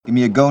Give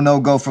me a go, no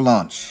go for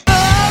launch.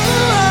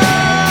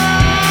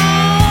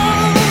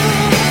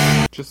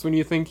 Just when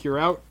you think you're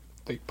out,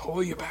 they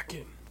pull you back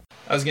in.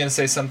 I was going to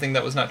say something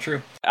that was not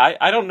true.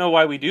 I don't know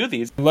why we do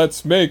these.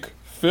 Let's make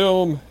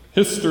film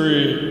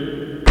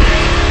history.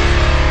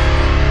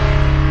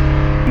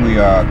 We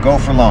are go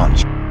for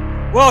launch.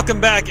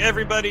 Welcome back,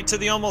 everybody, to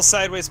the Almost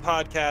Sideways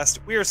podcast.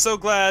 We are so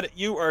glad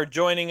you are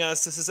joining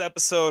us. This is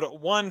episode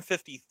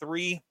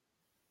 153.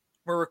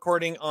 We're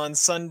recording on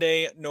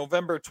Sunday,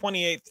 November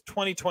 28th,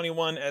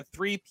 2021 at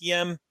 3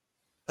 p.m.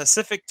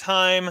 Pacific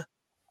time.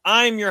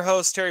 I'm your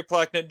host, Terry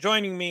Plucknett.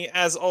 Joining me,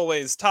 as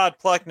always, Todd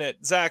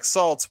Plucknett, Zach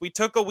Saltz. We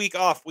took a week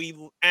off.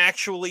 We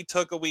actually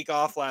took a week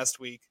off last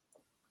week,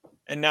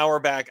 and now we're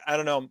back. I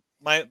don't know.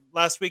 My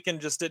last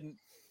weekend just didn't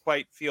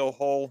quite feel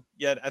whole,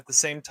 yet at the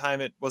same time,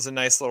 it was a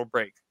nice little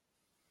break.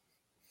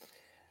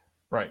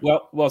 Right.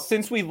 Well,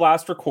 since we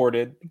last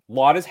recorded, a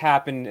lot has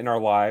happened in our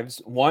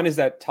lives. One is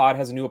that Todd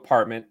has a new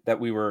apartment that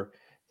we were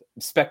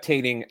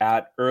spectating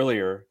at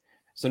earlier.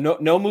 So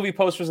no movie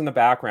posters in the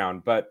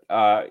background, but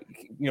can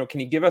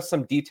you give us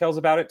some details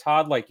about it,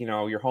 Todd? Like,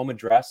 your home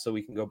address so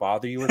we can go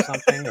bother you or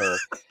something, or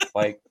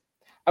like,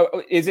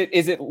 is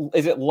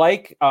it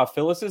like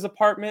Phyllis's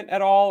apartment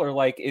at all, or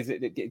like is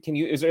it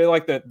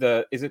like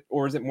is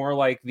it more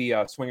like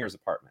the swingers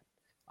apartment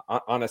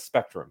on a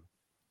spectrum?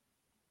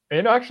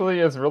 It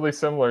actually is really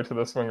similar to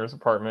the swingers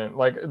apartment.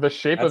 Like the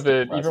shape of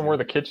it, even where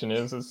the kitchen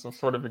is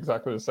sort of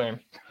exactly the same.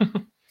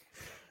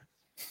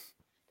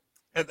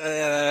 That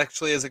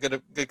actually is a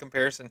good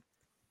comparison.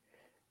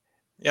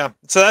 Yeah,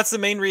 so that's the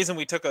main reason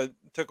we took a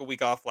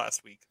week off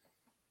last week.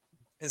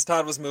 Is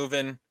Todd was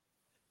moving.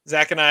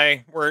 Zach and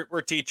I we're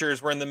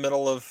teachers. We're in the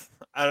middle of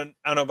I don't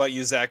know about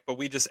you, Zach, but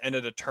we just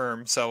ended a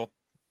term, so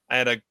I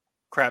had a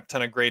crap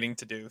ton of grading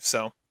to do.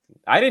 So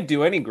I didn't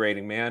do any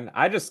grading, man.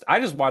 I just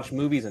watched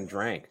movies and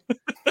drank.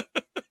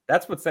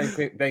 That's what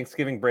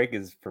Thanksgiving break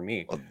is for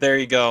me. Well, there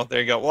you go.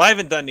 Well, I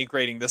haven't done any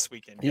grading this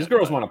weekend. These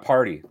girls want to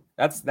party.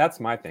 That's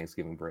my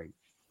Thanksgiving break.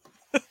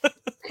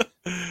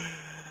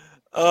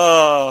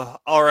 Oh,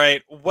 all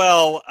right.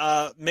 Well,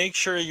 make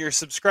sure you're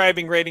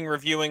subscribing, rating,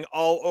 reviewing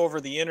all over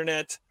the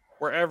internet,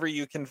 wherever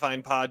you can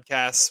find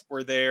podcasts.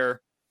 We're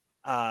there.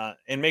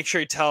 And make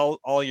sure you tell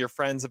all your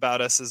friends about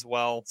us as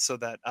well, so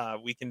that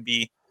we can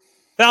be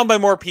found by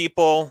more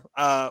people.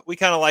 We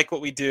kind of like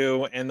what we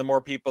do, and the more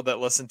people that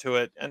listen to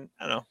it, and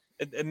I don't know,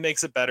 it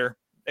makes it better,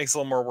 makes it a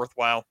little more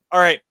worthwhile. All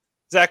right,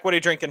 Zach, what are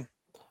you drinking?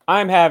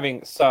 I'm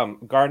having some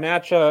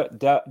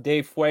Garnacha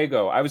de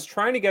Fuego. I was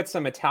trying to get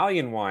some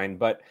Italian wine,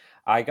 but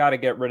I got to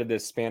get rid of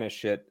this Spanish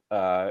shit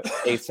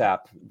ASAP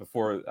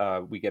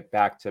before we get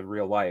back to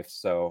real life.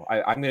 So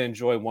I'm going to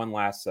enjoy one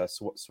last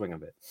swing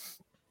of it.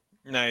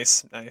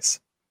 Nice.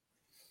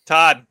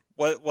 Todd,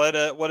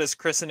 what is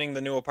christening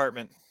the new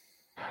apartment?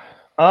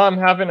 I'm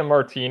having a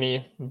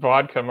martini,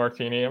 vodka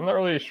martini. I'm not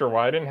really sure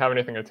why. I didn't have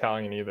anything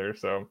Italian either,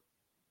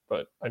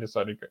 but I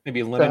decided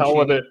maybe lemon the hell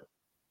with it.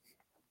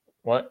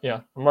 What? Yeah,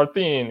 a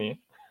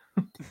martini.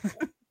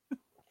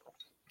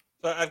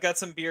 So I've got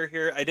some beer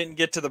here. I didn't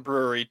get to the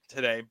brewery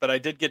today, but I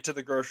did get to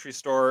the grocery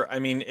store. I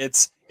mean,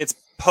 it's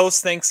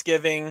post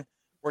Thanksgiving.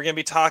 We're gonna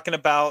be talking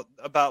about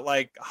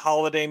like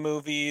holiday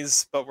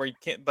movies,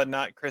 but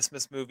not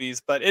Christmas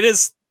movies. But it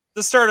is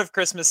the start of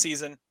Christmas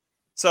season.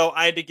 So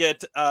I had to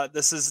get,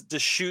 this is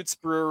Deschutes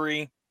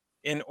Brewery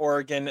in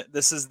Oregon.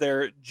 This is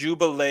their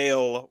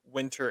Jubileal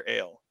Winter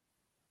Ale.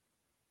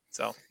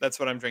 So that's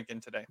what I'm drinking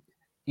today.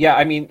 Yeah,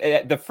 I mean,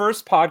 the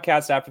first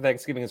podcast after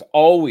Thanksgiving is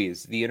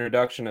always the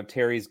introduction of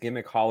Terry's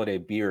gimmick holiday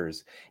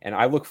beers. And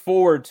I look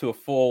forward to a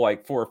full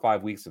 4 or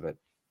 5 weeks of it.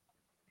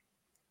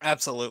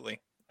 Absolutely.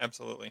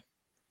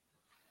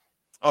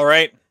 All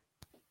right.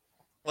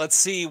 Let's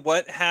see.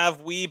 What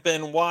have we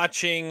been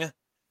watching?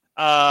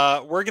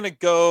 We're going to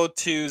go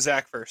to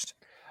Zach first.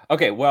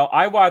 Okay, well,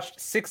 I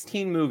watched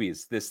 16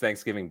 movies this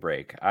Thanksgiving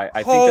break. I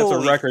think that's a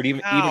record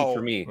even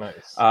for me.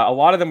 Nice. A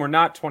lot of them were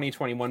not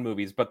 2021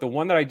 movies, but the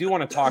one that I do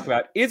want to talk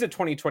about is a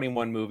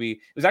 2021 movie. It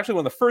was actually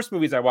one of the first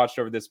movies I watched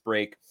over this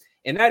break,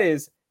 and that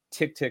is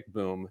Tick, Tick,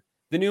 Boom,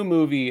 the new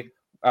movie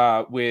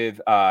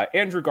with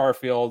Andrew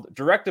Garfield,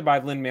 directed by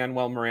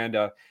Lin-Manuel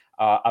Miranda,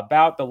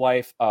 about the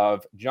life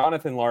of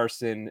Jonathan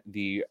Larson,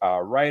 the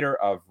writer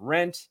of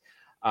Rent,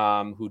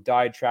 who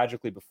died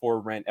tragically before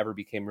Rent ever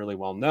became really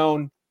well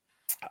known.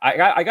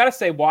 I got to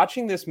say,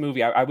 watching this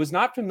movie, I was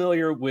not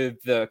familiar with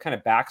the kind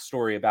of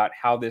backstory about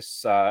how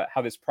this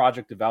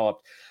project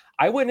developed.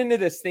 I went into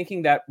this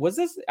thinking that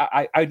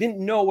I didn't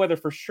know whether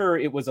for sure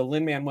it was a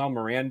Lin-Manuel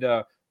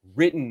Miranda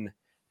written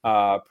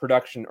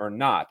production or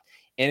not.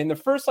 And in the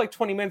first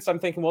 20 minutes, I'm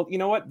thinking, well, you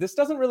know what? This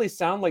doesn't really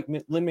sound like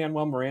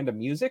Lin-Manuel Miranda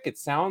music. It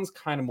sounds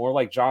kind of more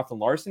like Jonathan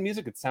Larson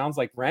music. It sounds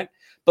like Rent.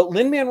 But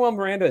Lin-Manuel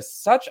Miranda is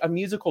such a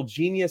musical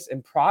genius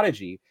and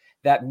prodigy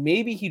that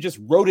maybe he just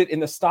wrote it in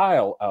the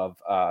style of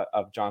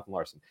Jonathan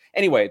Larson.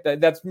 Anyway,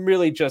 that's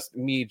really just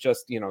me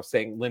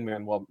saying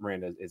Lin-Manuel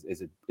Miranda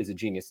is a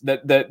genius.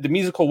 The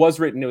musical was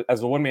written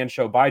as a one-man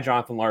show by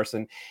Jonathan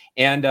Larson,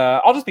 and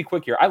I'll just be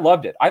quick here. I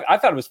loved it. I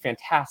thought it was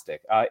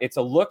fantastic. It's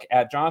a look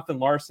at Jonathan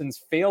Larson's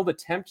failed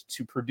attempt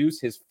to produce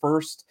his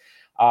first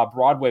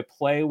Broadway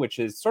play, which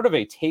is sort of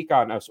a take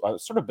on a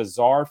sort of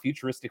bizarre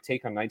futuristic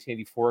take on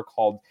 1984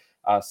 called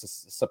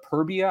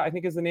Superbia, I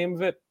think is the name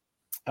of it.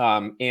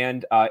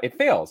 And it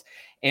fails.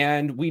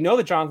 And we know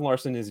that Jonathan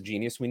Larson is a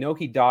genius. We know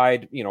he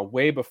died,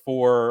 way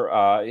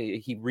before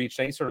he reached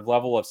any sort of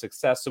level of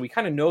success. So we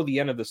kind of know the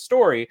end of the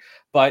story,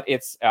 but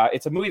it's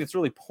a movie that's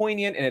really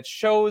poignant, and it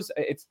shows,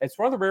 it's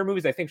one of the rare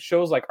movies I think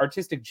shows like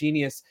artistic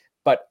genius,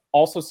 but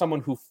also someone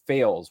who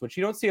fails, which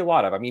you don't see a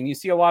lot of. I mean, you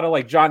see a lot of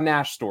like John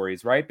Nash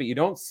stories, right? But you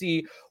don't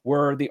see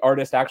where the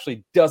artist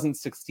actually doesn't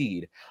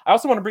succeed. I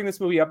also want to bring this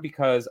movie up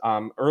because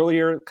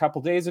earlier, a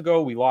couple days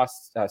ago, we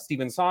lost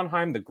Stephen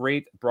Sondheim, the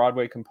great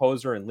Broadway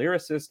composer and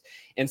lyricist.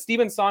 And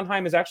Stephen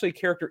Sondheim is actually a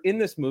character in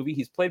this movie.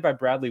 He's played by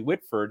Bradley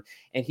Whitford,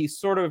 and he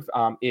sort of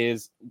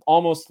is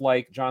almost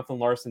like Jonathan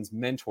Larson's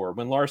mentor.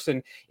 When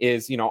Larson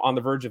is, on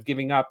the verge of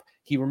giving up,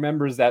 he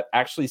remembers that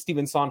actually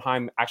Stephen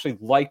Sondheim actually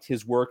liked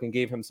his work and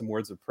gave him some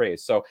words of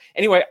praise. So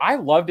anyway, I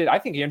loved it. I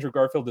think Andrew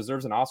Garfield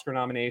deserves an Oscar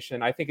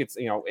nomination. I think it's,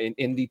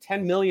 in the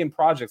 10 million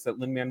projects that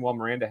Lin-Manuel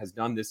Miranda has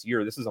done this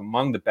year, this is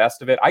among the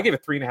best of it. I gave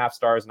it 3.5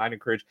 stars, and I'd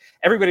encourage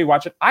everybody to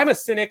watch it. I'm a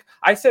cynic.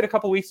 I said a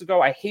couple weeks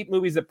ago, I hate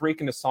movies that break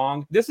into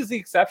song. This is the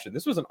exception.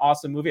 This was an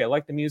awesome movie. I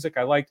liked the music.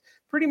 I liked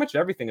pretty much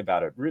everything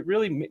about it.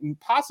 Really,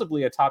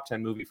 possibly a top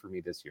 10 movie for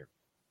me this year.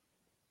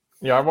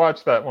 Yeah, I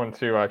watched that one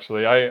too,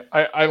 actually.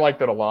 I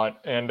liked it a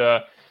lot. And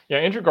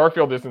Andrew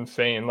Garfield is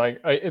insane.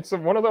 Like, it's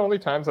one of the only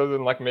times, other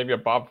than like maybe a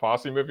Bob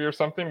Fosse movie or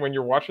something, when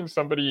you're watching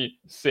somebody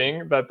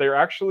sing that they're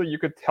actually, you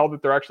could tell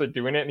that they're actually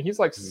doing it. And he's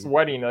like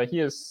sweating. Like, he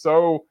is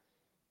so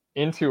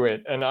into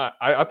it. And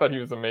I thought he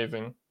was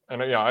amazing.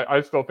 And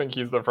I still think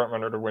he's the front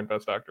runner to win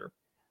Best Actor.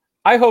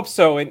 I hope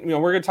so. And,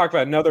 we're going to talk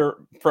about another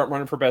front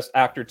runner for Best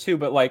Actor too.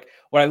 But like,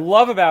 what I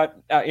love about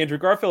Andrew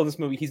Garfield in this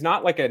movie, he's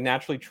not like a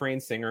naturally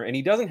trained singer, and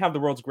he doesn't have the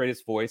world's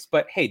greatest voice.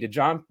 But hey, did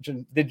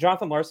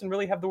Jonathan Larson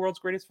really have the world's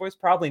greatest voice?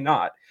 Probably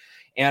not.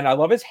 And I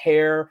love his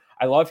hair.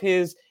 I love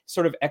his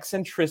sort of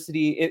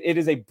eccentricity. It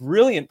is a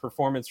brilliant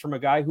performance from a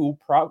guy who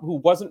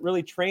wasn't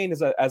really trained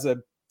as a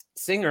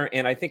singer.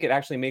 And I think it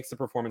actually makes the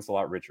performance a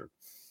lot richer.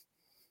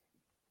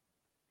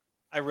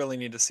 I really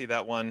need to see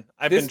that one.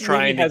 I've This been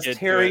trying movie to has get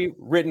Terry to it.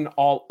 written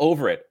all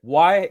over it.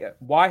 Why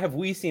have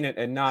we seen it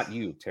and not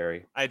you,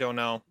 Terry? I don't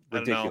know.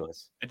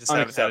 Ridiculous. I just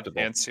haven't had a Unacceptable.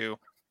 chance to.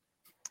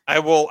 I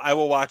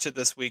will watch it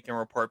this week and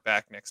report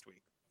back next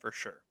week for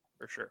sure.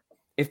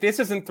 If this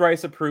isn't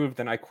thrice approved,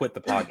 then I quit the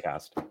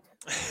podcast.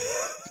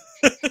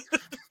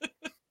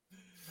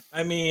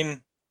 I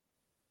mean,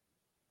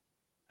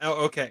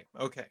 okay.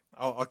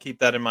 I'll keep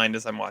that in mind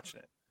as I'm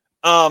watching it.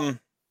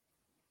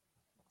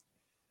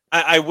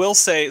 I will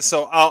say,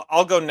 so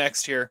I'll go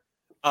next here.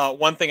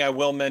 One thing I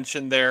will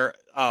mention there,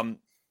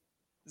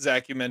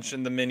 Zach, you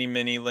mentioned the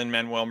mini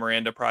Lin-Manuel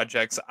Miranda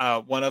projects.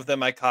 One of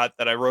them I caught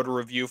that I wrote a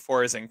review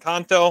for is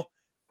Encanto,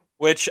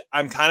 which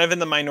I'm kind of in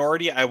the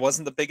minority. I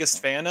wasn't the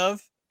biggest fan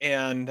of,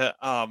 and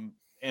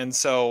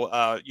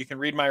so you can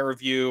read my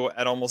review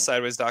at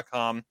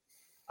almostsideways.com.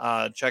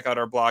 Check out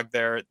our blog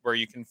there where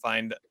you can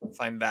find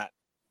that.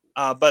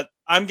 But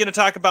I'm going to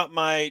talk about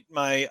my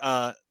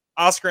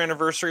Oscar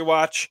anniversary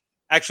watches,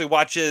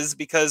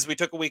 because we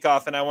took a week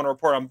off and I want to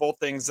report on both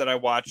things that I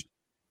watched,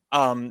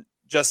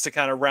 just to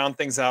kind of round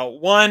things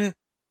out. One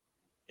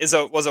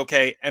was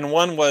okay, and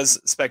one was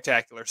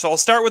spectacular. So I'll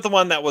start with the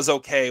one that was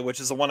okay,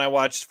 which is the one I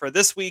watched for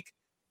this week,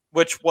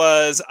 which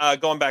was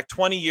going back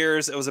 20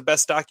 years. It was a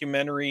Best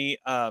Documentary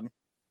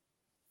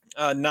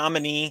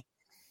nominee.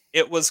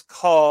 It was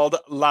called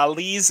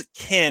Lalie's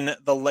Kin: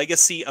 The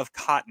Legacy of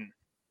Cotton.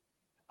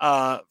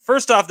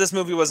 First off, this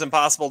movie was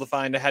impossible to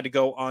find. I had to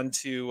go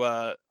onto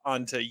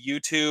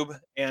YouTube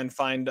and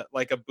find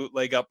like a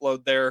bootleg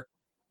upload there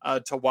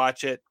to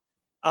watch it.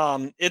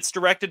 It's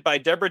directed by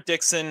Deborah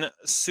Dixon,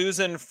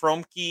 Susan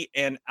Fromke,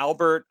 and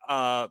Albert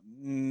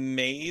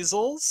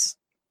Maysles.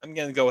 I'm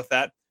going to go with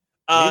that.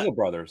 Maysles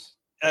brothers.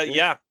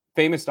 Yeah.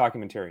 Famous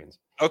documentarians.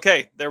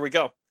 Okay, there we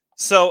go.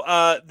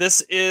 So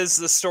this is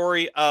the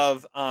story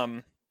of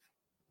a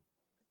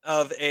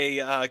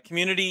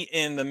community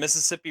in the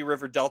Mississippi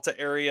River Delta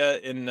area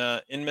in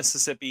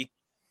Mississippi,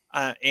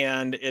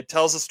 and it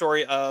tells the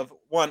story of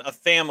a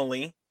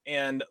family,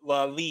 and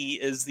Lalie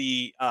is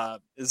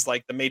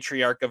like the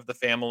matriarch of the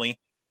family,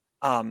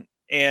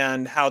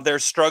 and how they're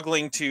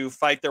struggling to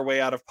fight their way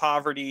out of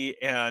poverty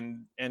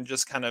and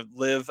just kind of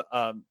live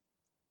a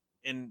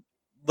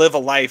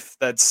life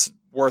that's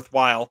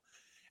worthwhile.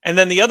 And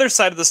then the other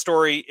side of the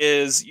story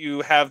is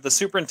you have the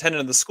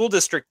superintendent of the school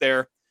district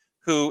there,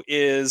 who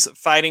is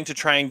fighting to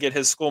try and get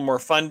his school more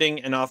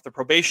funding and off the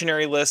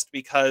probationary list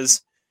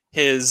because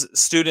his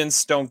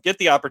students don't get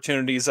the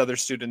opportunities other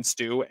students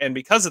do. And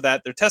because of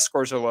that, their test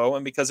scores are low.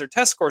 And because their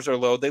test scores are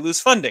low, they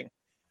lose funding.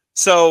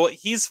 So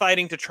he's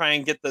fighting to try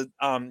and get get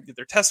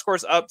their test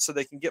scores up so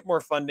they can get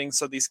more funding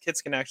so these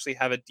kids can actually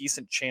have a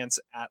decent chance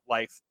at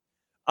life.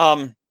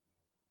 I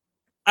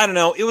don't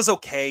know. It was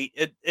okay.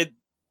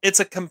 It's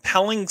a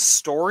compelling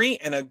story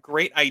and a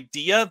great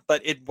idea,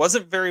 but it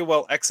wasn't very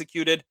well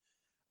executed.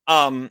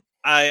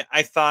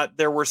 I thought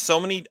there were so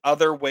many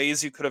other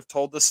ways you could have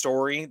told the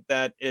story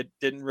that it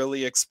didn't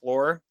really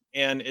explore,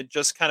 and it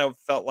just kind of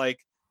felt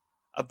like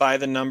a by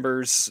the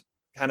numbers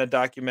kind of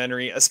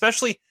documentary,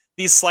 especially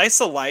these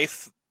slice of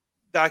life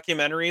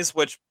documentaries,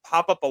 which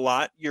pop up a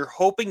lot. You're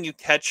hoping you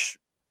catch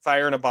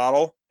fire in a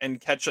bottle and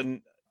catch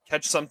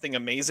something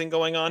amazing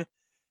going on.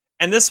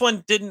 And this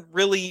one didn't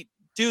really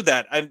do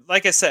that.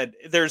 Like I said,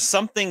 there's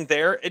something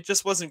there. It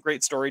just wasn't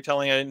great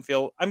storytelling. I didn't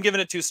feel. I'm giving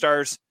it 2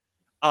 stars,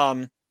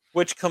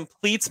 which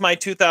completes my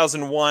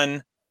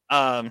 2001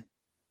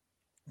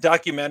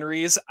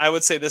 documentaries. I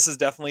would say this is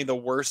definitely the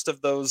worst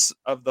of those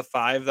of the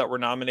 5 that were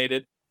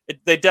nominated.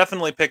 They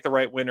definitely picked the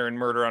right winner in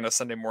Murder on a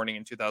Sunday Morning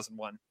in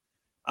 2001.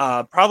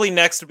 Probably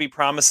next would be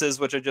Promises,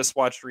 which I just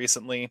watched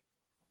recently.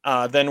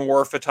 Then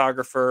War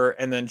Photographer,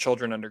 and then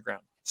Children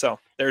Underground. So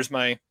there's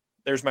my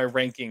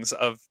rankings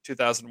of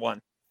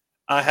 2001.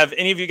 Have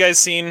any of you guys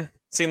seen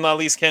La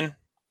Kin?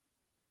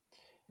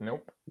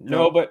 Nope.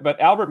 No, but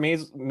Albert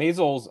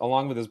Maysles,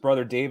 along with his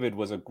brother David,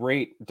 was a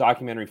great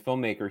documentary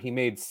filmmaker. He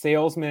made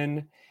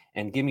Salesman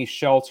and Gimme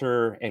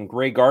Shelter and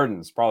Grey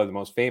Gardens, probably the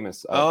most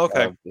famous of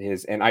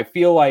his. And I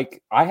feel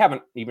like I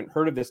haven't even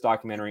heard of this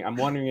documentary. I'm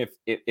wondering if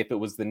it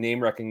was the name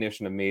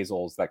recognition of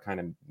Maysles that kind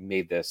of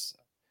made this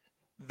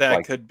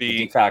that could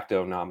be de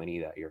facto nominee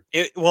that year.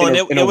 It was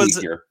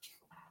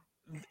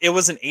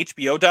an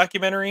HBO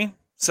documentary,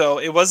 so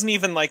it wasn't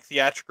even like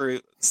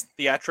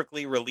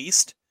theatrically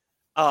released.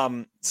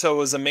 So it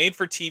was a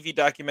made-for-TV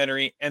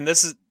documentary, and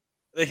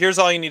here's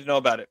all you need to know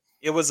about it.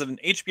 It was an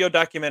HBO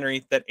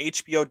documentary that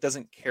HBO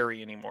doesn't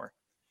carry anymore.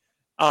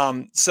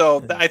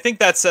 I think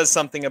that says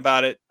something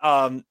about it.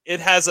 It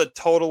has a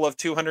total of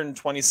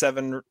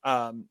 227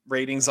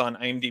 ratings on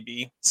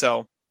IMDb,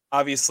 so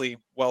obviously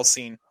well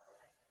seen.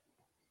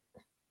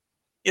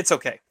 It's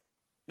okay.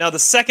 Now, the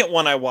second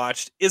one I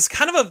watched is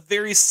kind of a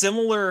very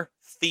similar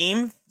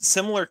theme,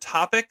 similar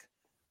topic,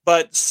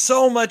 but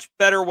so much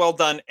better well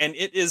done. And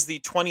it is the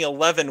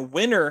 2011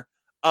 winner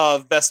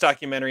of Best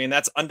Documentary, and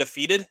that's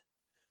Undefeated.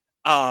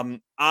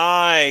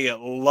 I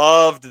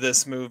loved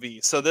this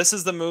movie. So this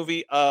is the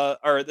movie,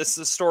 this is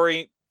a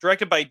story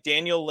directed by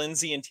Daniel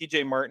Lindsay and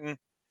TJ Martin.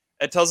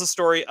 It tells the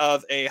story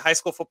of a high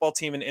school football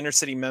team in inner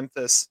city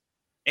Memphis,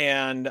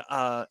 and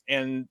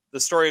the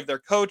story of their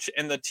coach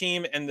and the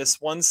team and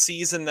this one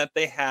season that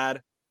they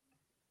had.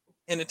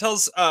 And it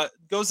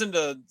goes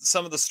into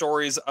some of the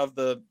stories of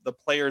the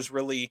players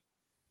really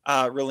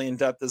in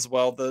depth as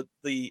well.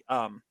 The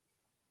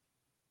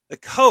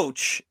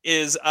coach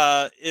is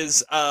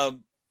a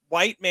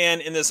white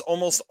man in this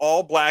almost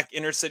all black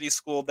inner city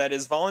school that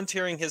is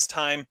volunteering his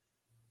time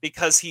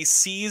because he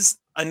sees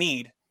a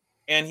need,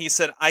 and he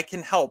said, I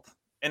can help,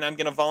 and I'm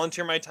going to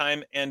volunteer my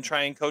time and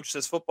try and coach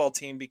this football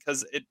team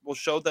because it will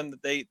show them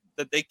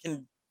that they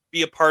can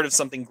be a part of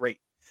something great.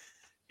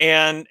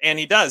 And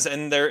he does.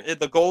 And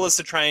the goal is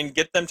to try and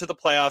get them to the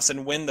playoffs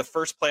and win the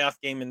first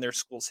playoff game in their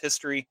school's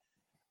history.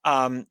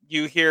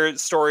 You hear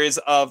stories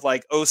of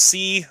like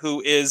OC,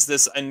 who is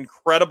this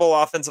incredible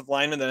offensive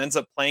lineman that ends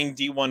up playing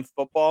D1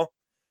 football.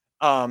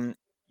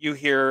 You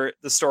hear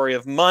the story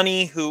of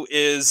Money, who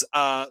is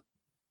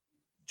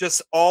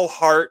just all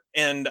heart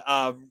and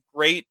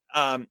great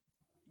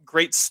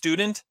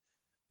student,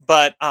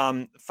 but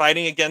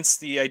fighting against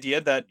the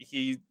idea that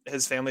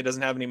his family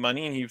doesn't have any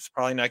money and he's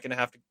probably not going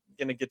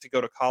to get to go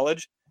to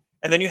college.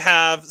 And then you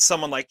have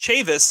someone like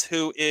Chavis,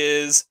 who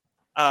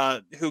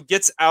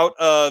gets out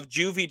of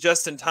juvie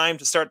just in time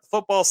to start the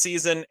football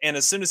season, and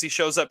as soon as he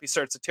shows up, he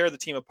starts to tear the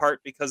team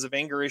apart because of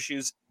anger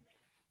issues.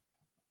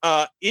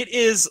 It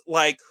is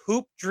like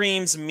Hoop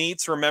Dreams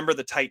meets Remember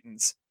the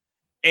Titans,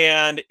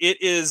 and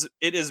it is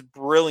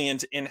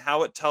brilliant in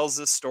how it tells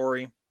this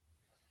story.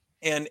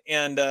 And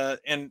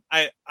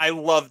I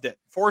loved it.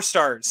 4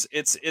 stars.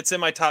 It's in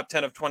my top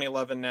 10 of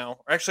 2011 now.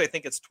 Or actually, I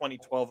think it's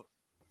 2012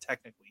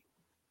 technically,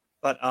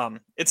 but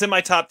it's in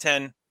my top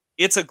 10.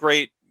 It's a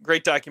great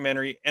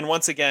documentary, and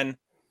once again,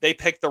 they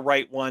picked the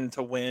right one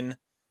to win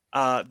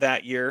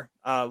that year.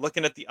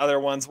 Looking at the other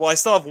ones, well, I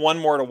still have one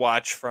more to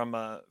watch from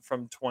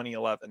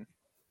 2011,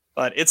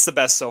 but it's the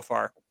best so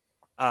far.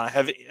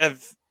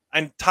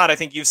 And Todd, I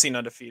think you've seen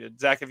Undefeated.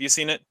 Zach, have you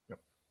seen it?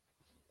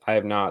 I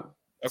have not.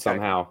 Okay.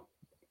 Somehow.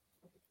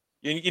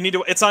 You need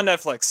to. It's on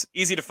Netflix.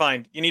 Easy to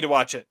find. You need to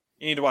watch it.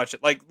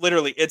 Like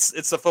literally, it's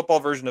the football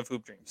version of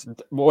Hoop Dreams.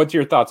 What's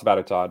your thoughts about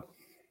it, Todd?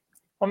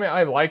 I mean,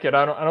 I like it.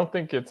 I don't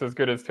think it's as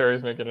good as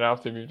Terry's making it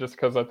out to be, just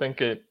because I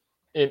think it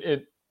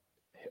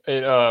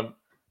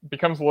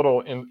becomes a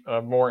little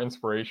more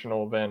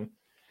inspirational than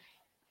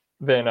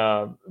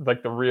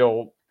like the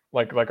real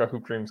like a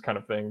Hoop Dreams kind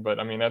of thing. But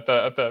I mean, at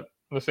the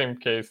same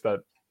case, that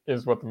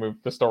is what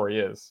the story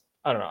is.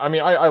 I don't know. I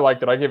mean, I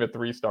liked it. I gave it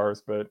 3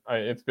 stars, but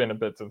it's been a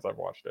bit since I've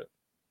watched it.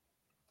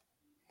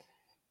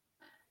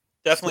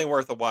 Definitely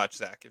worth a watch,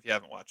 Zach, if you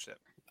haven't watched it.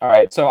 All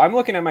right, so I'm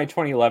looking at my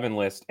 2011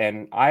 list,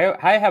 and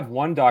I have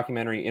one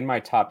documentary in my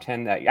top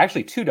 10 that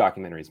actually two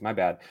documentaries. My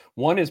bad.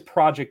 One is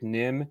Project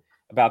Nim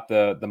about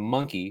the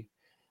monkey,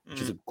 which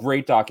is a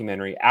great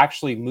documentary.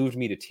 Actually moved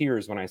me to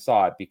tears when I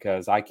saw it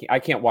because I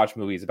can't watch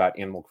movies about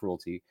animal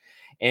cruelty.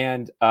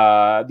 And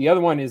the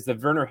other one is the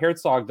Werner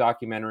Herzog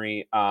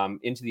documentary,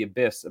 Into the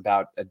Abyss,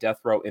 about death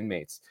row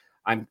inmates.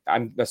 I'm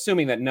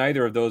assuming that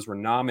neither of those were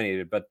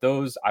nominated, but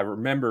those I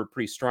remember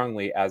pretty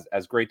strongly as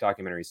great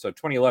documentaries. So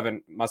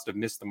 2011 must have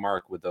missed the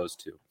mark with those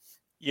two.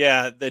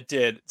 Yeah, that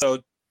did. So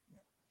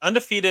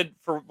Undefeated,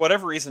 for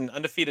whatever reason,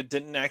 Undefeated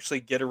didn't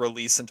actually get a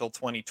release until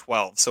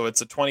 2012. So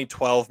it's a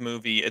 2012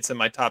 movie. It's in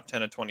my top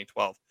 10 of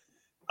 2012.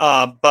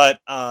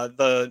 But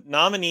the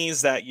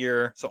nominees that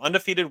year, so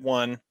Undefeated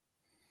won.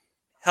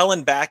 Hell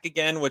and Back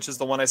Again, which is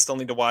the one I still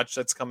need to watch.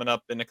 That's coming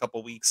up in a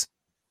couple weeks.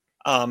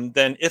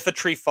 Then If a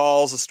Tree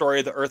Falls, a story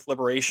of the Earth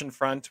Liberation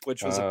Front,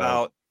 which was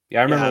about... Yeah,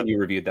 I remember when you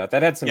reviewed that.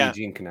 That had some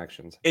Eugene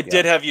connections. It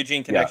did have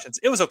Eugene connections.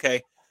 It was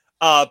okay.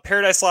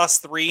 Paradise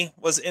Lost 3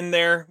 was in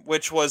there,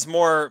 which was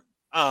more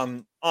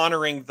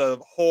honoring the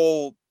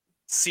whole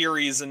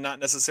series and not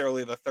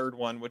necessarily the third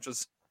one, which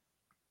was...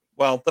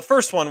 Well, the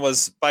first one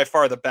was by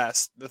far the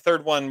best. The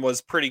third one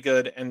was pretty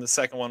good, and the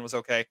second one was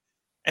okay.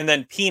 And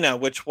then Pina,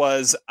 which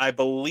was, I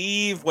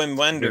believe, Wim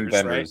Wenders,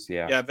 right?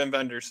 Yeah, Wim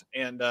Wenders.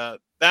 And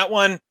that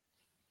one...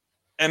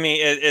 I mean,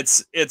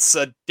 it's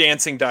a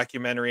dancing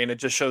documentary, and it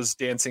just shows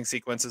dancing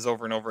sequences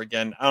over and over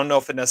again. I don't know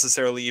if it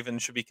necessarily even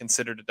should be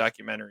considered a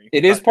documentary.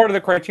 It is part of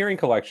the Criterion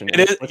Collection. It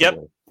is.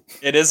 Yep.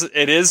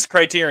 It is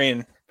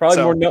Criterion.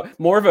 Probably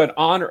more of an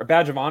honor, a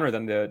badge of honor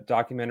than the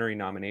documentary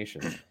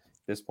nomination at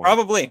this point.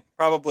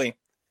 Probably.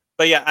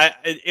 But yeah,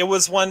 it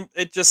was one.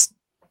 It just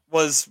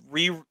was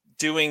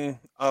redoing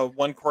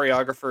one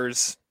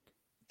choreographer's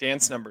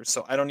dance numbers.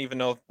 So I don't even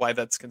know why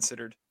that's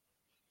considered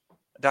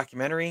a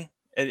documentary.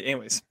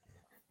 Anyways.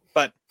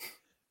 But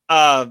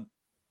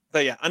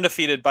yeah,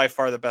 Undefeated, by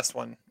far the best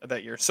one of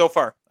that year so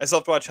far. I still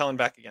have to watch Hell and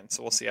Back Again,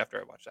 so we'll see after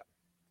I watch that.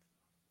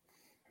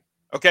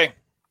 Okay,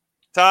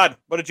 Todd,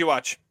 what did you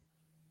watch?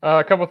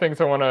 A couple things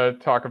I want to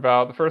talk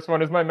about. The first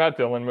one is my Matt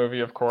Dillon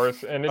movie, of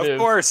course, and it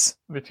is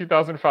the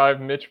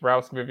 2005 Mitch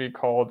Rouse movie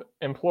called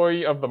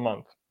Employee of the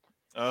Month.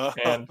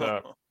 And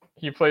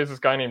he plays this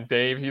guy named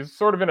Dave. He's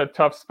sort of in a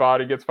tough spot.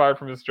 He gets fired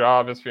from his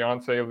job. His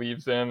fiance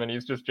leaves him, and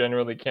he's just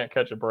genuinely can't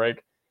catch a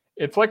break.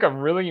 It's like a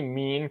really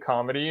mean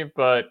comedy,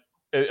 but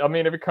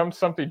it becomes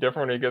something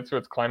different when it gets to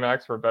its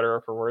climax, for better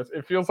or for worse.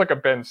 It feels like a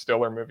Ben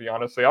Stiller movie,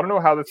 honestly. I don't know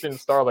how this didn't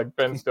star like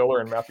Ben Stiller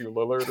and Matthew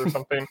Lillard or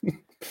something,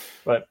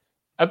 but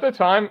at the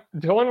time,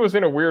 Dillon was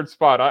in a weird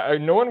spot.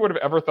 No one would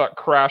have ever thought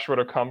Crash would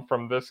have come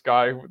from this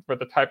guy with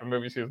the type of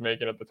movies he was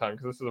making at the time,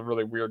 because this is a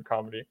really weird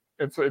comedy.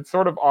 It's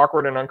sort of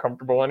awkward and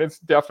uncomfortable, and it's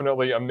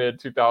definitely a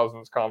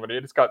mid-2000s comedy.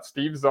 It's got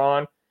Steve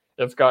Zahn,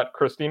 it's got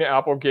Christina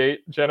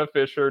Applegate, Jenna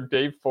Fischer,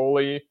 Dave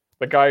Foley,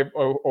 the guy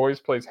who always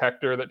plays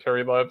Hector that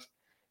Terry loves.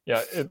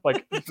 Yeah, it's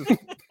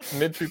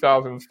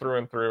mid-2000s through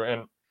and through.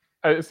 And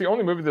it's the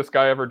only movie this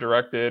guy ever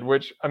directed,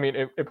 which, I mean,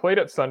 it played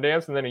at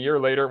Sundance, and then a year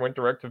later it went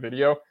direct to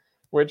video,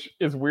 which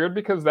is weird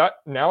because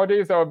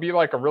nowadays that would be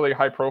like a really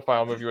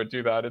high-profile movie would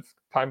do that.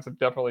 Times have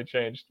definitely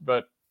changed.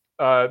 But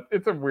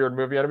it's a weird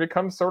movie, and it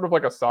becomes sort of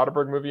like a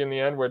Soderbergh movie in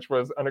the end, which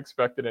was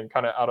unexpected and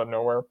kind of out of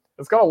nowhere.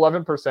 It's got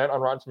 11% on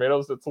Rotten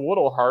Tomatoes. It's a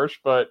little harsh,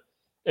 but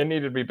it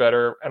needed to be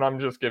better, and I'm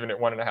just giving it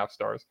 1.5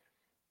 stars.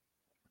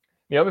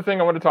 The other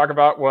thing I wanted to talk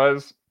about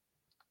was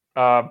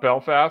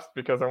Belfast,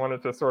 because I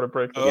wanted to sort of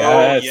break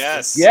the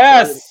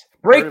yes.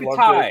 Break the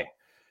tie.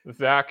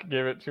 Zach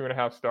gave it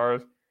 2.5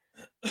 stars.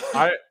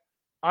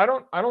 I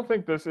don't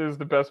think this is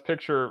the Best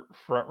Picture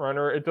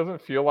frontrunner. It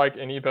doesn't feel like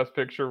any Best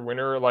Picture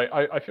winner. Like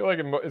I feel like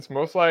it's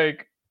most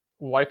like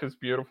Life is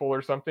Beautiful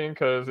or something,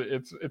 because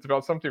it's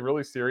about something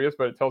really serious,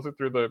 but it tells it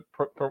through the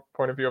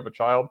point of view of a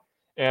child.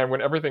 And when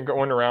everything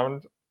going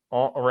around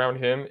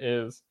him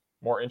is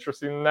more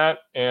interesting than that,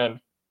 and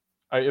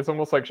it's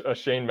almost like a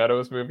Shane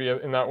Meadows movie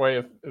in that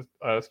way,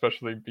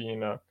 especially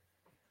being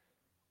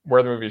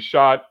where the movie's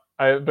shot.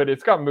 But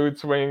it's got mood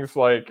swings.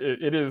 Like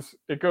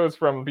it goes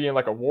from being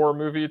like a war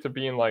movie to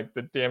being like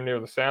the damn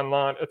near the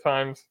Sandlot at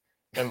times.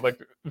 And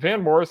like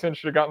Van Morrison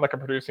should have gotten like a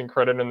producing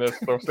credit in this,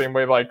 the same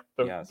way like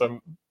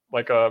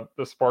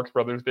the Sparks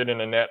Brothers did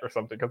in Annette or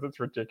something, because it's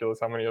ridiculous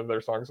how many of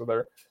their songs are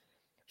there.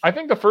 I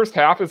think the first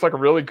half is like a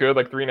really good,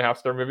 like 3.5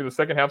 star movie. The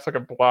second half's like a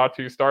blah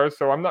 2 stars.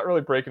 So I'm not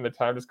really breaking the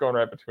time, just going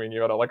right between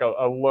you at a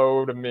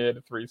low to mid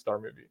 3-star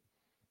movie.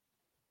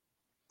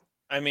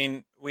 I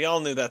mean, we all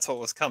knew that's what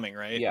was coming,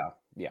 right? Yeah.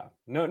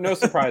 No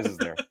surprises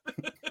there.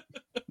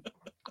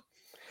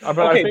 But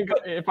okay, I think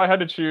if I had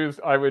to choose,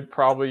 I would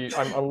probably,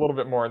 I'm a little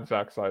bit more on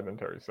Zach's side than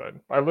Terry's side.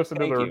 I listened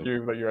to the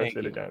review that you guys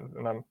did again,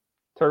 and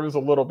Terry was a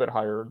little bit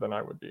higher than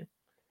I would be.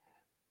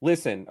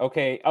 Listen,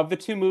 okay, of the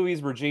two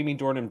movies where Jamie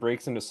Dornan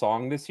breaks into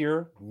song this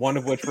year, one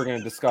of which we're going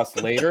to discuss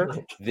later,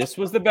 this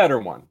was the better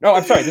one. No,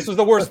 I'm sorry, this was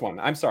the worst one.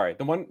 I'm sorry.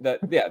 The one that,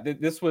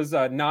 this was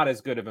not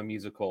as good of a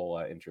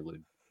musical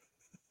interlude.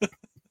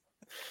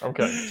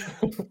 Okay.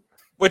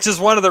 Which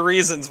is one of the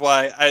reasons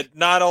why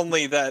not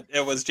only that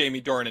it was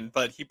Jamie Dornan,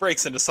 but he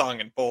breaks into song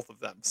in both of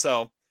them.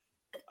 So,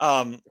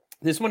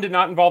 this one did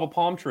not involve a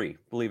palm tree,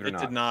 believe it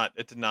or not.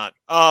 It did not.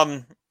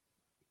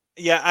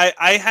 Yeah,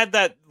 I had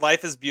that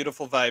Life is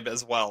Beautiful vibe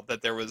as well,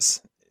 that there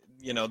was,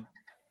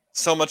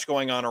 so much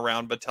going on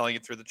around, but telling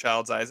it through the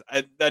child's eyes.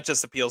 That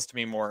just appeals to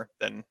me more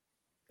than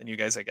you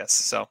guys, I guess.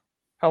 So,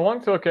 how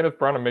long till Kenneth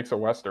Branagh makes a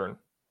Western?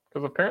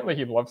 Because apparently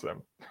he loves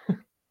them.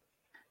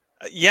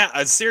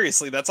 Yeah,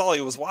 seriously, that's all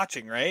he was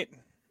watching, right?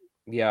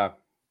 Yeah.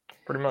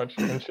 Pretty much.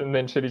 And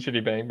then Chitty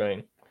Chitty Bang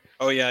Bang.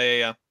 Oh,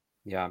 yeah.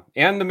 Yeah.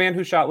 And The Man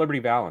Who Shot Liberty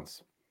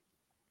Valance.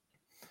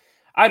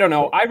 I don't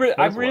know. I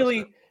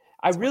really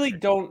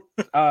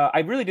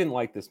didn't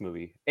like this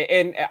movie.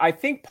 And I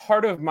think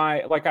part of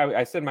my, like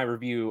I said in my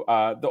review,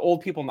 the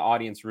old people in the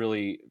audience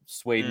really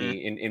swayed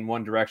me in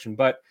one direction.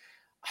 But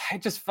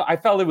I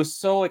felt it was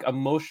so like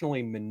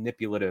emotionally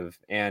manipulative,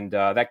 and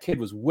that kid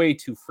was way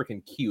too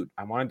freaking cute.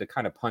 I wanted to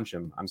kind of punch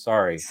him. I'm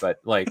sorry, but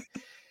like,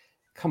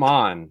 come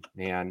on,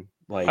 man.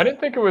 Like, I didn't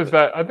think it was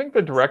that. I think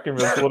the directing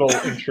was a little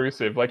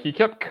intrusive. Like, he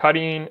kept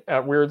cutting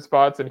at weird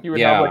spots, and he would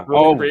have like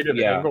really creative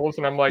angles,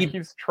 and I'm like,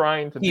 he's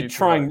trying to. He's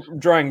trying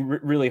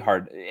really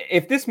hard.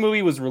 If this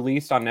movie was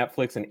released on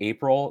Netflix in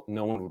April,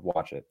 no one would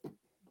watch it.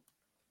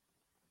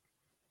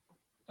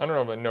 I don't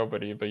know about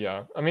nobody, but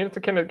yeah. I mean, it's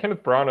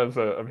Kenneth Branagh is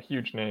a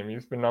huge name.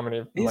 He's been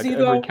nominated for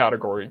every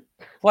category.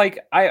 Like,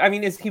 I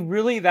mean, is he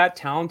really that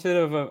talented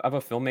of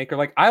a filmmaker?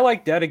 Like, I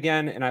like Dead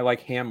Again and I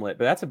like Hamlet,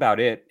 but that's about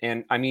it.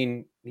 And I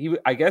mean,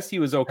 I guess he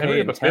was okay.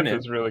 Henry V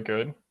is really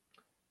good.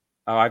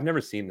 Oh, I've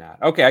never seen that.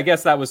 Okay, I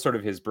guess that was sort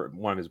of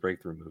one of his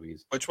breakthrough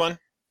movies. Which one?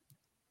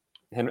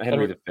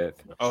 Henry V.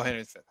 Oh,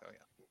 Henry V. Oh, yeah.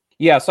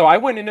 Yeah, so I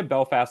went into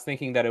Belfast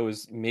thinking that it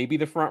was maybe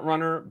the front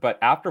runner, but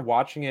after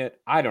watching it,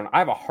 I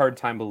have a hard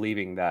time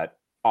believing that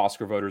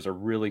Oscar voters are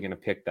really going to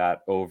pick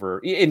that over,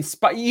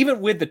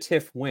 even with the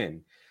TIFF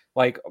win.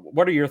 Like,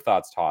 what are your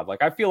thoughts, Todd?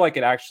 Like, I feel like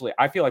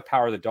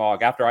Power of the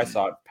Dog, after I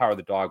saw it, Power of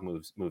the Dog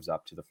moves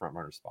up to the front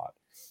runner spot.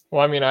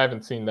 Well, I mean, I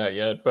haven't seen that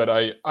yet, but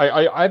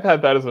I've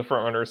had that as a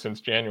front runner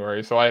since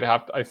January, so I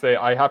have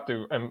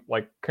to. I'm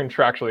like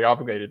contractually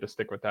obligated to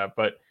stick with that.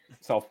 But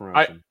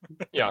self-promotion.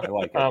 Yeah, I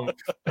like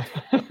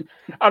it.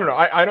 I don't know.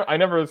 I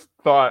never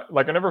thought,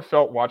 like, I never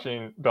felt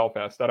watching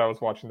Belfast that I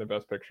was watching the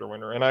Best Picture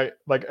winner, and I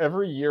like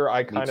every year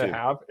I kind of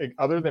have,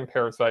 other than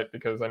Parasite,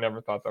 because I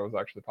never thought that was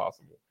actually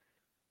possible.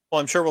 Well,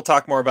 I'm sure we'll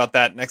talk more about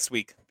that next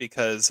week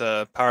because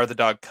Power of the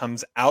Dog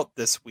comes out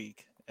this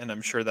week, and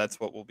I'm sure that's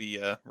what we'll be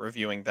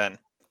reviewing then.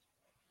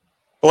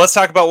 But let's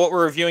talk about what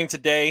we're reviewing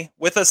today.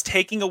 With us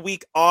taking a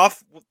week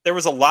off, there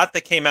was a lot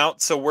that came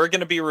out, so we're going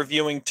to be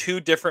reviewing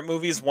two different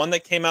movies, one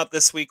that came out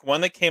this week,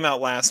 one that came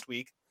out last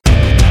week.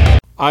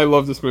 I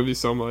love this movie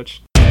so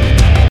much.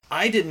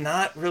 I did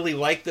not really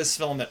like this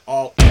film at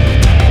all.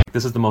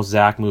 This is the most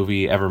Zach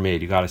movie ever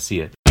made. You got to see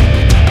it.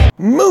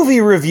 Movie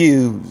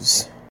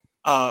reviews.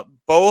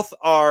 Both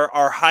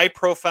are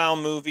high-profile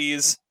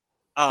movies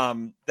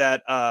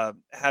that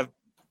have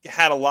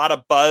had a lot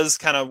of buzz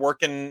kind of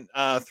working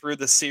through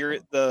the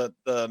series, the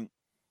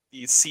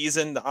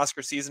season, the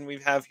Oscar season we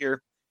have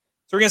here.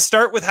 So we're going to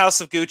start with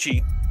House of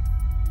Gucci,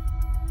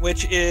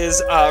 which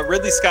is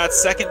Ridley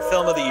Scott's second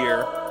film of the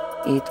year.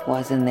 It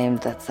was a name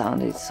that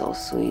sounded so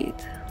sweet,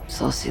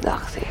 so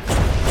seductive.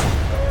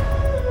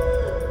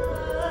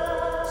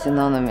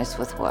 Synonymous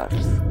with worth,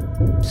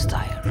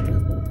 style,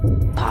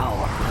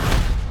 power.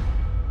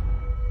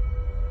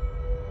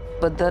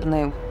 But that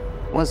name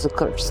was a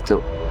curse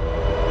too.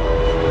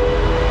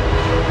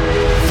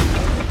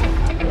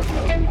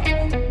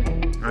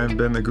 I've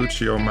been a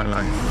Gucci all my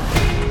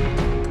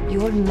life.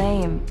 Your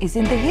name is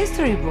in the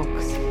history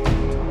books.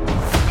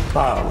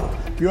 Paolo,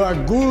 you are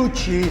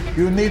Gucci,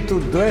 you need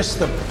to dress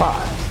the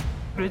part.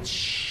 It's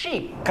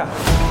chic.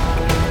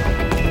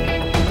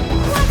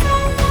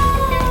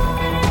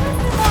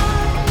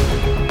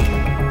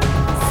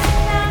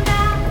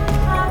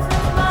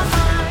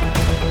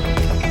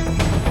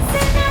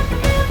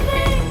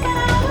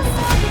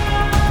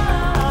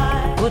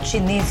 Gucci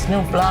needs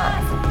new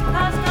blood.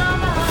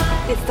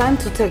 It's time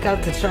to take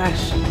out the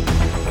trash.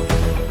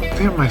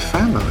 They're my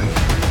family.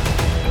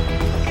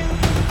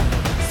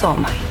 So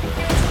am I.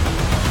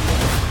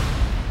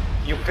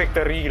 You picked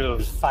a real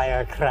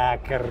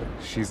firecracker.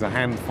 She's a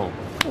handful.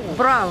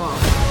 Bravo.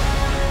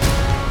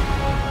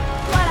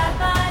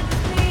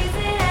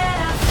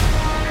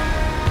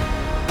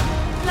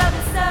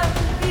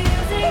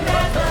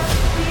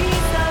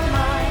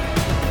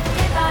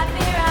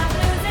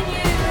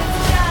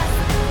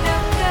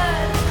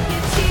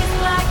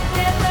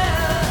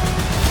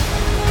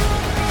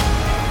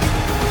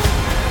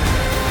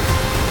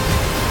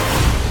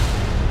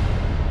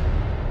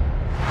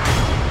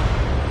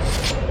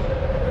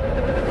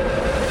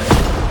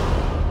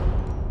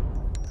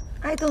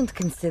 I don't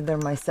consider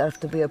myself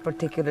to be a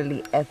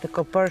particularly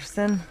ethical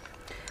person,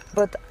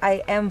 but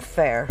I am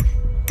fair.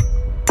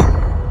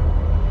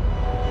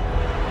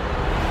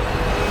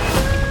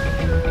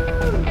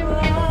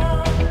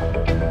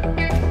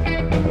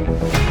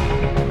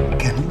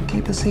 Can you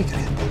keep a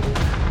secret?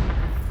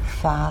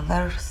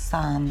 Father,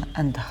 Son,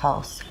 and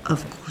House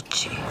of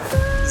Gucci.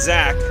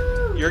 Zach,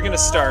 you're going to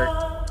start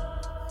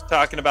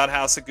talking about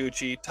House of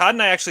Gucci. Todd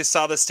and I actually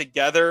saw this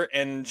together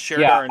and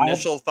shared our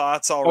initial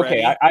thoughts already.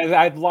 Okay,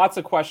 I had lots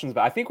of questions,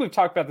 but I think we've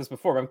talked about this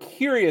before. But I'm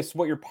curious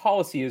what your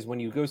policy is when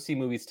you go see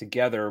movies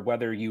together,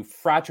 whether you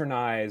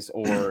fraternize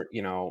or,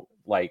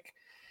 like.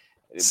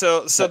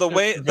 So the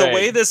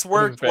way this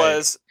worked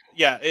was,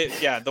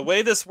 the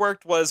way this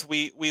worked was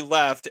we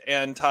left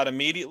and Todd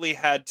immediately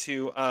had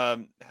to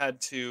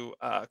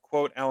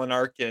quote Alan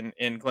Arkin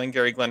in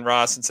Glengarry Glen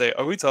Ross and say,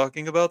 "Are we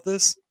talking about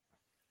this?"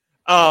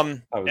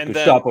 And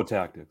Gestapo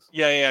tactics.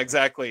 Yeah,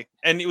 exactly.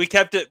 And we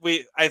kept it.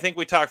 I think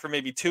we talked for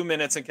maybe 2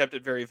 minutes and kept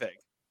it very vague,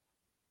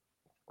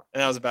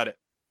 and that was about it.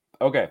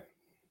 Okay.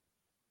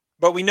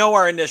 But we know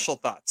our initial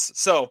thoughts.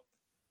 So,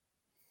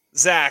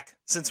 Zach,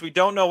 since we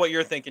don't know what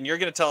you're thinking, you're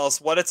going to tell us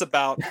what it's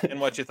about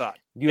and what you thought.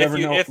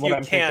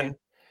 Thinking?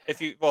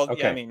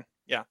 Okay.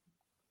 Yeah.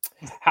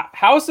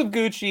 House of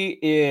Gucci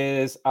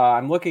is,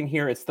 I'm looking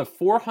here, it's the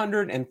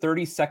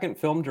 432nd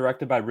film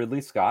directed by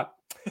Ridley Scott.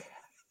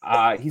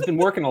 He's been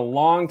working a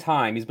long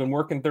time. He's been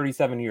working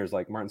 37 years,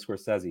 like Martin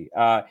Scorsese.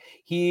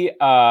 He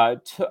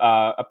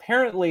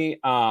apparently,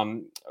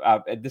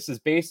 this is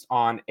based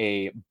on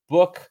a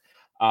book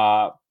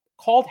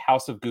called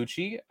House of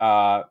Gucci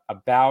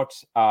about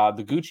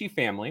the Gucci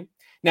family.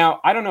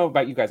 Now, I don't know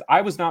about you guys. I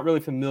was not really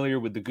familiar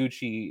with the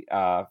Gucci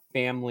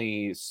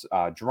family's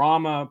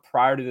drama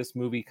prior to this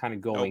movie kind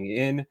of going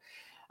in.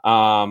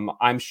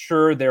 I'm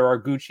sure there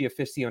are Gucci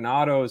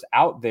aficionados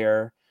out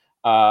there,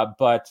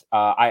 but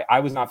I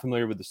was not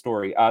familiar with the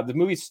story. The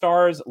movie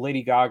stars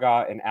Lady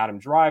Gaga and Adam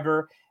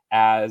Driver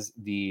as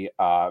the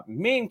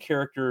main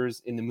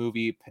characters in the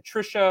movie.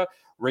 Patricia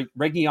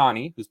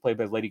Reggiani, who's played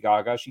by Lady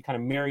Gaga, she kind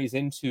of marries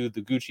into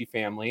the Gucci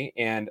family,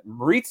 and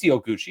Maurizio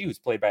Gucci, who's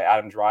played by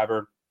Adam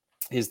Driver,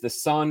 is the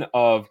son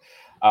of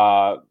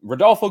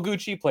Rodolfo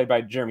Gucci, played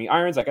by Jeremy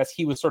Irons. I guess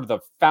he was sort of the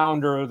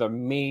founder, the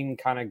main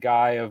kind of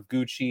guy of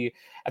Gucci.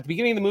 At the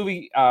beginning of the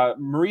movie,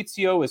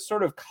 Maurizio is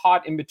sort of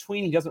caught in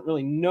between. He doesn't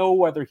really know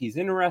whether he's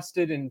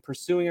interested in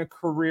pursuing a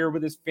career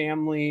with his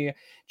family.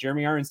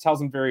 Jeremy Irons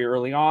tells him very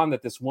early on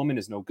that this woman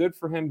is no good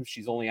for him.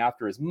 She's only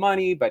after his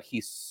money, but he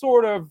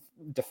sort of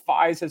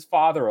defies his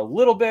father a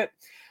little bit.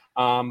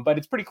 But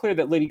it's pretty clear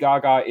that Lady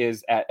Gaga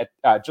is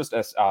just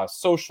a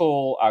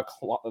social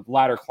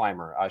ladder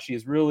climber. She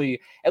is really,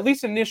 at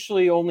least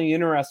initially, only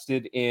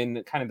interested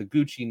in kind of the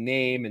Gucci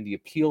name and the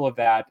appeal of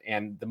that,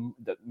 and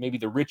maybe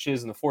the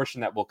riches and the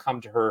fortune that will come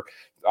to her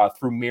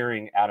through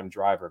marrying Adam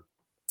Driver,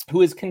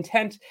 who is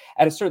content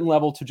at a certain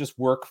level to just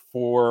work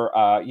for,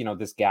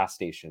 this gas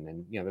station.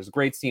 And, there's a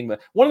great scene,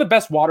 one of the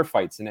best water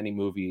fights in any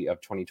movie of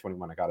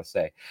 2021, I got to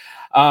say.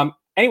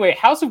 Anyway,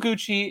 House of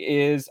Gucci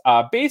is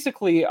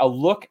basically a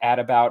look at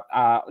about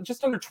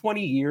just under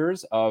 20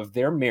 years of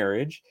their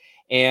marriage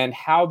and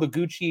how the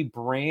Gucci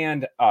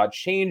brand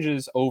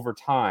changes over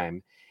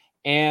time.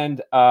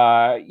 And,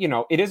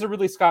 it is a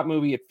Ridley Scott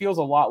movie. It feels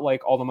a lot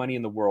like All the Money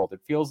in the World.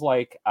 It feels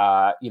like,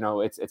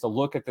 it's a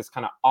look at this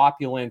kind of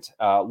opulent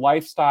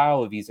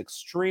lifestyle of these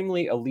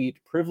extremely elite,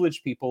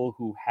 privileged people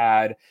who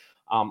had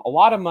a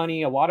lot of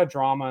money, a lot of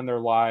drama in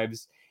their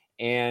lives.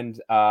 And,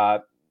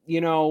 I'll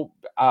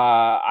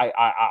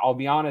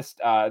be honest,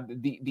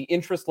 the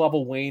interest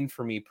level waned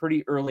for me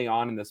pretty early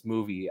on in this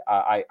movie.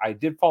 I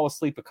did fall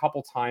asleep a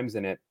couple times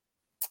in it.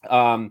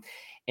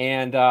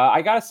 And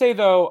I gotta say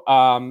though,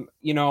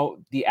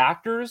 the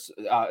actors,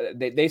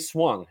 they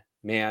swung,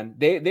 man.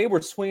 They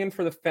were swinging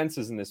for the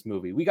fences in this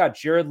movie. We got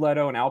Jared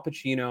Leto and Al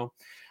Pacino,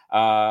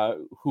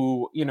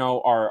 who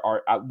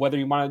are whether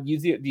you want to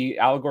use the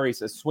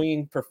allegories as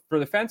swinging for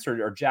the fence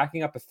or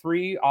jacking up a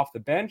three off the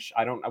bench.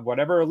 I don't know,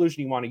 whatever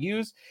illusion you want to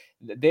use,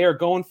 they are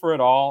going for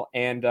it all.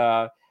 And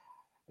I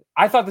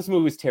thought this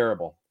movie was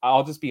terrible.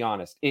 I'll just be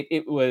honest.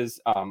 It was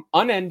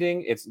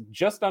unending. It's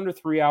just under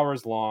 3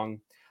 hours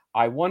long.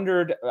 I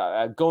wondered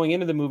going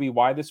into the movie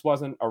why this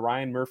wasn't a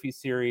Ryan Murphy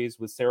series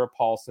with Sarah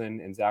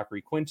Paulson and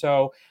Zachary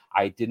Quinto.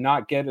 I did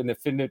not get a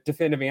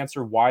definitive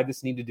answer why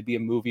this needed to be a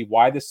movie,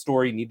 why this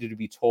story needed to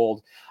be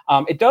told.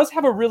 It does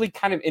have a really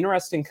kind of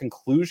interesting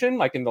conclusion,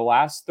 like in the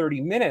last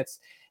 30 minutes,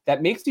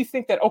 that makes you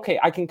think that, okay,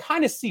 I can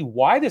kind of see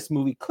why this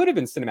movie could have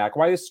been cinematic,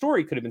 why this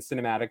story could have been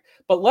cinematic,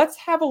 but let's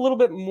have a little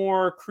bit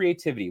more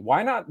creativity.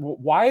 Why not?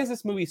 Why is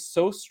this movie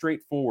so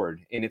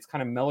straightforward in its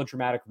kind of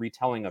melodramatic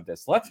retelling of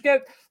this? Let's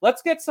get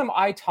some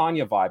I,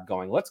 Tonya vibe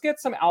going. Let's get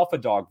some Alpha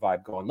Dog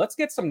vibe going. Let's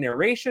get some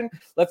narration.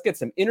 Let's get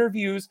some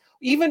interviews,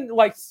 even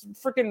like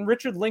freaking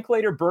Richard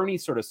Linklater, Bernie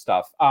sort of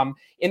stuff.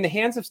 In the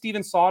hands of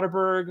Steven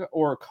Soderbergh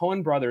or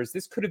Coen Brothers,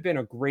 this could have been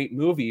a great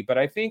movie, but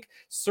I think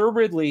Sir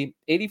Ridley,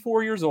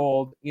 84 years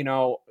old,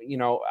 I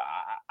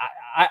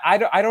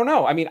don't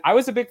know. I mean, I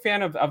was a big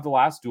fan of The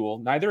Last Duel.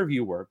 Neither of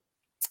you were,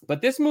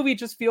 but this movie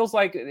just feels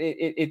like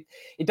it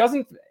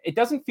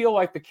doesn't feel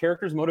like the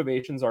characters'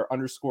 motivations are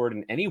underscored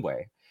in any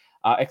way,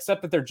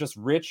 except that they're just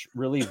rich,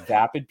 really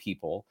vapid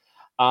people.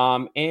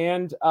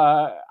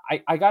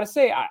 I gotta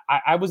say,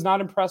 I was not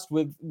impressed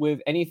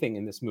with anything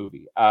in this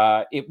movie.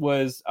 It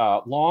was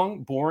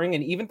long, boring,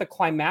 and even the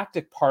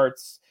climactic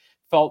parts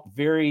felt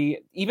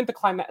even the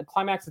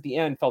climax at the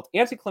end felt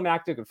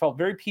anticlimactic. It felt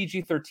very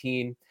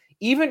PG-13.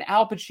 Even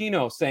Al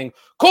Pacino saying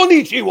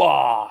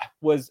 "Konnichiwa"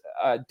 was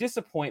a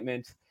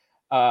disappointment.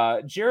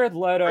 Jared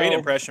Leto. Great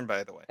impression,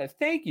 by the way.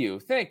 Thank you.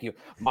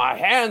 My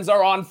hands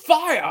are on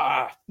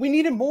fire. We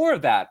needed more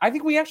of that. I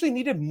think we actually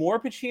needed more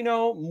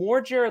Pacino, more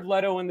Jared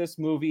Leto in this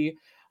movie.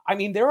 I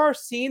mean, there are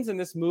scenes in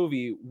this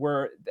movie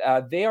where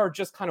they are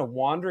just kind of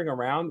wandering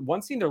around.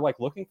 One scene, they're like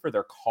looking for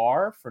their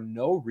car for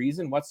no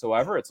reason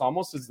whatsoever. It's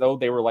almost as though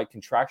they were like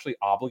contractually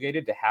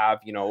obligated to have,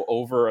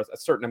 over a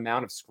certain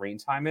amount of screen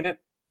time in it.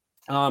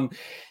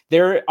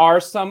 There are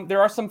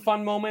some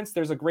fun moments.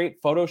 There's a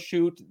great photo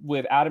shoot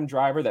with Adam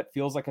Driver that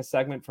feels like a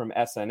segment from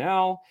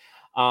SNL.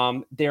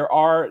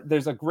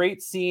 There's a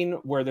great scene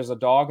where there's a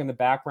dog in the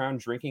background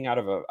drinking out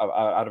of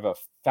a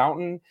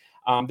fountain.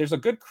 There's a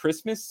good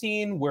Christmas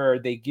scene where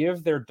they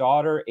give their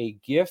daughter a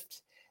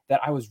gift that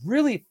I was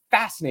really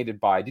fascinated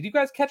by. Did you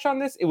guys catch on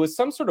this? It was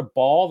some sort of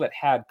ball that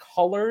had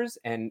colors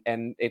and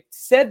it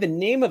said the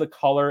name of the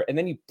color, and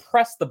then you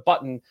press the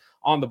button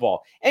on the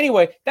ball.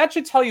 Anyway, that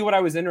should tell you what I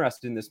was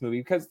interested in this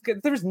movie, because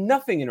there was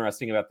nothing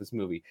interesting about this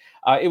movie.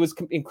 It was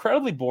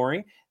incredibly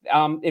boring.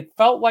 It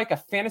felt like a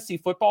fantasy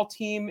football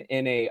team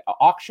in a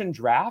auction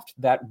draft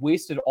that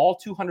wasted all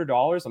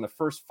 $200 on the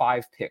first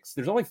 5 picks.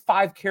 There's only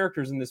 5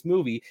 characters in this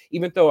movie,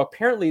 even though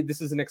apparently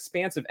this is an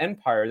expansive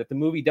empire that the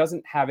movie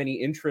doesn't have any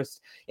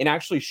interest in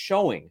actually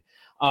showing.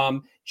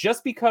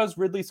 Just because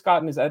Ridley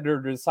Scott and his editor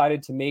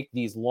decided to make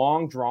these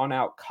long,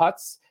 drawn-out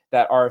cuts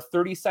that are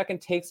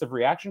 30-second takes of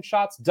reaction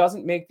shots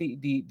doesn't make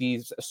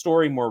the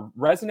story more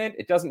resonant.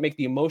 It doesn't make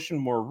the emotion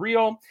more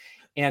real.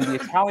 And the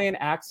Italian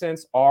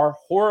accents are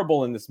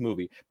horrible in this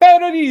movie.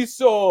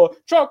 Paradiso,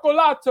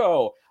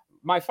 cioccolato.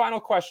 My final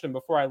question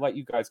before I let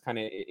you guys kind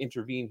of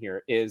intervene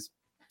here is,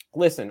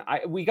 listen,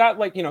 we got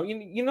like,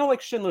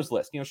 like Schindler's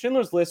List.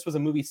 Schindler's List was a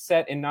movie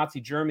set in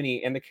Nazi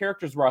Germany, and the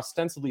characters were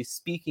ostensibly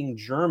speaking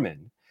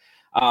German,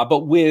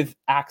 but with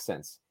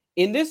accents.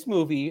 In this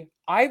movie,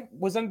 I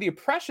was under the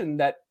impression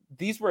that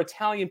these were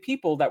Italian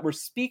people that were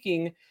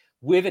speaking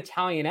with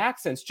Italian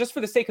accents just for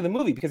the sake of the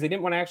movie, because they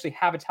didn't want to actually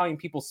have Italian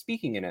people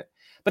speaking in it.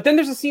 But then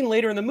there's a scene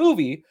later in the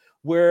movie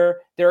where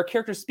there are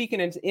characters speaking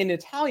in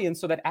Italian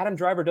so that Adam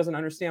Driver doesn't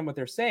understand what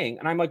they're saying.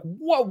 And I'm like,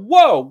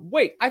 whoa,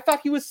 wait, I thought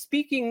he was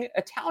speaking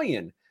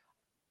Italian.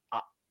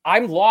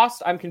 I'm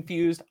lost. I'm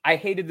confused. I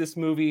hated this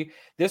movie.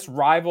 This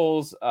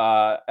rivals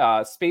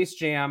Space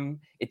Jam.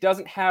 It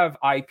doesn't have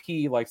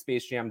IP like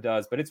Space Jam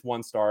does, but it's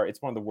 1 star.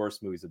 It's one of the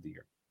worst movies of the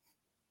year.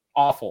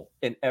 Awful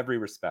in every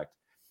respect.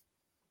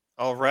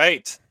 All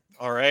right.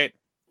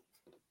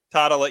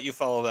 Todd, I'll let you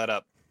follow that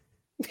up.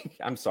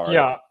 I'm sorry.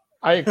 Yeah,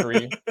 I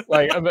agree.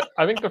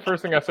 I think the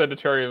first thing I said to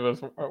Terry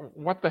was,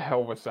 what the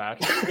hell was that?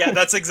 Yeah,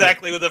 that's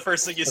exactly what the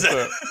first thing you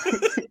said.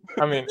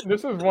 I mean,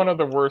 this is one of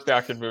the worst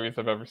acted movies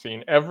I've ever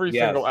seen. Every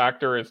single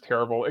actor is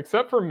terrible,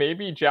 except for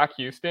maybe Jack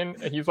Houston.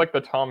 He's like the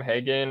Tom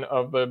Hagen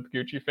of the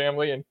Gucci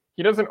family, and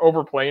he doesn't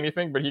overplay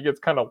anything, but he gets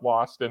kind of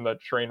lost in the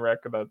train wreck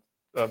of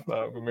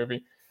the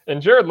movie. And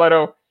Jared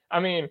Leto, I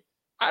mean,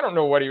 I don't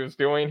know what he was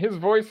doing. His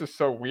voice is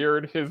so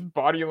weird. His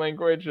body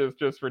language is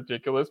just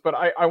ridiculous. But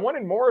I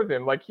wanted more of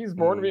him. Like, he's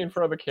born to be in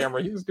front of the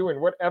camera. He's doing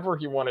whatever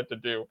he wanted to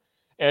do.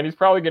 And he's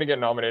probably going to get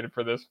nominated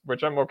for this,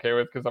 which I'm okay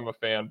with because I'm a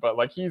fan. But,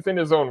 like, he's in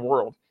his own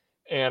world.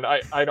 And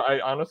I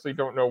honestly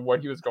don't know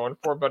what he was going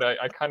for, but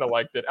I kind of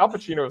liked it. Al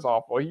Pacino is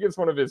awful. He gets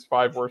one of his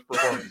 5 worst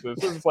performances.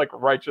 This is like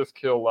righteous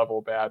kill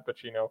level bad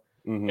Pacino.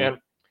 Mm-hmm.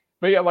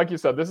 But yeah, like you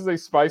said, this is a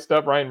spiced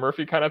up Ryan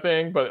Murphy kind of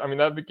thing. But I mean,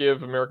 that would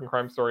give American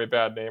Crime Story a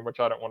bad name, which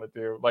I don't want to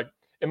do. Like,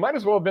 it might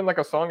as well have been like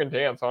a song and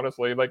dance,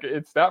 honestly. Like,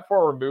 it's that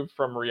far removed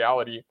from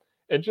reality.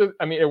 It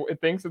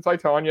thinks it's I,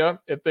 Tonya.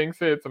 It thinks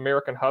it's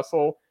American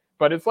Hustle,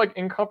 but it's like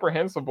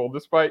incomprehensible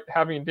despite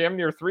having damn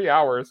near 3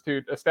 hours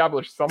to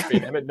establish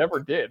something, and it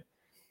never did.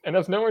 And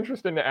has no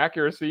interest in the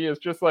accuracy. It's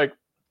just like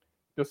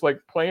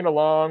playing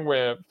along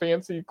with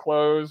fancy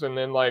clothes, and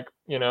then like,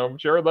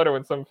 Jared Leto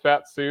in some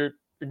fat suit,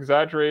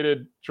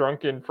 exaggerated,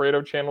 drunken,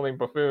 Fredo channeling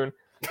buffoon,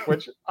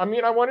 which I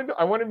mean, I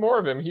wanted more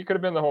of him. He could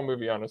have been the whole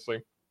movie,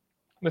 honestly.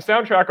 The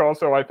soundtrack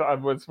also I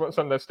thought was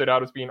something that stood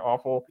out as being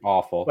awful.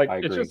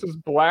 Like, it's just this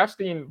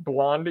blasting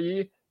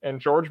Blondie and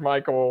George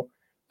Michael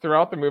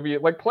throughout the movie,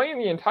 like playing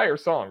the entire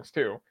songs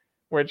too,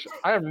 which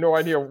I have no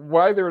idea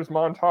why there was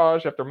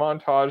montage after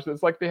montage.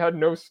 It's like they had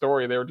no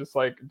story. They were just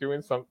like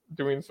doing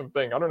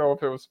something. I don't know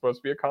if it was supposed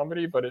to be a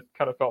comedy, but it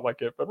kind of felt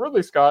like it. But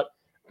Ridley Scott,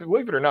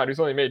 believe it or not,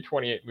 he's only made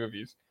 28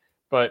 movies.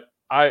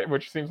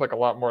 Which seems like a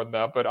lot more than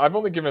that, but I've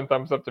only given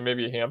thumbs up to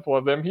maybe a handful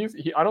of them.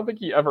 I don't think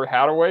he ever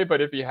had a way,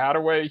 but if he had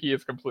a way, he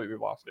has completely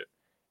lost it.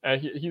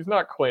 And he's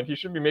not Clint. He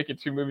shouldn't be making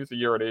 2 movies a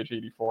year at age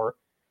 84.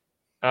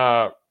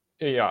 Yeah,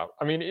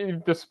 I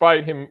mean,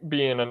 despite him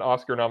being an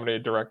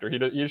Oscar-nominated director,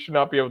 he should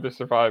not be able to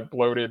survive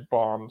bloated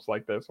bombs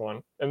like this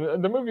one.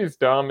 And the movie's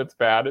dumb. It's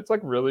bad. It's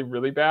like really,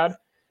 really bad.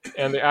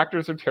 and the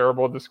actors are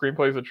terrible. The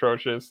screenplay is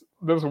atrocious.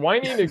 Those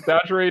whining,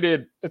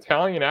 exaggerated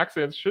Italian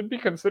accents should be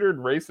considered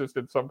racist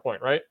at some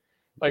point, right?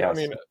 Like, Yes. I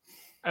mean,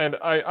 and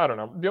I don't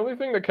know. The only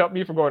thing that kept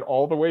me from going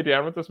all the way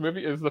down with this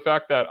movie is the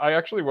fact that I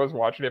actually was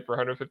watching it for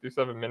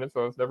 157 minutes,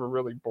 so I was never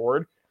really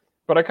bored.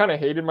 But I kind of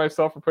hated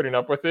myself for putting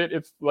up with it.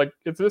 It's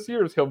this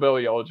year's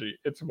Hillbilly Elegy.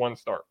 It's 1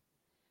 star.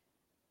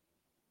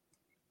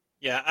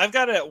 Yeah, I've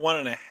got it at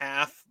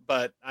 1.5,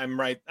 but I'm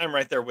right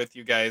there with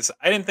you guys.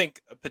 I didn't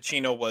think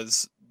Pacino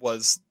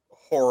was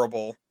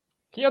horrible.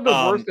 He had the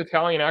worst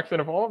Italian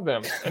accent of all of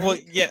them. Well,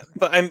 yeah,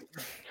 but I'm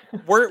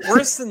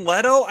worse than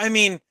Leto. I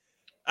mean,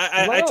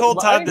 I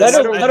told Todd this.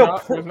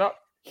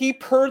 He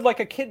purred like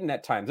a kitten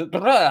at times.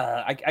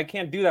 I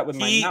can't do that with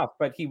my mouth,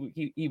 but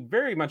he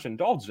very much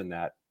indulged in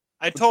that.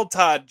 I told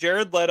Todd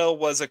Jared Leto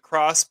was a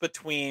cross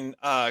between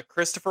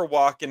Christopher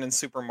Walken and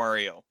Super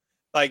Mario.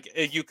 Like,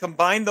 if you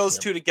combine those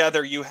two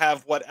together, you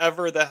have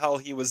whatever the hell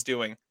he was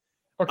doing.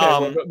 Okay,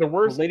 well, the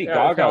worst Lady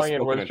Gaga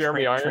Italian was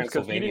Jeremy Irons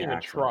because he didn't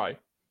even try.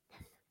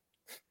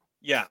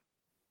 Yeah.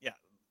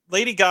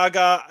 Lady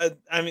Gaga,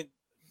 I mean,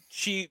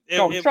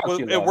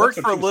 it worked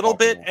for a little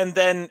bit, and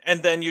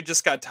then you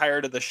just got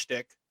tired of the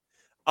shtick.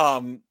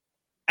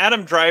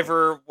 Adam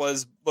Driver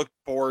looked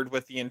bored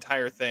with the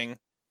entire thing.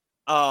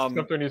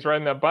 Except when he's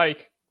riding that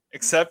bike.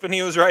 Except when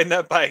he was riding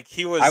that bike,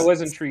 I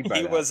was intrigued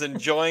by that. He was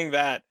enjoying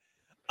that.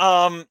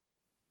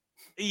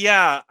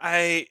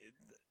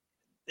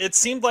 It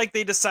seemed like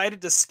they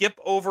decided to skip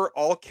over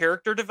all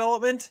character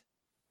development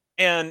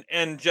and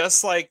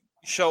just like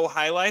show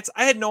highlights.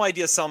 I had no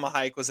idea Salma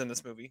Hayek was in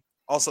this movie.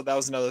 Also, that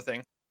was another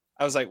thing.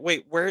 I was like,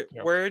 wait,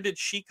 where did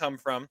she come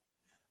from?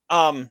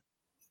 But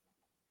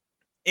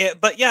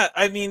yeah,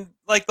 I mean,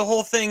 like the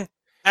whole thing,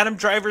 Adam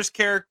Driver's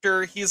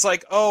character, he's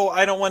like, oh,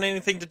 I don't want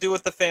anything to do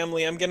with the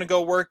family. I'm going to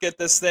go work at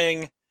this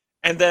thing.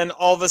 And then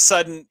all of a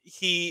sudden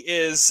he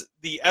is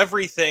the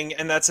everything,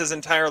 and that's his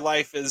entire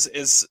life is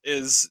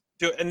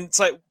and it's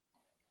like,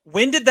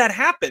 when did that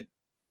happen?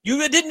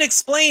 You didn't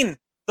explain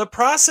the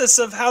process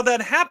of how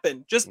that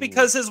happened. Just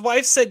because his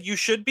wife said you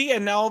should be,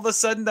 and now all of a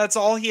sudden that's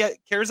all he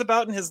cares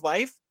about in his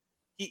life.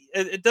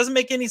 It doesn't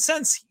make any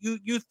sense.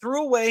 You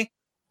threw away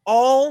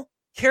all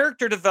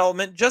character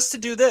development just to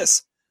do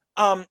this.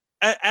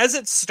 As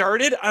it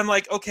started, I'm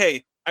like,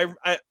 okay, I'll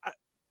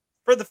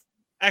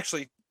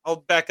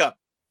back up.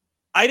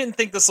 I didn't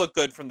think this looked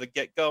good from the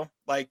get-go.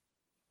 Like,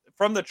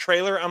 from the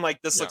trailer, I'm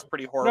like, this looks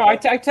pretty horrible. No, I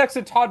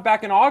texted Todd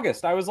back in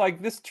August. I was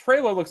like, this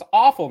trailer looks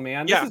awful,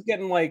 man. This is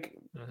getting like,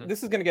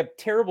 this is going to get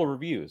terrible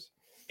reviews.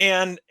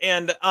 And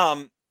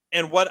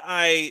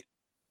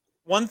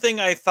one thing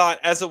I thought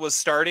as it was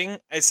starting,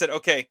 I said,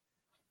 okay,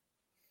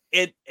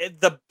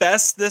 the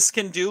best this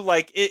can do,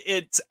 like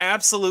its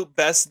absolute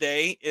best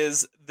day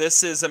is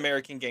This Is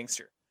American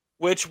Gangster,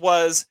 which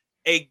was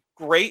a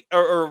great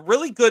or a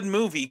really good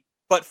movie,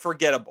 but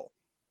forgettable.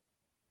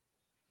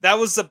 That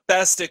was the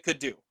best it could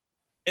do.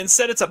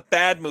 Instead, it's a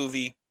bad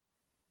movie.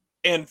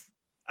 And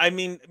I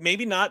mean,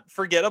 maybe not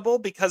forgettable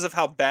because of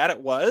how bad it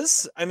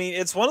was. I mean,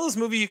 it's one of those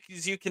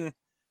movies you can,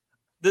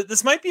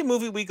 this might be a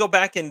movie we go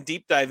back and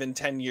deep dive in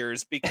 10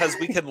 years because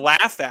we could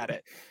laugh at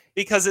it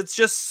because it's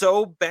just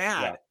so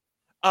bad.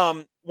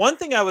 Yeah. One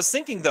thing I was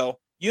thinking though,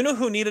 you know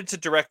who needed to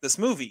direct this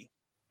movie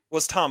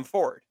was Tom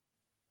Ford.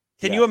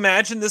 Can you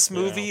imagine this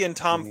movie in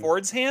Tom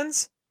Ford's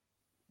hands?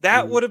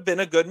 That would have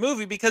been a good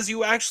movie because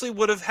you actually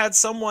would have had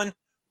someone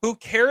who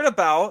cared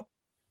about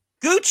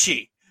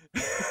Gucci.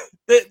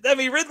 I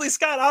mean, Ridley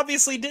Scott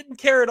obviously didn't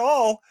care at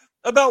all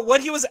about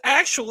what he was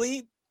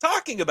actually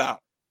talking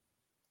about.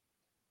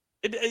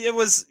 It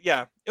was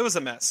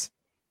a mess.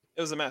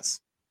 It was a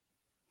mess.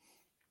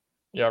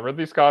 Yeah,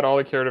 Ridley Scott, all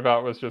he cared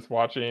about was just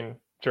watching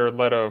Jared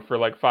Leto for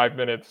like 5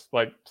 minutes,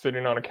 like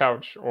sitting on a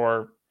couch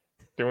or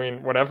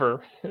doing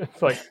whatever.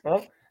 It's like,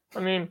 well, I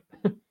mean,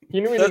 he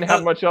knew he didn't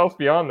have much else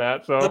beyond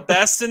that. So the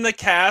best in the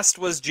cast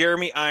was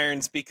Jeremy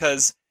Irons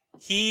because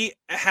he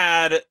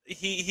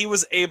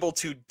was able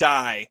to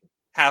die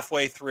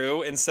halfway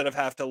through instead of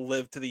have to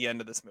live to the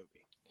end of this movie.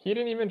 He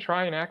didn't even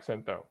try an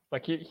accent though.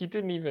 Like he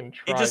didn't even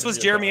try. It just was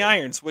Jeremy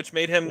Irons, which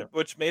made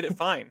it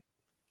fine.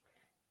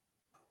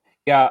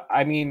 Yeah,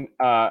 I mean,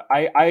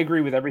 I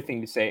agree with everything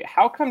you say.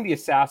 How come the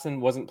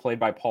assassin wasn't played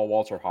by Paul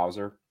Walter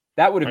Hauser?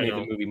 That would have made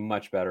the movie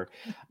much better.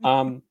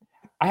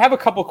 I have a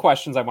couple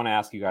questions I want to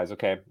ask you guys,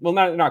 okay? Well,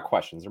 not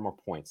questions, they're more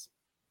points.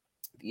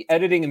 The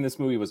editing in this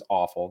movie was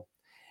awful.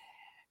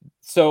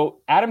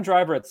 So Adam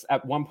Driver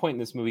at one point in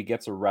this movie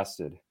gets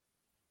arrested.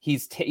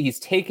 He's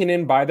taken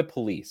in by the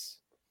police.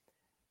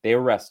 They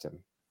arrest him.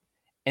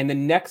 And the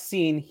next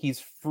scene, he's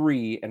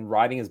free and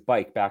riding his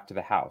bike back to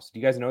the house. Do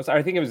you guys notice?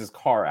 I think it was his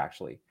car,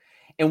 actually.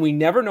 And we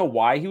never know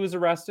why he was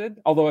arrested,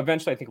 although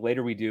eventually I think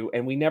later we do.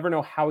 And we never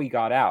know how he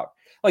got out.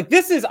 Like,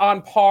 this is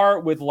on par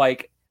with,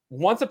 like,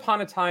 Once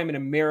Upon a Time in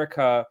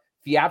America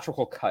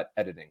theatrical cut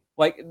editing.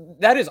 Like,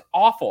 that is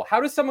awful. How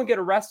does someone get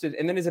arrested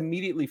and then is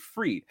immediately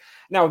freed?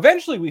 Now,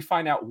 eventually we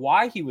find out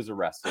why he was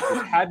arrested,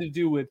 which had to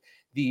do with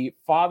the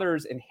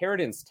father's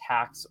inheritance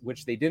tax,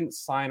 which they didn't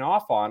sign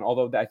off on,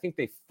 although I think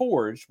they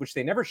forged, which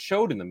they never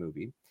showed in the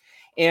movie.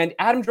 And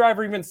Adam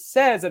Driver even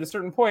says at a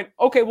certain point,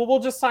 okay, well, we'll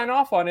just sign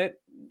off on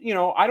it.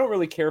 I don't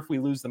really care if we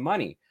lose the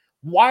money.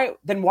 Why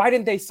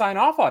didn't they sign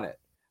off on it?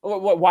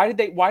 Why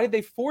did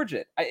they forge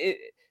it?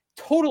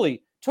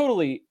 Totally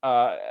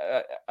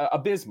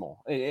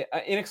abysmal,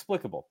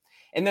 inexplicable.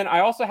 And then I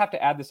also have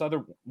to add this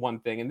other one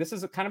thing, and this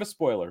is a kind of a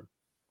spoiler.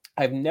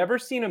 I've never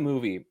seen a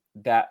movie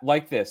that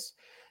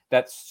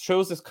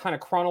shows this kind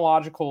of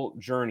chronological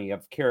journey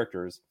of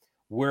characters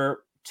where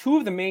two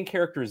of the main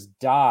characters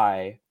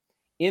die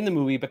in the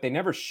movie, but they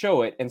never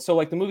show it. And so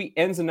like the movie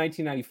ends in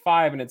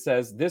 1995 and it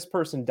says this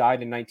person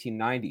died in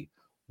 1990.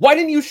 Why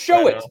didn't you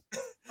show it?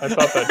 I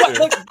thought that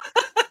too.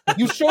 Like,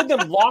 you showed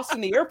them lost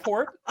in the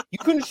airport. You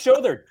couldn't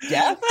show their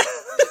death.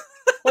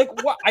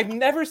 Like what? I've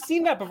never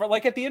seen that before.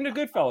 Like at the end of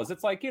Goodfellas,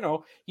 it's like,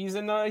 he's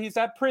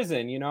at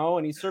prison,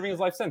 and he's serving his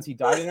life sentence. He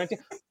died in 19.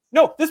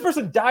 No, this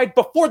person died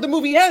before the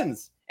movie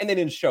ends, and they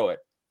didn't show it.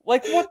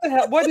 Like what the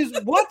hell?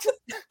 What?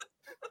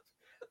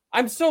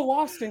 I'm so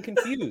lost and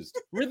confused.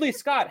 Ridley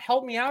Scott,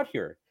 help me out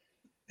here.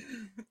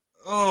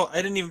 Oh,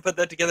 I didn't even put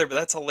that together, but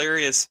that's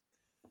hilarious.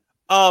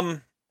 Well,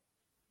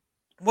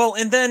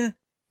 and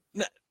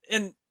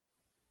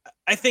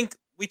I think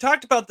we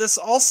talked about this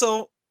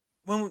also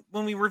when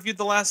we reviewed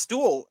The Last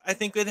Duel. I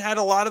think it had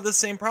a lot of the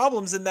same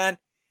problems in that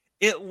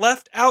it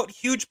left out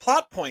huge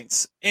plot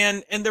points,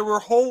 and there were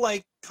whole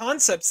like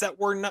concepts that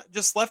were not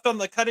just left on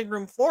the cutting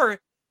room floor,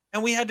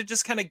 and we had to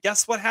just kind of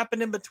guess what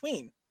happened in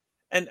between.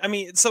 And I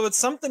mean, so it's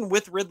something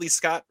with Ridley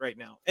Scott right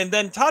now. And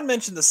then Todd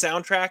mentioned the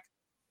soundtrack.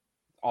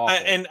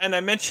 And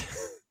I mentioned,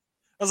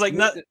 I was like,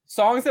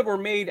 songs that were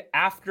made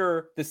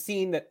after the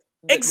scene that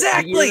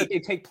exactly the year that they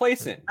take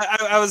place in.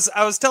 I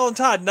was telling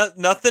Todd,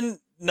 nothing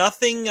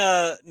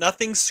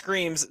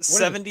screams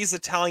 70s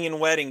Italian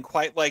wedding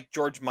quite like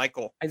George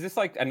Michael. Is this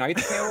like A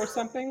Knight's Tale or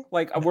something?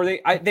 Like, were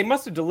they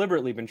must have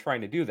deliberately been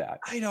trying to do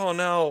that. I don't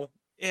know.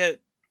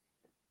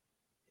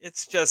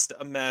 It's just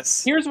a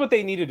mess. Here's what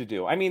they needed to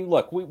do. I mean,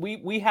 look,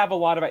 we have a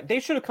lot of... They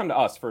should have come to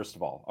us, first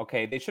of all,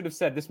 okay? They should have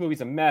said, this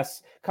movie's a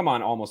mess. Come on,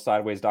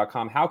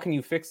 almostsideways.com. How can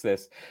you fix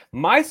this?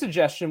 My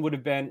suggestion would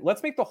have been,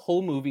 let's make the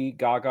whole movie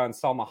Gaga and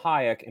Salma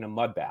Hayek in a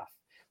mud bath.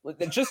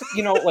 Just,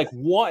 like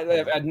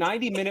a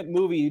 90-minute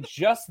movie,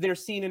 just their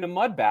scene in a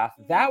mud bath.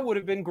 That would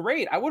have been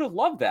great. I would have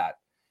loved that.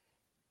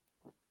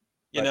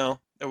 It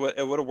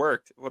would have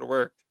worked. It would have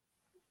worked.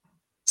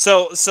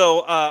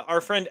 So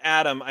our friend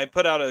Adam, I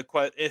put out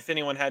if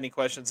anyone had any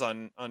questions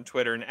on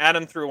Twitter, and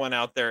Adam threw one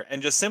out there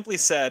and just simply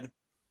said,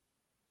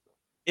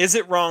 is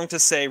it wrong to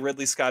say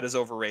Ridley Scott is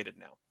overrated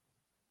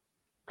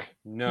now?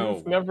 No. He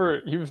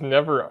was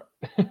never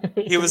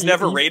He was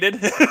never rated?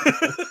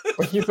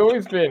 He's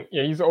always been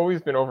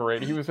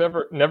overrated. He was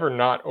never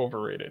not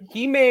overrated.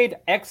 He made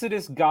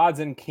Exodus, Gods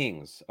and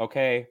Kings,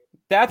 okay?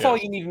 That's all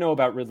you need to know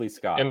about Ridley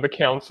Scott. And The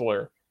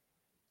Counselor.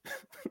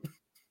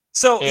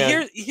 So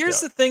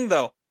here's the thing,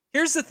 though.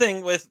 Here's the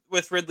thing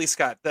with Ridley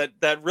Scott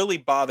that really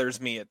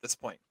bothers me at this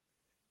point.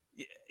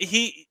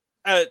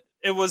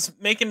 It was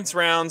making its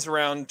rounds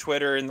around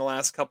Twitter in the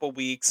last couple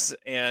weeks,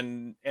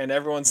 and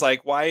everyone's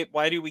like, why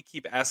do we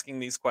keep asking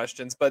these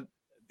questions? But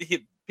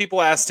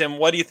people asked him,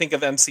 what do you think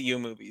of MCU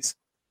movies?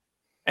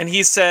 And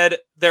he said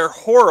they're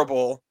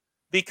horrible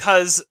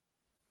because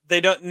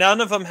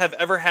none of them have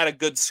ever had a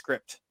good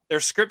script. Their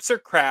scripts are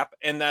crap,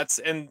 and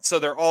so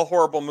they're all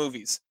horrible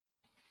movies.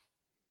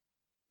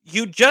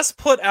 You just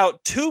put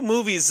out 2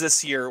 movies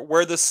this year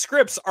where the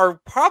scripts are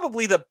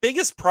probably the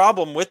biggest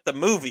problem with the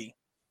movie.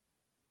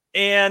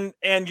 And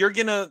you're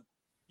gonna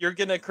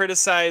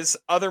criticize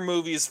other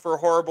movies for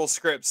horrible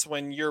scripts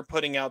when you're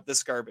putting out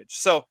this garbage.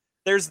 So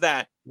there's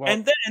that.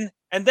 Well,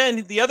 and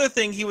then the other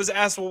thing, he was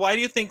asked, well, why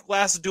do you think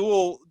Last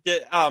Duel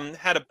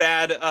had a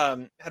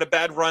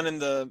bad run in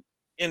the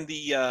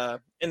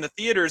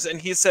theaters? And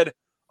he said,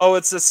 oh,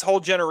 it's this whole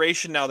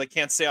generation now that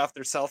can't stay off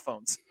their cell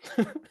phones.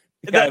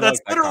 That's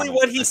literally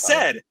what he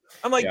said.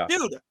 I'm like,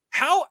 dude,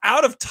 how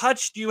out of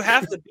touch do you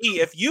have to be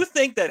if you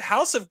think that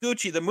House of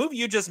Gucci, the movie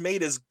you just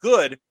made, is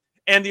good,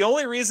 and the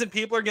only reason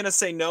people are going to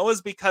say no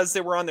is because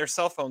they were on their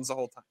cell phones the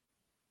whole time?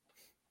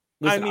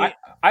 Listen,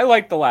 I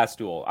liked The Last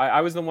Duel.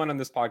 I was the one on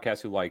this podcast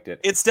who liked it.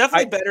 It's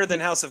definitely better than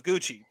House of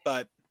Gucci,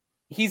 but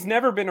he's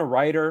never been a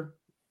writer.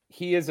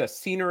 He is a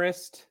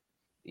scenarist.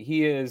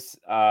 He is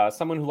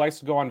someone who likes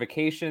to go on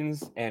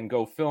vacations and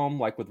go film,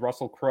 like with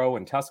Russell Crowe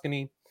in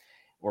Tuscany,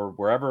 or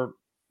wherever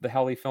the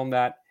hell he filmed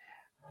that.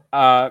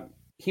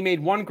 He made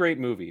one great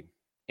movie,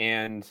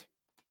 and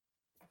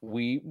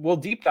we will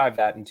deep dive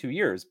that in 2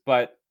 years.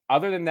 But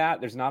other than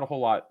that, there's not a whole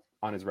lot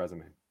on his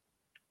resume.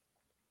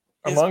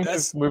 Among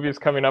his movies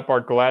coming up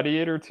are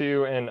Gladiator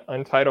 2 and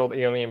Untitled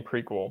Alien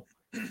Prequel.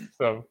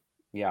 So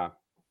yeah,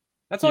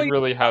 that's all he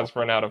really has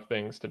run out of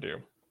things to do.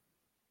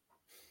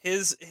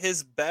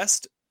 His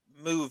best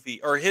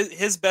movie, or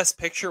his best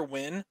picture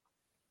win,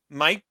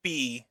 might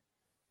be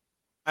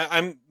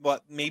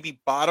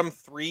maybe bottom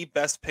 3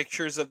 best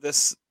pictures of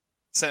this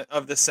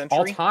century.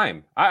 All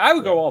time. I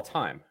would go all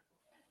time.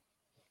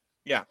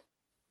 Yeah.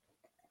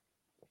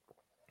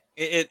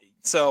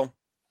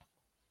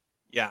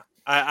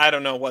 I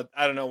don't know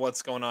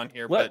what's going on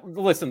here. But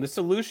Listen, the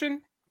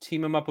solution: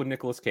 team him up with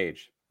Nicolas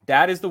Cage.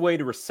 That is the way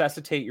to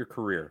resuscitate your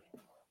career.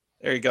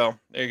 There you go.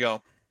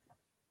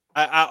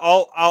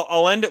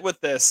 I'll end it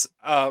with this.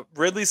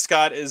 Ridley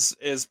Scott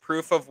is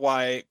proof of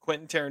why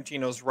Quentin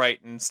Tarantino's right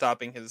in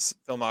stopping his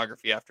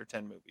filmography after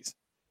 10 movies.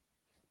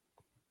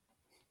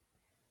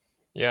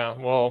 Yeah,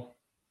 well,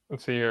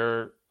 let's see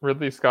here.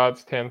 Ridley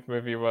Scott's 10th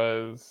movie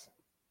was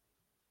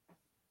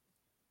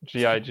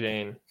G.I.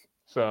 Jane.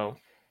 So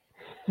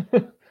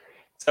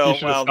So you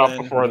should have stopped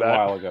before that. A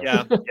while ago.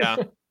 Yeah.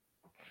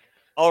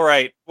 All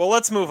right. Well,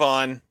 let's move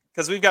on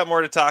because we've got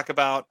more to talk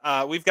about.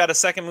 We've got a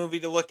second movie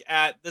to look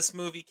at. This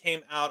movie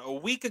came out a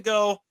week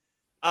ago,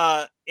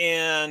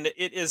 and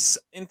it is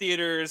in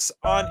theaters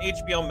on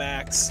HBO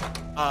Max.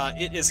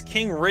 It is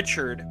King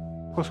Richard.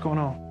 What's going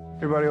on?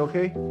 Everybody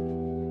okay?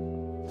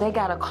 They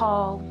got a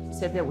call,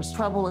 said there was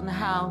trouble in the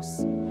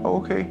house.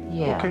 Oh, okay.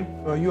 Yeah. Okay.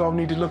 You all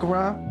need to look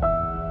around?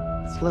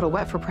 It's a little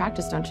wet for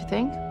practice, don't you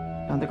think?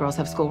 Don't the girls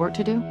have schoolwork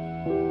to do?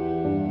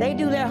 They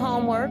do their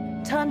homework.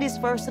 Tundi's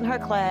first in her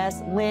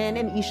class. Lynn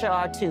and Isha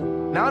are too.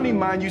 Now, I don't even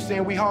mind you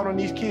saying we hard on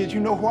these kids. You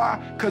know why?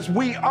 Because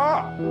we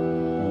are.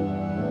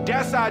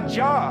 That's our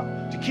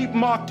job, to keep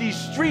them off these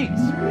streets.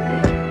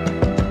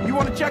 You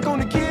want to check on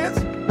the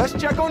kids? Let's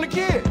check on the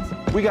kids.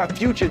 We got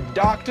future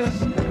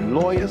doctors and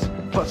lawyers,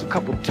 plus a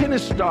couple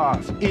tennis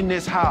stars in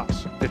this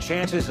house. The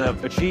chances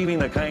of achieving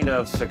the kind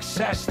of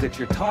success that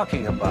you're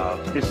talking about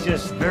is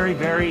just very,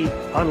 very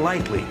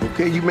unlikely.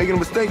 Okay, you making a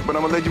mistake, but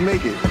I'm gonna let you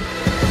make it.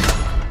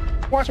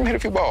 Watch me hit a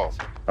few balls.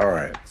 All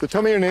right. So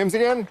tell me your names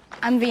again.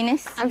 I'm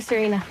Venus. I'm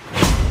Serena.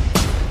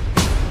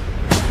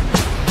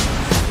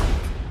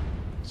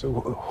 So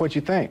what'd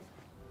you think?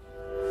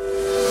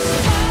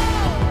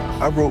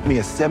 I wrote me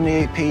a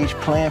 78-page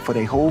plan for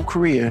their whole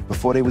career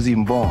before they was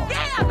even born.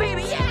 Yeah,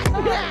 baby,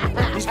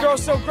 yeah! These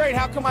girls so great,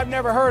 how come I've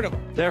never heard of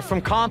them? They're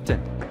from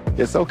Compton.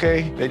 It's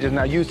okay. They're just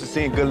not used to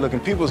seeing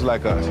good-looking peoples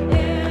like us.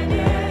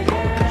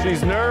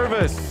 She's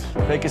nervous.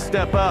 Take a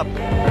step up.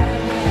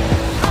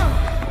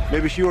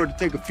 Maybe she ought to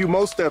take a few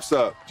more steps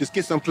up. Just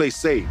get someplace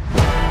safe.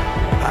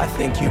 I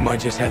think you might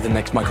just have the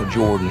next Michael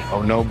Jordan.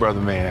 Oh, no,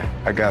 brother man.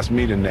 I got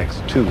me the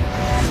next, too.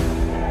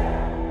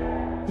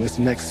 What's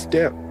the next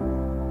step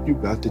you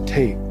got to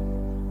take?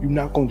 You're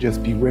not going to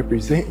just be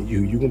representing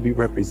you. You're going to be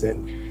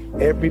representing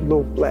every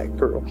little black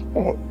girl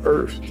on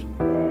earth.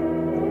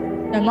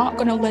 They're not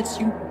gonna let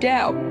you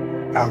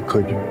down. How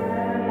could you?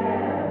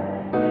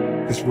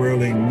 This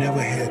world ain't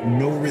never had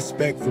no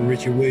respect for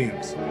Richard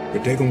Williams,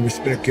 but they gonna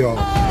respect y'all.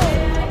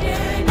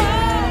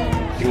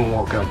 You gonna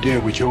walk out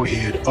there with your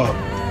head up.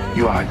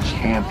 You are a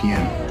champion,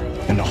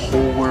 and the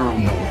whole world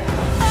know it.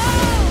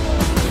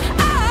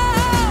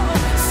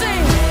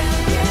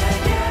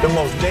 The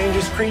most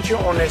dangerous creature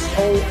on this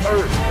whole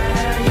earth.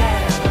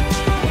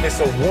 It's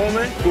a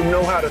woman who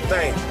know how to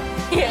think.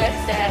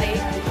 Yes, Daddy.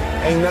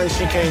 Ain't nothing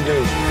she can't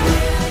do.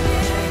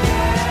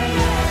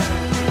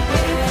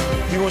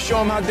 You gonna show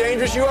them how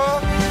dangerous you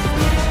are?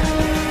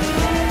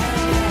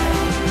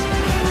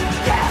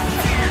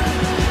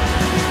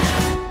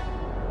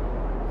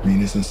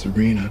 Venus and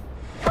Serena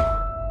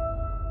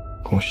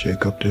gonna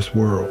shake up this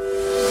world.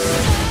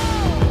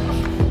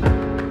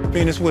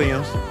 Venus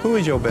Williams, who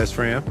is your best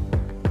friend?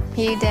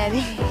 You,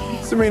 Daddy.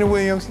 Serena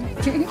Williams,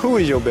 who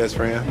is your best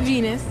friend?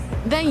 Venus.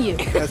 Then you.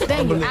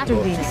 Then you. After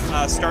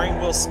Venus. Starring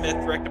Will Smith,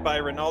 directed by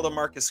Ronaldo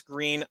Marcus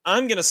Green.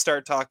 I'm going to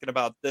start talking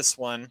about this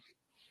one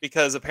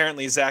because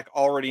apparently Zach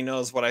already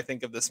knows what I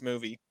think of this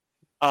movie.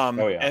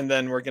 And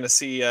then we're going to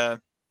see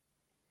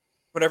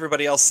what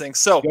everybody else thinks.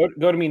 So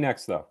go to me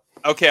next, though.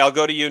 Okay, I'll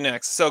go to you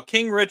next. So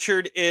King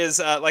Richard is,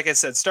 like I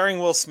said, starring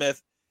Will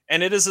Smith,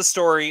 and it is a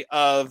story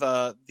of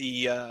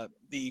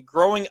the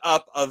growing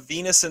up of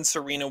Venus and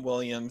Serena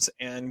Williams,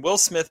 and Will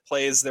Smith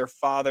plays their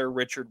father,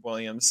 Richard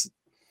Williams,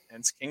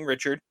 hence King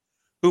Richard,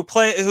 who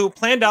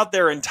planned out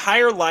their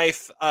entire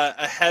life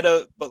ahead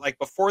of, but like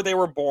before they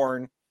were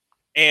born,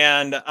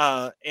 and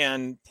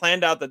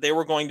planned out that they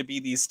were going to be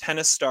these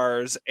tennis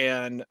stars,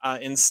 and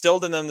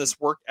instilled in them this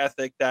work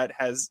ethic that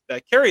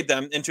carried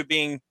them into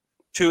being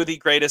two of the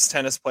greatest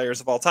tennis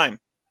players of all time.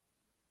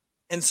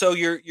 And so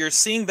you're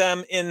seeing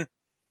them in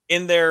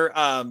their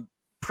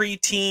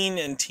pre-teen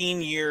and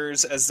teen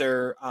years as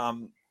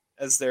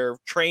they're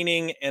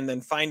training and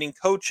then finding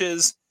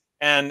coaches,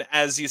 and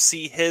as you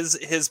see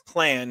his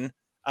plan,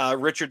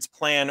 Richard's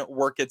plan,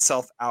 work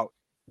itself out.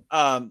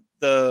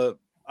 The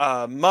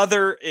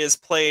mother is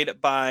played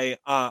by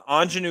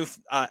Anjanou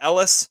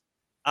Ellis.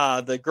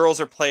 The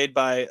girls are played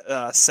by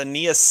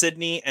Sania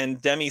Sidney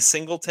and Demi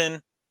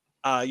Singleton.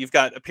 You've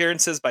got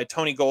appearances by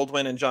Tony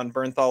Goldwyn and John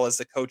Bernthal as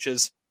the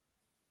coaches.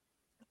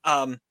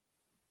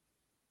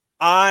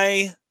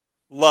 I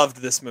loved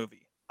this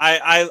movie.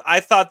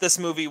 I thought this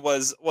movie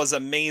was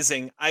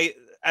amazing.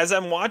 As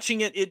I'm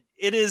watching it,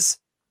 it is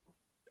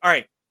all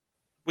right.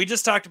 We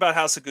just talked about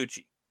House of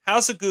Gucci.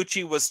 House of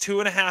Gucci was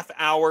 2.5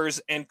 hours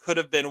and could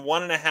have been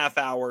 1.5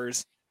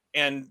 hours.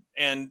 and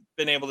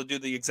been able to do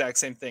the exact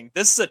same thing.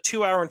 This is a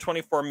 2 hour and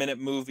 24 minute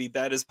movie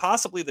that is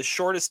possibly the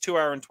shortest 2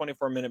 hour and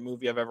 24 minute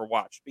movie I've ever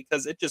watched,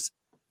 because it just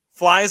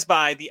flies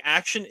by. The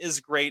action is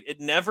great. It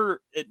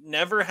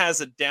never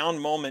has a down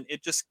moment.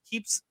 It just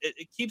keeps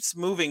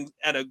moving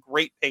at a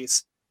great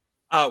pace.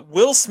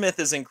 Will Smith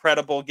is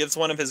incredible. Gives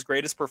one of his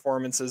greatest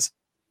performances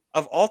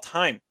of all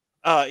time.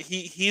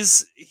 He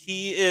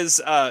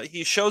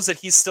shows that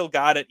he's still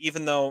got it,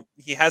 even though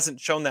he hasn't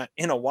shown that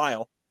in a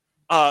while.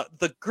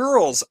 The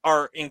girls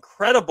are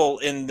incredible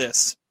in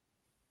this.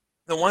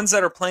 The ones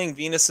that are playing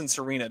Venus and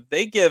Serena,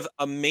 they give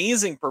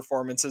amazing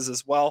performances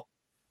as well.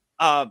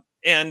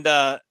 And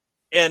the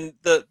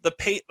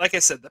like I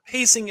said, the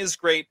pacing is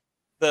great.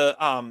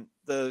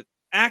 The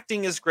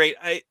acting is great.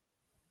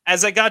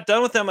 As I got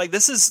done with them, like,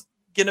 this is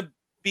gonna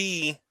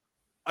be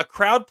a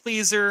crowd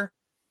pleaser,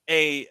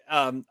 a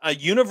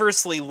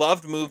universally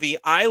loved movie.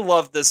 I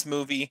love this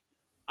movie.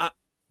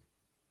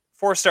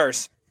 4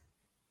 stars.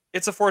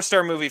 It's a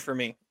 4-star movie for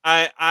me.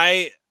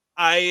 I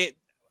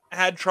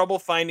had trouble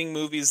finding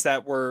movies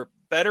that were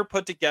better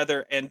put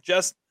together and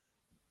just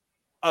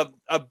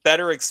a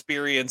better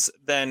experience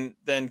than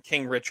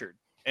King Richard.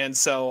 And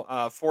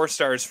so 4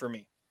 stars for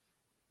me.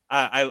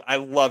 I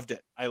loved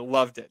it. I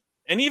loved it.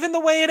 And even the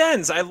way it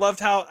ends, I loved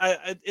how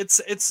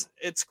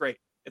it's great.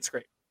 It's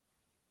great.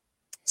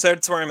 So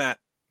that's where I'm at.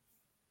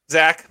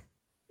 Zach,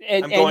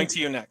 I'm going to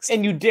you next.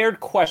 And you dared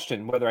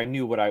question whether I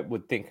knew what I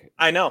would think.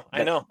 I know.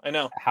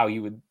 How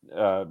you would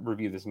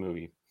review this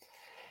movie.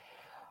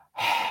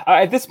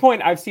 At this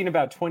point, I've seen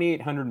about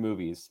 2,800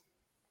 movies.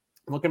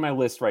 Look at my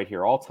list right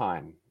here, all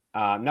time.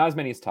 Not as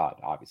many as Todd,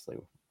 obviously.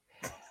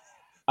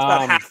 It's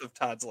about half of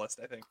Todd's list,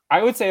 I think.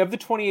 I would say of the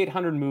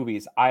 2,800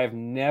 movies, I have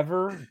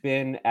never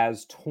been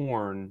as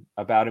torn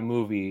about a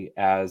movie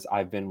as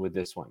I've been with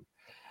this one.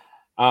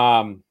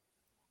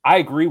 I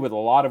agree with a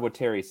lot of what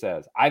Terry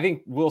says. I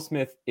think Will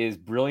Smith is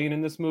brilliant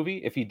in this movie.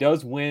 If he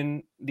does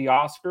win the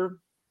Oscar,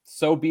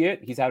 so be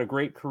it. He's had a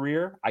great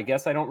career. I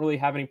guess I don't really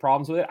have any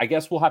problems with it. I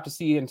guess we'll have to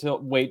see until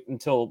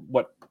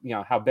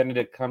how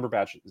Benedict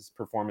Cumberbatch's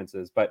performance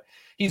is. But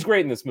he's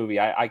great in this movie.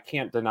 I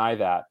can't deny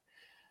that.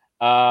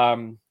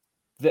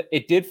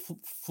 It did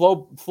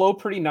flow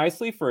pretty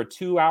nicely for a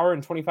 2 hour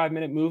and 25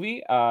 minute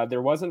movie.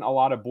 There wasn't a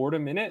lot of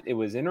boredom in it. It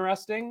was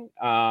interesting.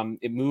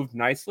 It moved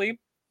nicely.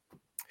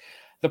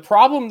 The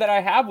problem that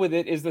I have with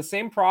it is the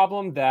same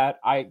problem that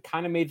I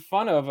kind of made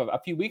fun of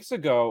a few weeks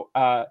ago.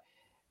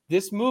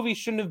 This movie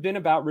shouldn't have been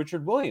about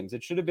Richard Williams.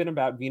 It should have been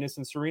about Venus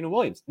and Serena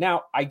Williams.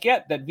 Now, I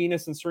get that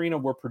Venus and Serena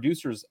were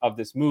producers of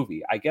this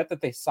movie. I get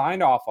that they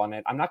signed off on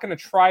it. I'm not going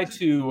to try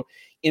to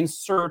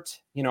insert,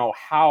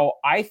 how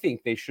I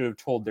think they should have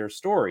told their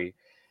story.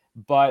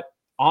 But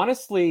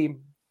honestly,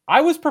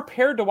 I was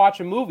prepared to watch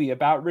a movie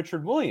about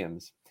Richard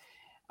Williams.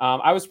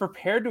 I was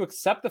prepared to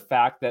accept the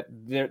fact that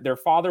their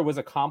father was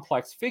a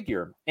complex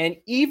figure. And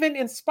even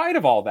in spite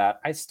of all that,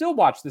 I still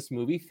watched this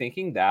movie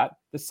thinking that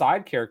the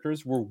side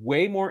characters were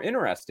way more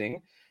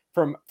interesting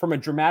from a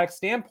dramatic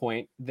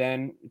standpoint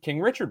than King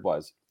Richard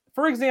was.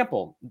 For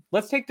example,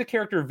 let's take the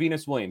character of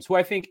Venus Williams, who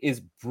I think is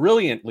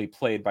brilliantly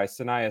played by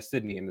Saniyya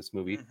Sidney in this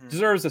movie,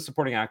 deserves a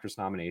supporting actress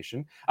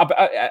nomination,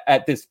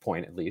 at this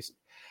point at least.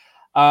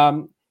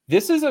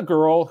 This is a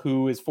girl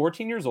who is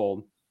 14 years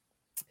old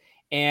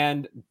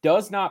and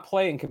does not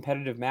play in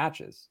competitive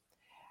matches.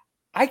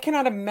 I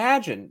cannot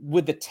imagine,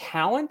 with the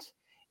talent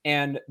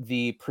and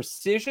the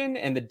precision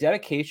and the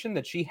dedication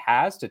that she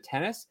has to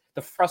tennis,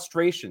 the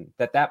frustration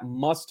that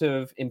must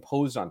have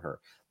imposed on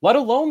her, let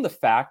alone the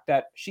fact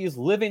that she is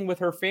living with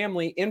her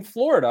family in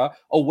Florida,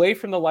 away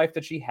from the life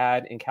that she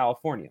had in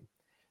California.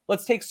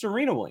 Let's take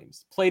Serena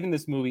Williams, played in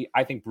this movie,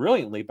 I think,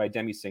 brilliantly by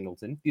Demi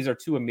Singleton. These are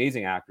two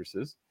amazing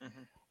actresses.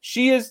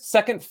 She is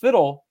second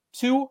fiddle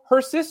to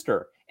her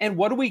sister. And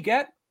what do we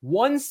get?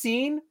 One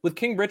scene with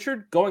King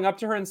Richard going up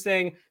to her and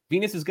saying,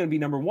 Venus is going to be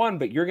number one,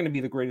 but you're going to be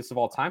the greatest of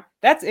all time.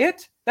 That's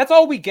it. That's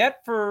all we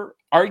get for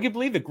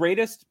arguably the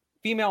greatest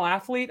female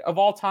athlete of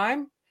all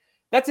time.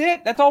 That's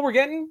it. That's all we're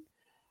getting.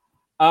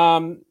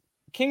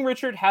 King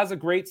Richard has a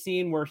great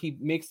scene where he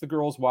makes the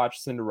girls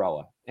watch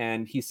Cinderella.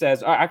 And he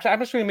says, actually, I'm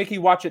just going to make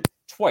you watch it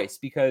twice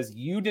because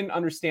you didn't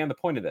understand the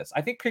point of this.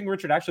 I think King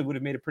Richard actually would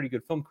have made a pretty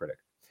good film critic.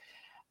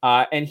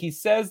 And he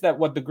says that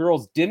what the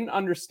girls didn't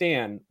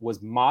understand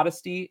was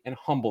modesty and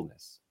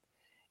humbleness.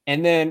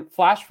 And then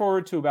flash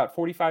forward to about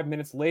 45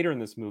 minutes later in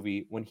this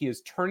movie when he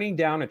is turning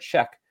down a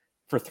check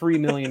for $3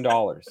 million.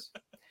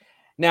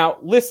 Now,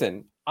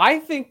 listen, I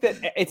think that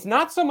it's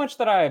not so much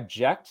that I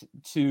object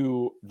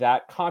to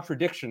that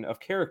contradiction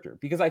of character,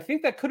 because I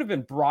think that could have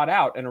been brought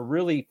out in a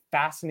really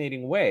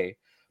fascinating way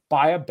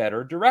by a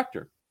better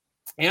director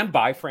and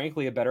by,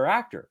 frankly, a better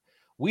actor.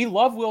 We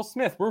love Will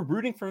Smith. We're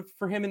rooting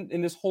for him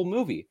in this whole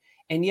movie.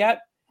 And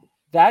yet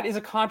that is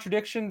a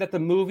contradiction that the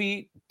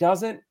movie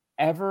doesn't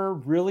ever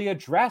really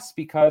address,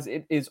 because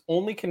it is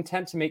only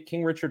content to make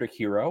King Richard a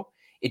hero.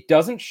 It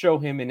doesn't show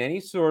him in any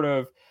sort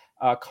of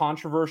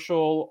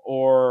controversial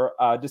or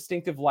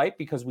distinctive light,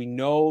 because we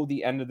know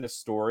the end of this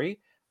story.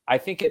 I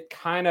think it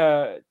kind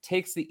of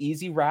takes the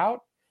easy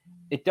route.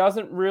 It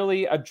doesn't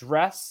really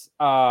address.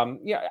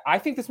 I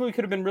think this movie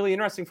could have been really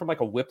interesting from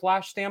like a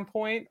Whiplash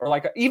standpoint, or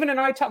like even in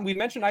I, Tonya. We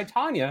mentioned I,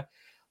 Tonya.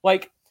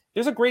 Like,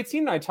 there's a great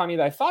scene in I, Tonya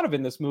that I thought of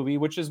in this movie,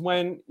 which is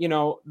when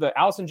the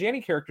Allison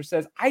Janney character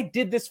says, "I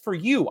did this for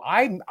you.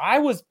 I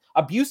was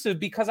abusive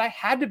because I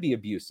had to be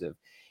abusive,"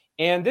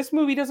 and this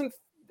movie doesn't.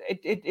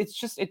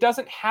 It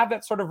doesn't have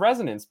that sort of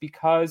resonance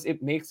because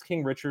it makes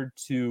King Richard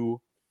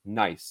too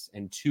nice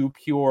and too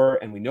pure,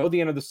 and we know the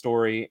end of the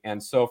story.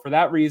 And so for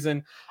that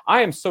reason,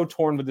 I am so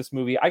torn with this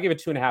movie. I give it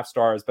 2.5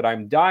 stars, but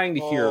I'm dying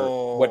to hear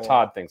what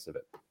Todd thinks of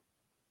it.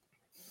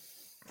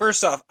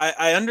 First off,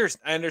 I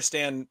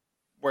understand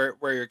where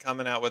you're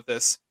coming out with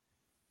this,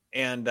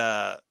 and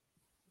I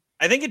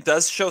think it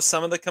does show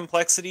some of the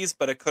complexities,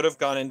 but it could have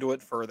gone into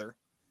it further.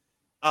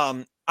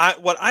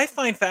 What I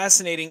find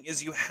fascinating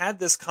is you had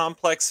this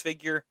complex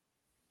figure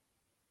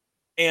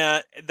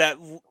and that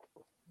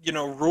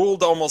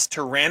ruled almost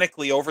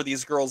tyrannically over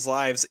these girls'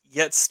 lives,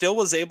 yet still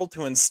was able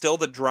to instill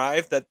the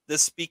drive that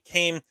this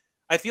became.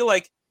 I feel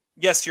like,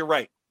 yes, you're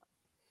right.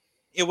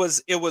 It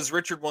was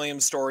Richard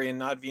Williams' story and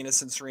not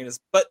Venus and Serena's.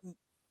 But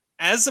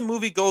as the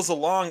movie goes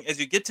along, as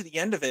you get to the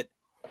end of it,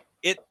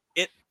 it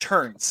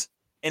turns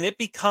and it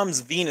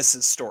becomes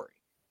Venus's story.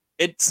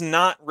 It's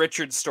not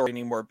Richard's story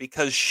anymore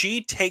because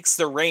she takes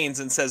the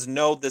reins and says,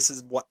 "No, this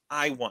is what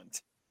I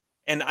want."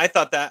 And I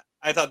thought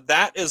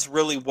that is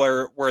really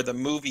where the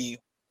movie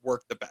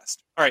worked the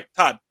best. All right,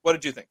 Todd, what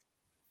did you think?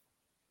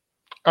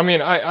 I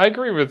mean, I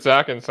agree with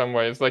Zach in some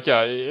ways. Like,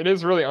 yeah, it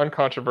is really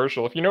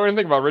uncontroversial. If you know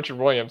anything about Richard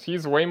Williams,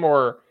 he's way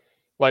more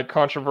like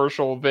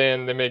controversial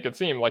than they make it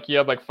seem. Like, he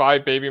had like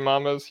 5 baby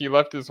mamas. He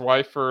left his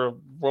wife for a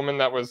woman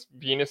that was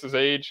Venus's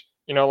age.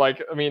 I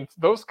mean,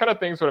 those kind of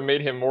things would have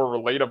made him more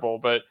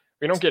relatable, but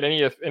we don't get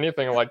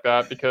anything like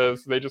that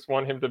because they just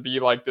want him to be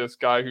like this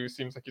guy who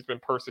seems like he's been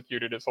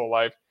persecuted his whole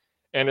life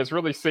and is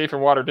really safe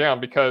and watered down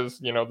because,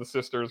 the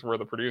sisters were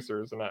the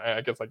producers. And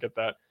I guess I get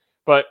that.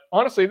 But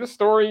honestly, this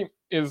story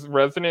is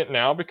resonant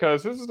now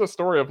because this is the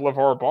story of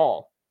LeVar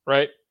Ball,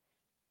 right?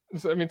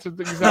 I mean, it's the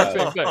exact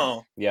same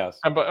thing. Yes.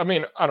 But I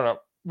mean, I don't know.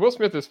 Will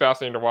Smith is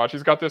fascinating to watch.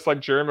 He's got this like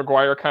Jerry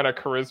Maguire kind of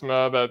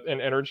charisma and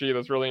energy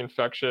that's really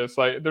infectious.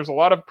 Like, there's a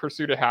lot of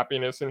pursuit of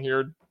happiness in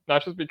here,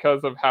 not just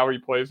because of how he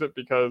plays it,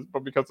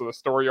 but because of the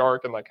story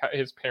arc and like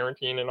his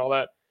parenting and all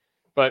that.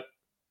 But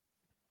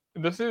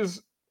this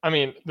is, I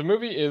mean, the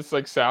movie is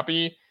like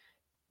sappy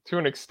to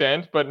an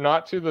extent, but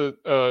not to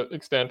the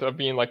extent of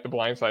being like The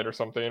Blind Side or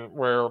something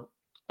where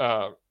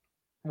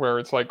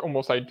it's like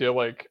almost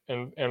idyllic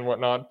and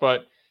whatnot.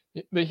 But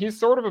he's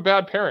sort of a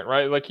bad parent,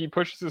 right? Like, he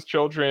pushes his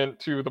children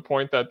to the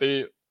point that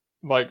they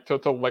like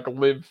to like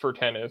live for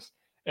tennis,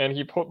 and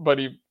he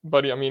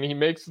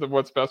makes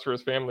what's best for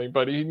his family,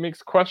 but he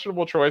makes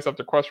questionable choice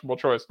after questionable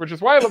choice, which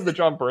is why I love the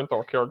John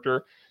Bernthal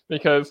character,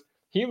 because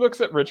he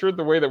looks at Richard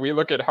the way that we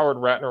look at Howard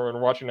Ratner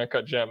when watching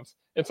Uncut Gems.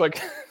 It's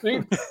like,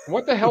 dude,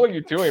 what the hell are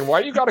you doing?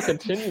 Why do you got to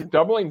continue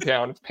doubling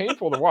down? It's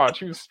painful to watch.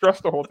 He was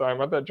stressed the whole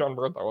time. I thought John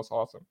Bernthal was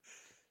awesome.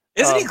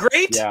 Isn't he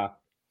great? Yeah.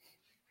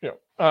 You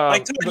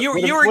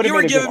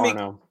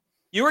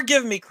were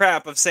giving me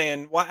crap of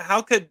saying,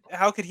 how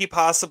could he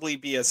possibly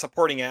be a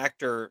supporting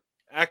actor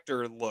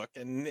look?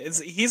 And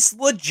he's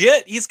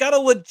legit. He's got a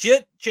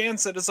legit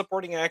chance at a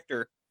supporting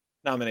actor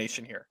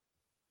nomination here.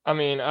 I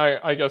mean,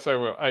 I guess I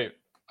will.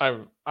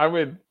 I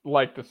would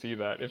like to see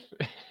that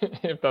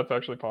if that's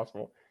actually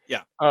possible.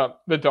 Yeah.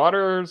 The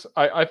daughters,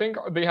 I think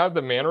they have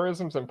the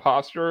mannerisms and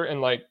posture,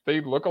 and like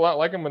they look a lot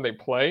like them when they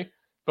play,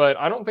 but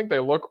I don't think they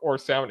look or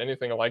sound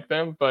anything like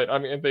them. But I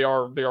mean, they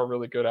are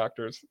really good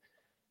actors,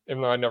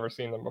 even though I've never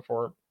seen them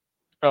before.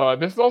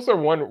 This is also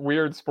one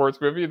weird sports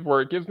movie where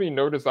it gives me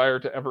no desire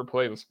to ever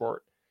play the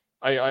sport.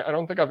 I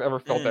don't think I've ever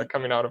felt that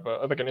coming out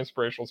of an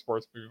inspirational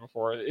sports movie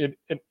before.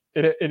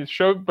 It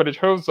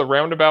shows a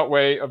roundabout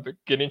way of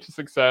getting to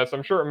success.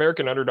 I'm sure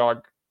American Underdog,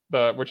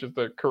 which is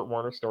the Kurt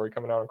Warner story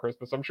coming out on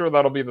Christmas, I'm sure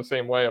that'll be the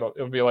same way.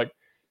 It'll be like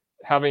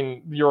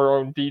having your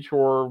own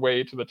detour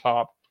way to the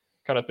top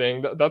kind of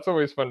thing. That's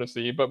always fun to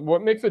see. But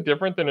what makes it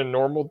different than a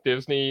normal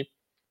Disney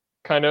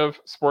kind of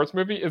sports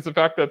movie is the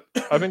fact that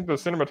I think the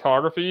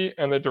cinematography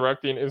and the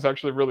directing is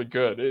actually really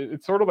good.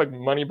 It's sort of like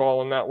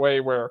Moneyball in that way,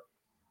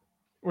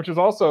 which is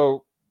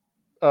also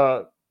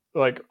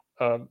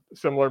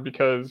similar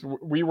because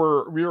we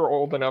were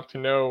old enough to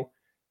know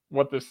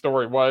what this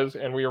story was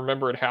and we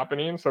remember it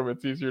happening, so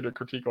it's easier to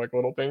critique like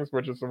little things,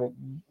 which is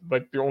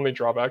like the only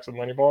drawbacks of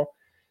Moneyball.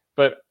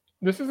 But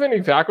this isn't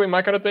exactly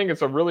my kind of thing.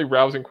 It's a really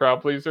rousing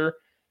crowd pleaser,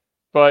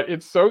 but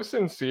it's so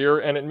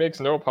sincere and it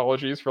makes no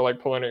apologies for like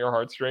pulling at your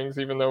heartstrings,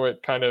 even though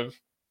it kind of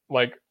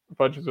like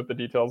fudges with the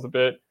details a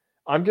bit.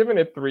 I'm giving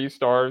it 3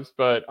 stars,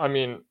 but I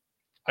mean,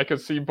 I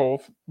could see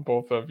both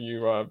of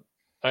you.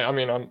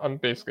 I'm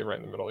basically right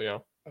in the middle. Yeah.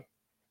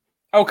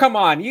 Oh, come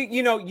on!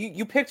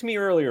 You picked me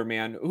earlier,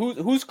 man.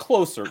 Who's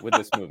closer with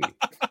this movie?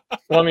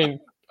 Well, I mean,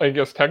 I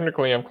guess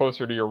technically I'm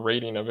closer to your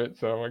rating of it,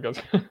 so I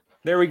guess.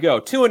 There we go.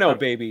 2-0,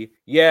 baby.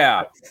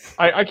 Yeah.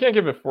 I can't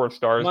give it 4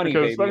 stars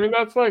because baby. I mean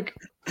that's like,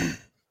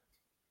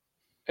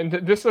 and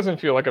this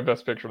doesn't feel like a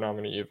Best Picture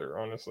nominee either,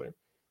 honestly.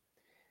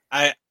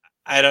 I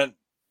don't.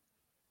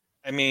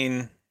 I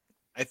mean,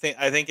 I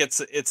think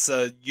it's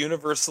a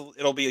universal.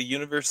 It'll be a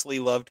universally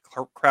loved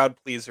crowd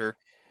pleaser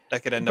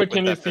that could end But up with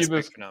can you that see Best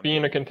this Picture nominee.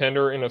 being a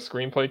contender in a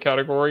screenplay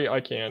category?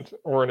 I can't.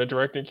 Or in a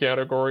directing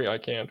category? I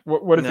can't.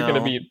 What is it going to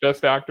No. be?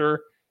 Best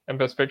Actor and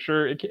Best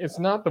Picture? It's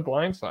not The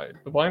Blind Side.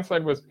 The Blind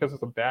Side was because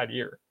it's a bad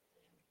year.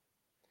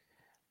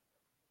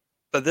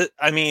 But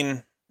I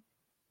mean,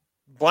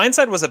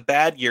 Blindside was a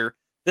bad year.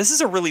 This is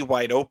a really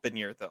wide open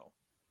year, though.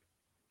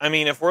 I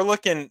mean, if we're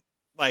looking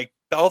like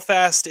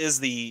Belfast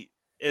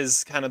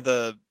is kind of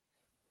the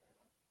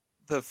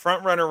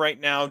front runner right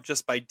now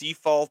just by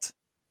default.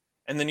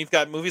 And then you've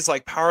got movies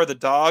like Power of the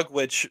Dog,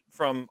 which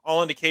from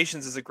all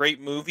indications is a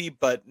great movie,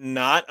 but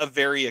not a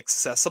very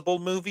accessible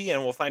movie.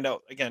 And we'll find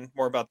out again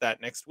more about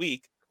that next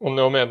week. Well,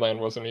 Nomadland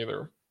wasn't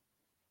either.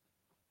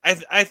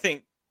 I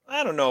think,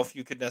 I don't know if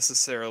you could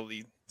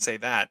necessarily say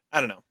that. I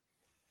don't know.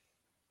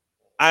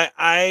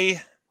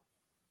 I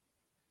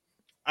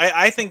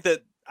think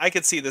that I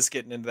could see this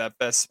getting into that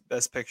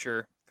best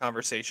picture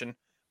conversation,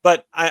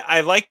 but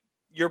I like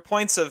your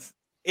points of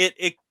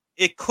it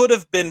could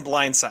have been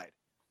Blindside.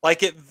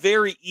 Like it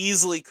very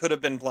easily could have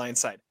been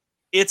Blindside.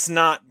 It's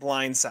not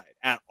Blindside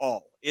at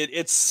all.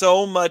 It's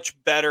so much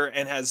better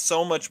and has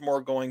so much more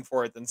going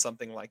for it than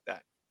something like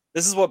that.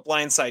 This is what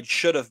Blindside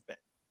should have been.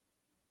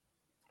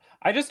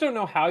 I just don't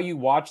know how you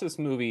watch this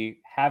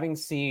movie having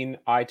seen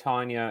I,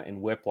 Tonya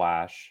and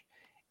Whiplash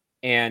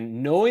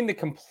and knowing the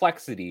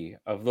complexity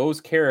of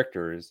those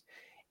characters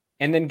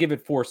and then give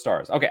it 4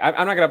 stars. Okay,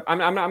 I'm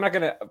not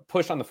gonna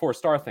push on the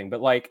 4-star thing,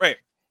 but like right.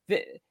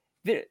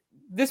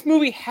 This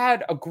movie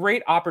had a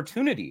great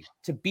opportunity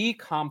to be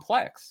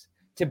complex,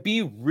 to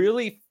be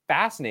really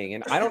fascinating.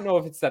 And I don't know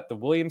if it's that the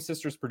Williams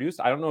sisters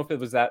produced. I don't know if it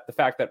was that the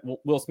fact that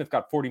Will Smith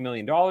got $40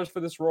 million for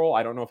this role.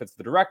 I don't know if it's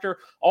the director.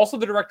 Also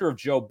the director of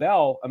Joe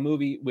Bell, a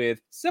movie with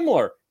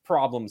similar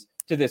problems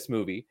to this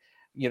movie.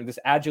 You know, this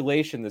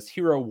adulation, this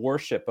hero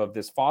worship of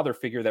this father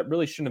figure that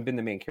really shouldn't have been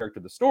the main character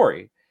of the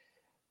story.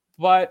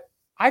 But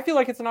I feel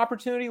like it's an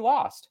opportunity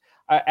lost.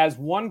 As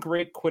one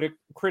great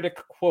critic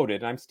quoted,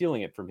 and I'm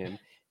stealing it from him,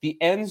 the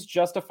ends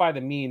justify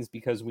the means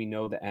because we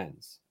know the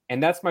ends.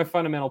 And that's my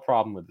fundamental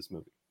problem with this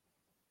movie.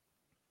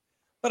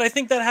 But I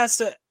think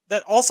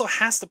that also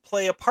has to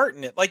play a part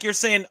in it. Like you're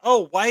saying,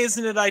 oh, why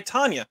isn't it I,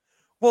 Tonya?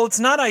 Well, it's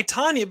not I,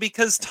 Tonya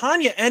because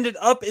Tonya ended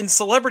up in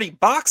celebrity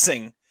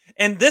boxing.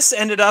 And this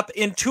ended up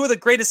in 2 of the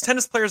greatest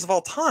tennis players of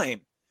all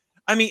time.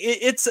 I mean,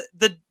 it's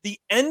the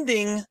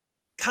ending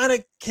kind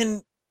of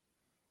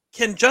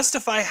can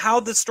justify how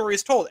the story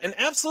is told. And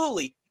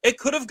absolutely, it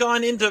could have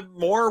gone into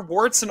more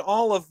warts and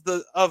all of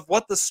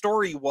what the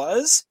story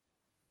was.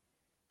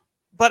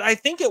 But I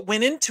think it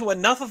went into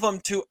enough of them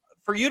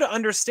for you to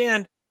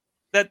understand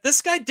that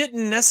this guy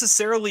didn't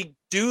necessarily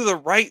do the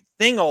right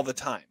thing all the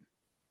time.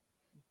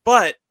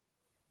 But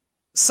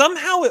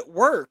somehow it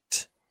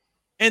worked.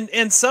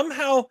 And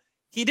somehow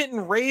he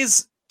didn't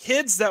raise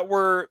kids that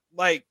were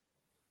like,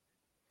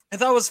 I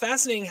thought it was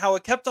fascinating how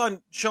it kept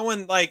on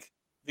showing like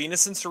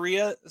Venus and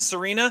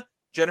Serena,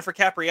 Jennifer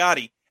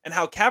Capriati, and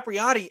how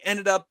Capriati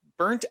ended up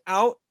burnt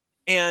out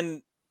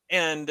and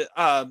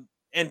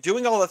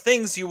doing all the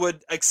things you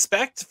would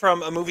expect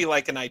from a movie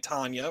like an I,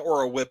 Tonya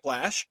or a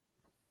Whiplash.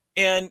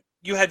 And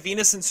you had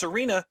Venus and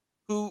Serena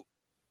who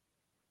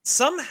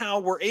somehow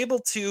were able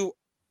to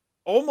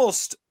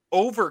almost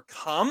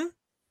overcome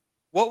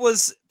what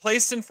was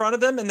placed in front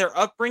of them and their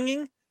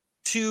upbringing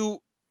to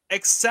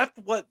accept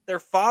what their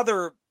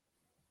father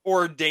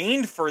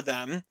ordained for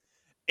them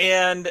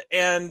and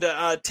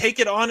take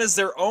it on as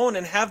their own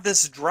and have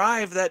this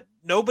drive that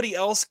nobody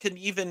else can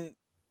even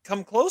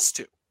come close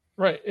to.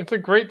 Right. It's a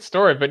great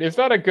story, but is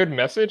that a good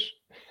message?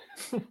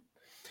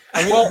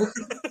 I mean,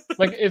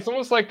 like, it's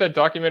almost like that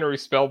documentary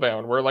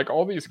Spellbound, where like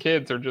all these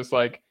kids are just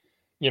like,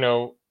 you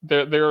know,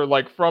 they're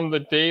like from the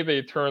day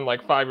they turn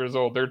like 5 years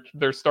old,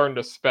 they're starting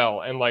to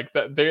spell, and like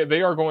that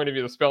they are going to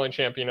be the spelling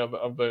champion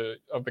of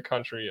the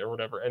country or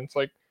whatever. And it's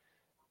like,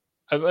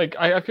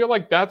 I feel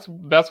like that's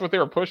what they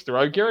were pushed through.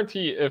 I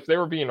guarantee, if they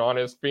were being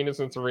honest, Venus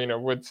and Serena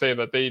would say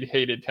that they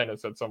hated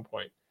tennis at some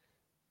point.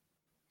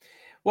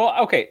 Well,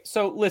 okay,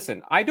 so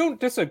listen, I don't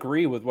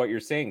disagree with what you're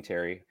saying,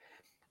 Terry.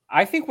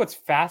 I think what's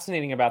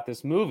fascinating about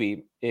this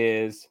movie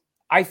is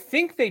I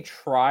think they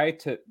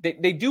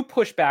they do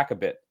push back a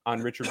bit on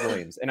Richard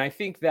Williams. And I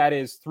think that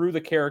is through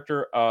the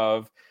character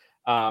of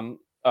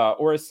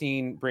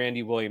Oracene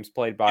Brandy Williams,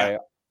 played by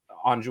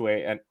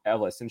Anjou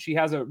Ellis. And she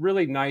has a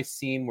really nice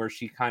scene where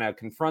she kind of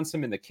confronts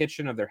him in the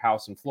kitchen of their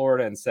house in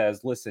Florida and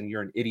says, listen,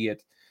 you're an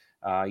idiot.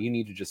 You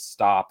need to just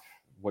stop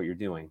what you're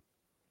doing.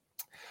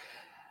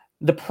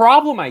 The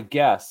problem, I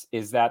guess,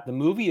 is that the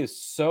movie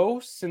is so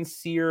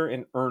sincere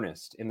and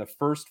earnest in the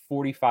first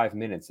 45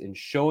 minutes in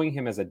showing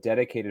him as a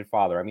dedicated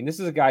father. I mean, this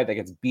is a guy that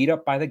gets beat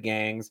up by the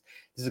gangs.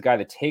 This is a guy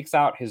that takes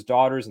out his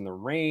daughters in the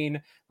rain,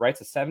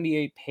 writes a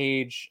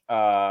 78-page,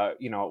 a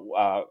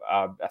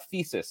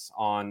thesis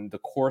on the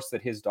course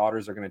that his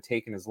daughters are going to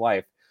take in his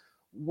life,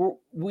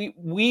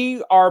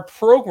 we are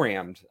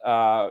programmed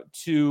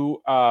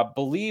to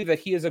believe that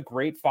he is a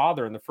great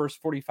father in the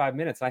first 45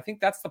 minutes. And I think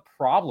that's the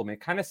problem.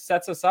 It kind of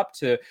sets us up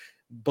to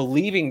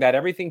believing that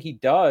everything he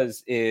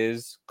does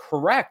is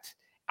correct.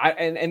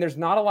 And there's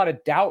not a lot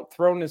of doubt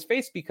thrown in his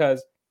face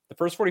because the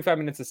first 45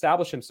 minutes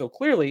establish him so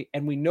clearly,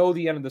 and we know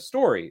the end of the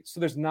story. So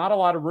there's not a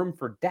lot of room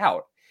for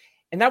doubt.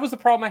 And that was the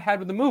problem I had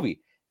with the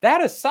movie.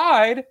 That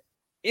aside,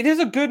 it is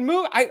a good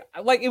movie.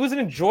 It was an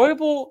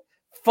enjoyable,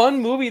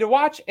 fun movie to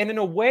watch. And in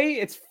a way,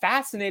 it's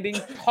fascinating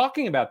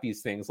talking about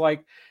these things.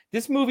 Like,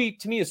 this movie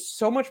to me is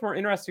so much more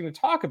interesting to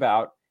talk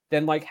about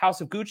than like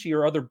House of Gucci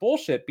or other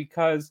bullshit,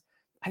 because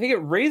I think it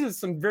raises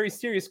some very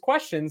serious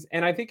questions.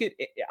 And I think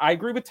I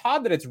agree with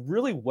Todd that it's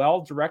really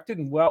well directed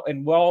and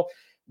well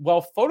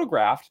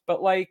photographed.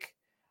 But like,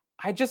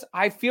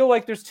 I feel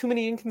like there's too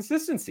many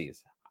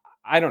inconsistencies.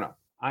 I don't know.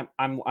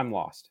 I'm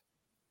lost.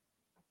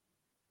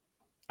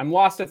 I'm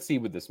lost at sea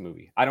with this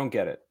movie. I don't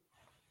get it.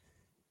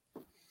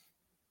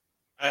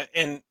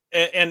 And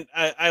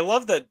I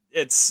love that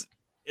it's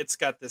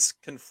got this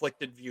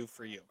conflicted view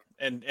for you.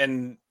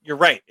 And you're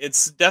right.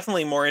 It's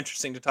definitely more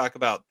interesting to talk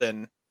about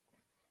than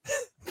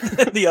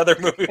the other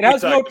movie. It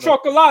has no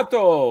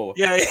chocolato.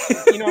 Yeah,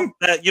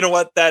 you know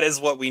what? That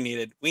is what we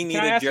needed. We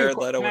needed Jared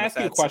Leto. Can I ask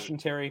you a question,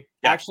 Terry?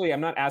 Yeah. Actually,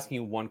 I'm not asking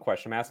you one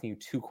question. I'm asking you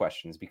two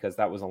questions because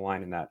that was a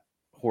line in that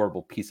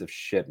horrible piece of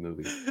shit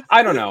movie.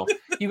 I don't know.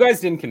 You guys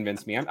didn't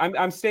convince me.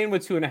 I'm staying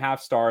with 2.5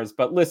 stars.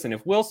 But listen,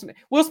 if Will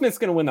Smith's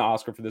going to win the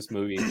Oscar for this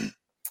movie,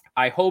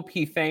 I hope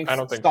he thanks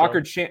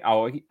Stockard Channing.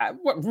 Oh,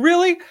 what,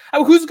 really?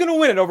 Who's going to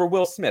win it over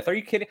Will Smith? Are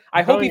you kidding?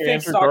 I hope he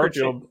thanks Stockard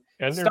Channing.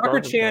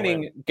 Stockard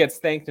Channing gets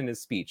thanked in his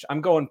speech.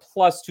 I'm going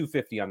plus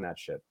 250 on that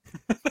shit.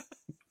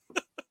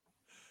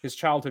 His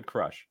childhood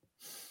crush.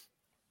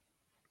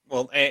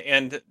 Well,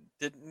 and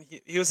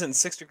he was in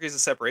 6 Degrees of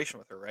Separation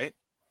with her, right?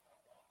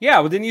 Yeah,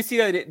 well, didn't you see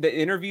the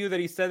interview that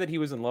he said that he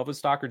was in love with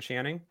Stockard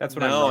Channing? That's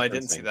what I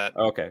didn't see that.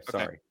 Okay,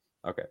 sorry.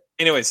 Okay.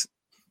 Anyways,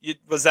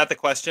 was that the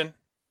question?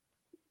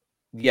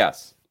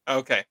 Yes.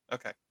 Okay.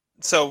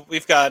 So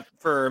we've got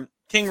for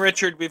King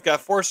Richard, we've got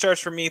 4 stars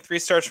from me, 3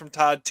 stars from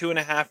Todd,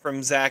 2.5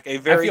 from Zach. A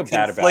very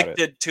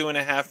conflicted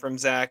 2.5 from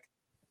Zach.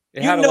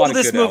 You know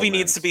this movie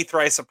needs to be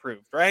thrice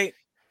approved, right?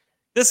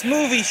 This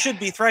movie should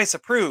be thrice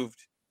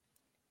approved.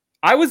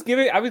 I was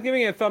giving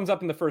it a thumbs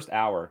up in the first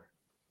hour.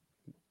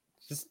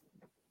 Just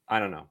I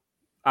don't know.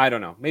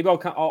 Maybe I'll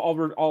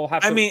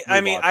have to.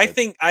 I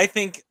think I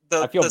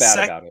feel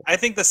bad about it. I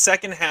think the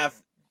second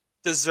half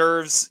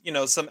deserves,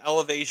 some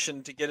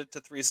elevation to get it to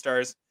 3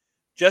 stars,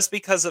 just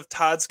because of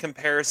Todd's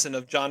comparison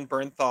of John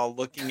Bernthal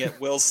looking at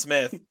Will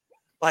Smith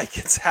like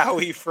it's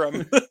Howie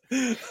from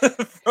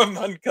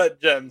Uncut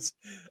Gems.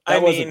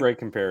 That was a great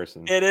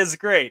comparison. It is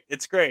great.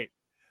 It's great.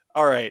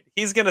 All right,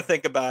 he's gonna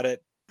think about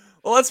it.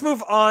 Well, let's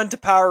move on to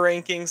power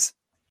rankings.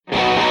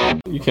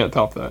 You can't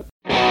top that.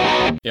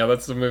 Yeah,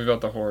 that's the movie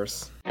about the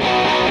horse.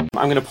 I'm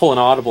going to pull an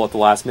audible at the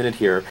last minute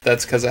here.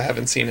 That's because I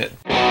haven't seen it.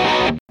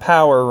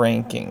 Power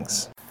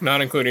rankings.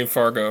 Not including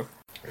Fargo.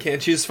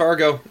 Can't choose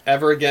Fargo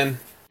ever again.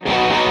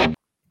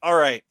 All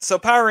right, so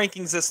power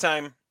rankings this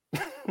time.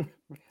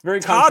 Very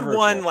Todd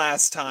won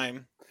last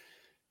time,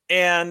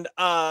 and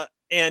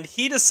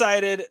he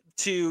decided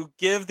to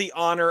give the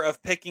honor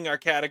of picking our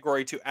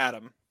category to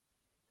Adam,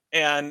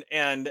 and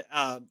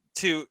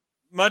to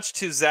much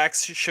to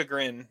Zach's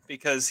chagrin,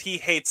 because he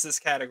hates this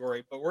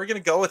category, but we're going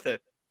to go with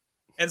it.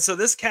 And so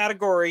this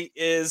category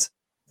is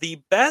the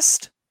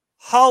best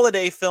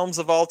holiday films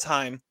of all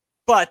time,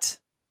 but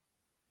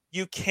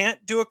you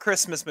can't do a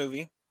Christmas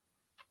movie.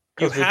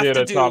 Because we did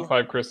a top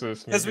 5 Christmas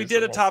movies. Because we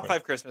did a top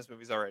 5 Christmas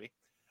movies already.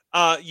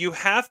 You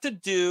have to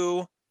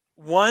do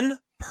one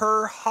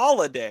per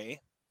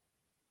holiday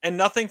and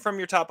nothing from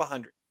your top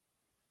 100.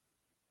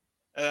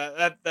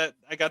 That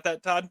I got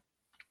that, Todd?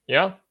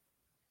 Yeah.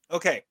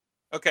 Okay.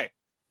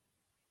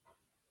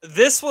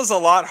 This was a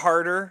lot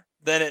harder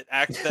than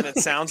it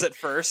sounds at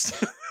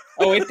first.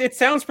 Oh, it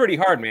sounds pretty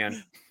hard,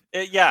 man.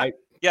 Yeah.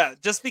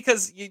 Just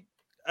because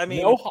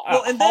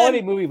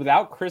holiday movie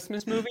without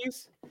Christmas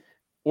movies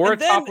or a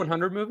top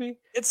 100 movie.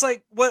 It's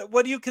like,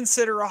 what do you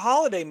consider a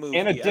holiday movie?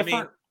 And a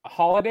different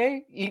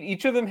holiday.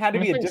 Each of them had to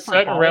be a different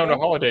set around a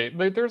holiday.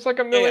 There's like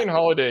a million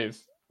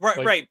holidays.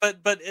 Right, right.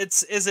 But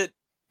is it?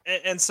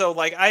 And so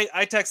like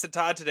I texted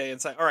Todd today and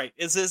said, all right,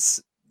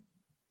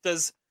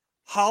 does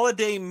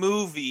holiday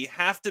movie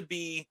have to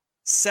be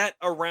set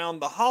around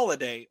the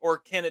holiday, or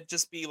can it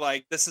just be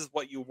like, this is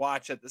what you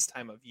watch at this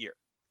time of year?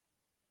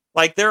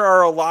 Like there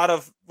are a lot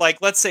of, like,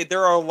 let's say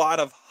there are a lot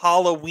of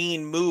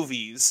Halloween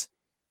movies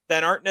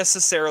that aren't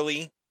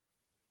necessarily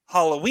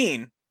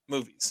Halloween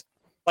movies.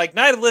 Like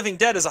Night of the Living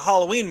Dead is a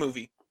Halloween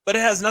movie, but it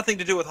has nothing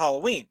to do with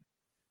Halloween.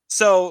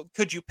 So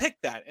could you pick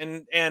that?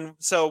 And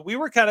so we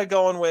were kind of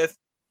going with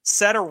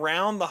set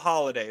around the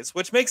holidays,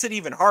 which makes it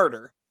even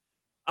harder.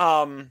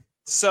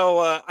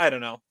 So I don't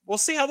know. We'll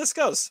see how this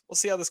goes.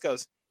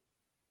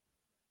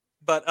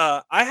 But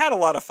I had a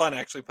lot of fun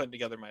actually putting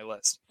together my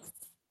list.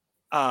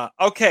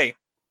 Okay.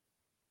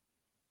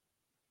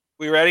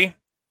 We ready?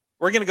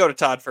 We're going to go to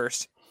Todd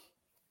first.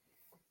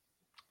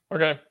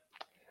 Okay.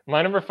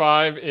 My number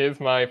 5 is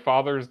my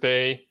Father's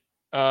Day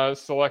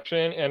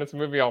selection, and it's a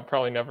movie I'll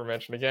probably never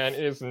mention again.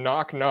 It is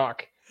Knock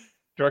Knock,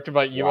 directed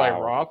by Eli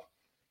Roth,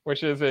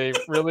 which is a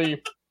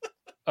really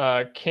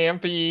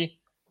campy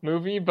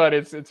movie, but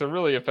it's a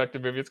really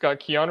effective movie. It's got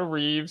Keanu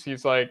Reeves.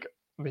 He's like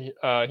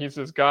he's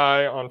this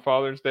guy on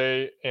Father's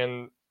Day,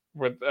 and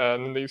with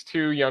these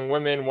 2 young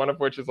women, one of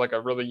which is like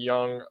a really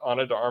young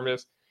Ana de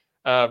Armas.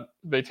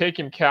 They take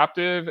him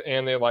captive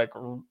and they like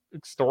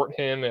extort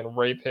him and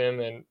rape him,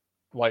 and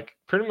like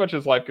pretty much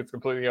his life gets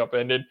completely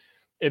upended.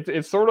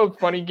 It's sort of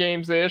Funny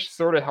Games-ish,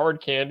 sort of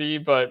hard candy,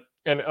 but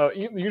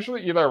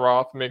usually Eli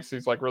Roth makes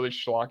these like really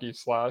schlocky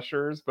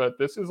slashers, but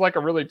this is like a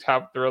really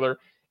tough thriller,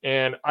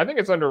 and I think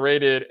it's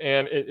underrated,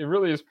 and it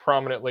really is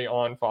prominently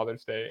on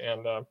Father's Day.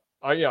 And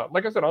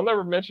like I said, I'll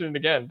never mention it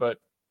again, but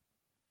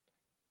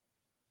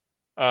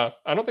I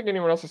don't think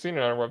anyone else has seen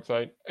it on our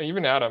website,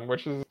 even Adam,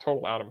 which is a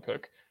total Adam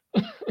pick.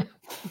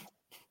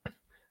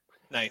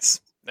 Nice.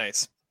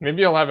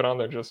 Maybe I'll have it on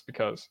there just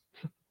because.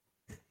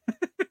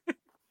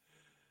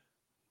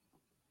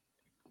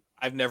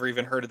 I've never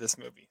even heard of this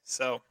movie.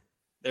 So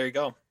there you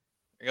go.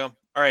 All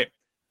right.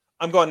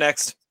 I'm going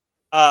next.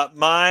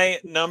 My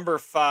number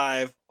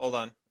 5. Hold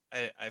on.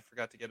 I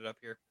forgot to get it up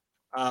here.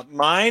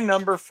 My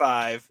number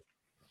 5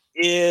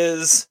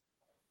 is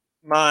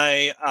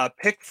my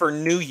pick for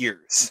New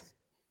Year's.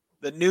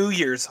 The New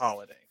Year's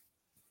holiday.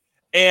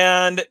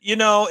 And,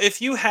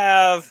 if you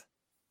have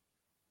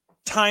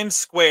Times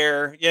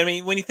Square, I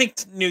mean, when you think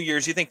New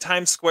Year's, you think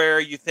Times Square,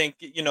 you think,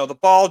 the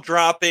ball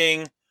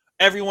dropping,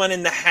 everyone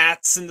in the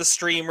hats and the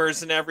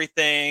streamers and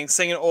everything,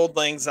 singing Auld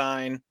Lang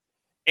Syne.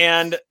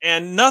 And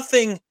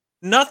nothing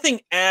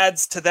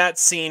adds to that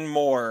scene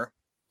more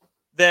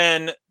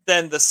than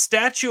the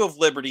Statue of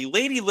Liberty,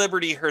 Lady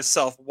Liberty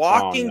herself,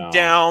 walking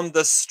down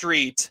the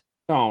street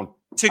to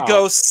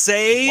go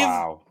save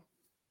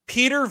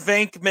Peter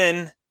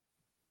Venkman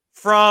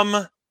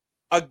from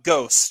a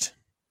ghost.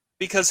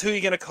 Because who are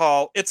you going to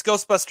call? It's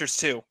Ghostbusters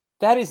 2.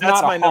 That's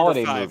not a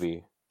holiday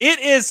movie. It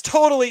is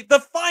totally the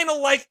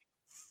final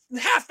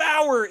half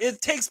hour.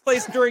 It takes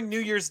place during New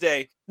Year's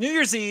Day, New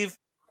Year's Eve.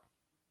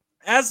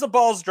 As the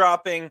ball's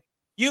dropping,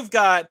 you've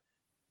got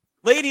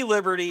Lady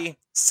Liberty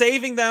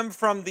saving them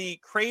from the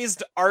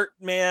crazed art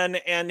man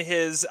and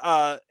his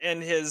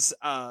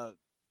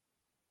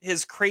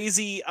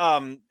crazy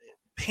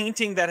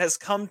painting that has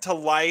come to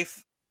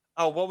life.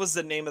 Oh, what was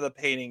the name of the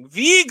painting?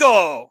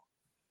 Vigo.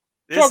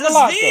 This is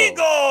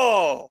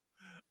Vigo.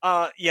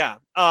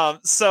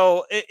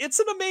 So it's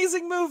an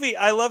amazing movie.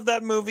 I love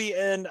that movie,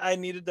 and I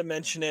needed to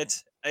mention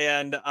it.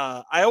 And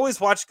I always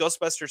watched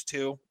Ghostbusters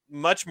 2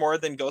 much more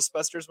than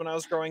Ghostbusters when I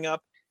was growing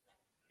up.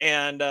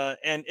 And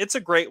it's a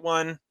great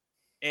one.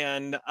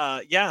 And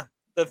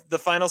the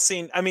final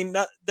scene, I mean,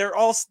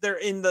 they're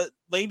in the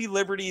Lady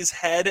Liberty's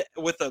head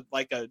with a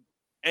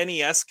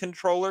NES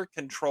controller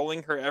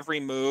controlling her every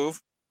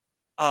move.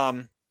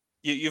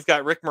 You've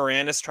got Rick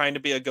Moranis trying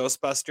to be a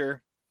Ghostbuster.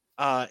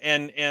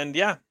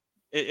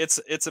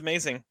 It's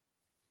amazing.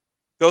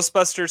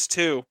 Ghostbusters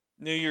 2,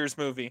 New Year's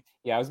movie.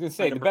 Yeah, I was going to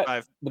say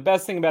the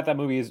best thing about that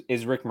movie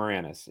is Rick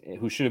Moranis,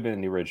 who should have been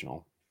in the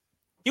original.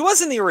 He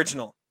was in the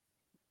original.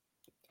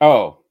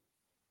 Oh.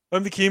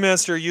 I'm the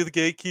Keymaster, are you the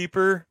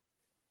Gatekeeper?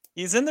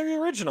 He's in the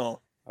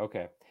original.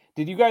 Okay.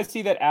 Did you guys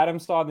see that Adam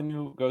saw the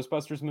new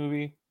Ghostbusters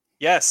movie?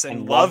 Yes,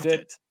 and loved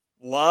it.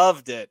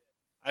 Loved it.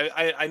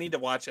 I need to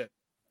watch it.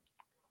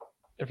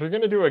 If you're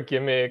going to do a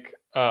gimmick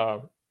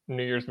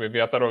New Year's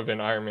movie, I thought it would have been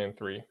Iron Man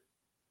 3.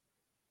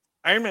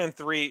 Iron Man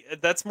 3,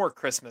 that's more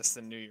Christmas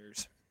than New Year's.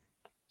 Is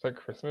that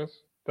Christmas?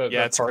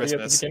 It's party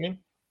Christmas. At the beginning?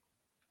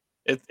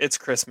 It's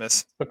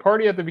Christmas. The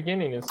party at the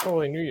beginning is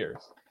totally New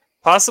Year's.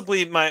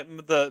 Possibly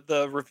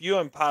the review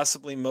I'm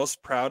possibly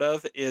most proud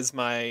of is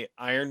my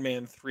Iron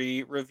Man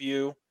 3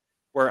 review,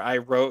 where I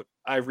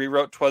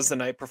rewrote 'Twas the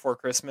Night Before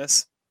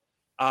Christmas.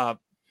 The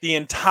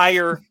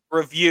entire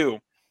review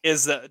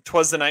is the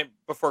 'Twas the Night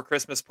Before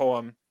Christmas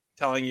poem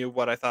telling you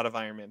what I thought of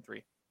Iron Man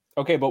 3.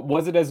 Okay, but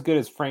was it as good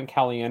as Frank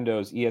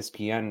Caliendo's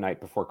ESPN Night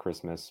Before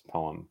Christmas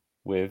poem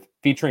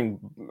featuring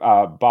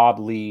Bob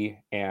Lee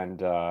and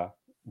Bill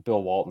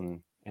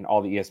Walton and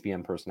all the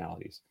ESPN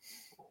personalities?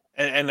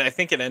 And I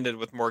think it ended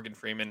with Morgan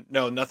Freeman.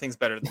 No, nothing's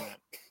better than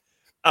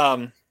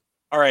that.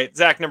 All right,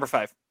 Zach, number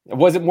 5.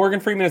 Was it Morgan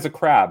Freeman as a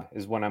crab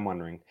is what I'm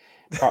wondering.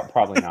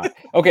 Probably not.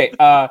 Okay,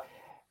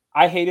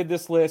 I hated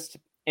this list.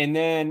 And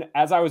then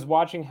as I was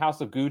watching House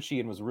of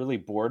Gucci and was really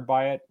bored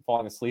by it,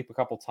 falling asleep a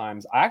couple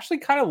times, I actually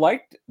kind of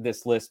liked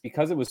this list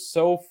because it was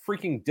so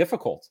freaking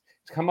difficult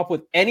to come up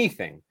with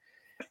anything.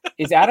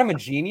 Is Adam a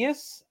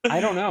genius?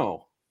 I don't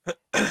know.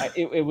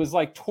 it was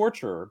like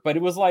torture, but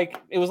it was like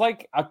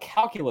a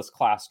calculus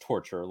class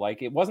torture.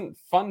 Like it wasn't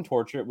fun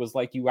torture. It was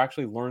like you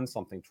actually learned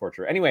something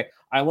torture. Anyway,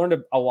 I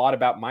learned a lot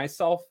about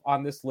myself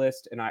on this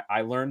list, and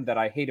I learned that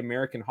I hate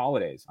American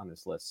holidays on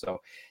this list.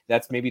 So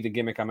that's maybe the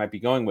gimmick I might be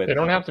going with. They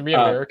don't have to be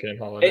American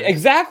holidays.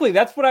 Exactly.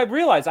 That's what I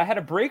realized. I had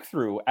a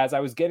breakthrough as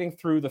I was getting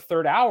through the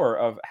third hour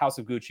of House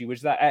of Gucci, which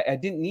is that I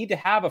didn't need to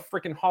have a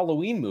freaking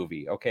Halloween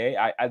movie. Okay,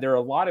 there are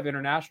a lot of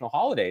international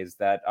holidays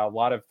that a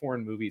lot of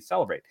foreign movies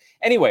celebrate.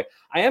 Anyway,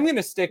 I am going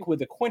to stick with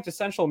the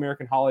quintessential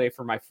American holiday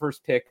for my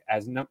first pick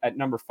at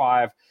number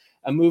 5,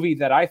 a movie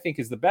that I think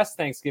is the best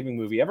Thanksgiving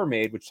movie ever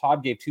made, which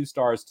Todd gave 2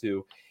 stars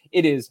to.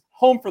 It is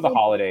Home for the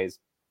Holidays.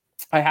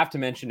 I have to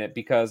mention it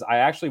because I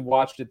actually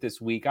watched it this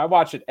week. I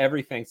watch it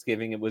every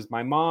Thanksgiving. It was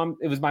my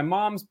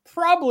mom's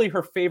probably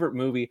her favorite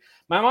movie.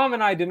 My mom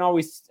and I didn't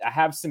always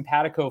have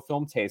simpatico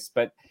film tastes,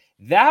 but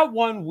that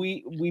one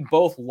we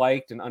both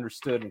liked and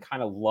understood and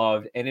kind of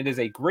loved. And it is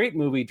a great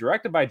movie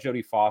directed by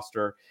Jodie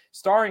Foster,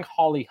 starring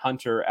Holly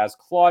Hunter as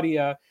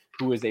Claudia,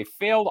 who is a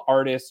failed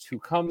artist who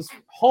comes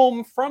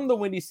home from the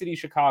Windy City,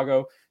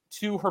 Chicago,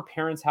 to her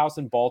parents' house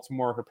in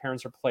Baltimore. Her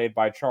parents are played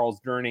by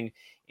Charles Durning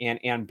and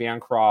Anne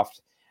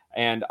Bancroft.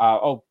 And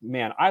oh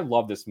man, I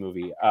love this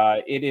movie.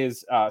 It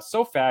is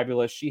so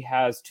fabulous. She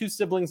has 2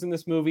 siblings in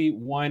this movie.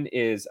 One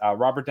is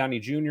Robert Downey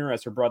Jr.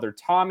 as her brother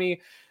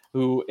Tommy,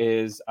 who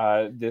is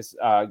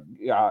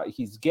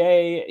he's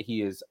gay.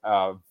 He is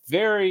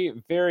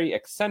very, very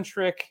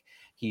eccentric.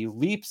 He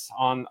leaps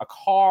on a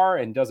car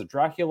and does a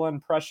Dracula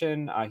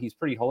impression. He's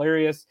pretty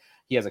hilarious.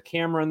 He has a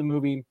camera in the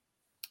movie.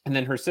 And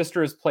then her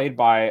sister is played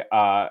by,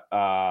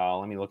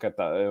 let me look at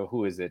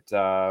who is it?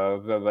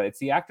 It's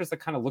the actress that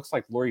kind of looks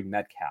like Laurie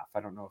Metcalf. I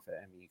don't know if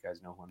any of you guys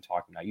know who I'm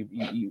talking about.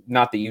 You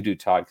not that you do,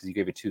 Todd, because you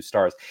gave it 2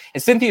 stars.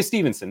 It's Cynthia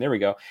Stevenson. There we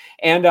go.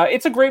 And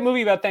it's a great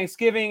movie about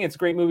Thanksgiving. It's a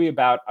great movie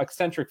about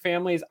eccentric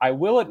families. I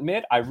will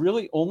admit, I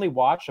really only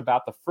watch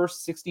about the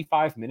first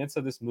 65 minutes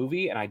of this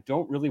movie, and I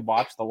don't really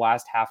watch the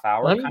last half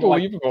hour.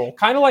 Unbelievable.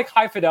 Kind of like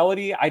High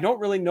Fidelity. I don't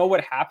really know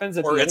what happens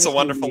at the end. It's a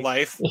Wonderful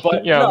Life.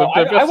 But yeah, no,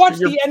 I watched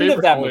the end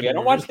of that movie. I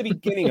don't movie. watch the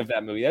beginning of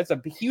that movie. That's a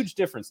huge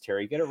difference,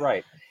 Terry. Get it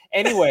right.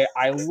 Anyway,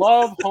 I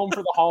love Home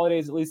for the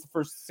Holidays, at least the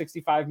first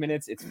 65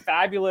 minutes. It's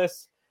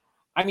fabulous.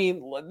 I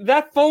mean,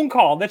 that phone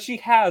call that she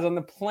has on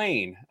the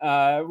plane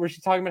where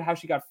she's talking about how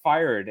she got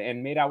fired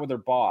and made out with her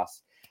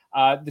boss.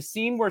 The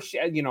scene where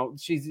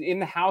she's in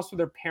the house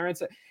with her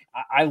parents.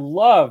 I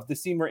love the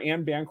scene where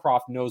Anne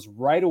Bancroft knows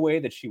right away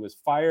that she was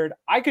fired.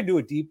 I could do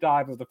a deep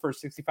dive of the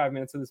first 65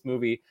 minutes of this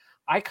movie.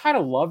 I kind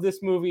of love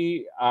this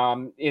movie.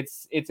 It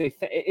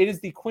is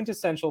the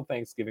quintessential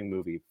Thanksgiving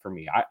movie for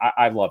me.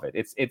 I love it.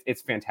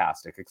 It's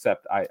fantastic.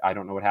 Except I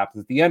don't know what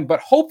happens at the end.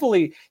 But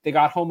hopefully they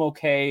got home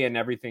okay and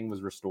everything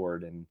was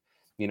restored. And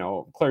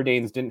Claire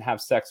Danes didn't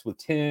have sex with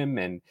Tim,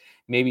 and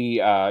maybe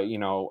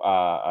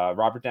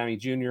Robert Downey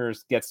Jr.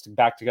 gets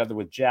back together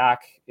with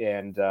Jack,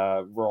 and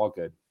we're all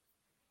good.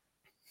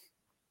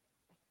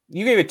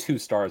 You gave it 2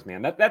 stars,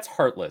 man. That's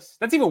heartless.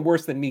 That's even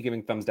worse than me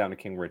giving thumbs down to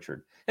King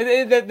Richard.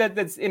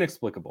 That's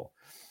inexplicable.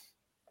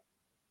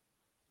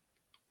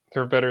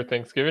 There are better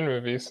Thanksgiving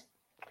movies.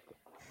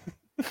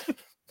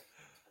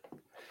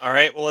 All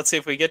right, well, let's see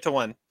if we get to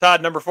one.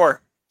 Todd, number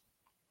 4.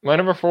 My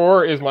number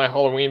 4 is my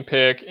Halloween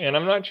pick, and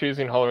I'm not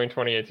choosing Halloween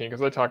 2018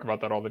 because I talk about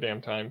that all the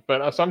damn time.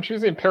 But so I'm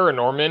choosing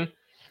Paranorman,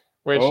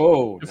 which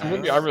is a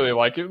movie I really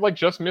like. It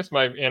just missed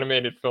my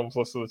animated films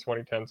list of the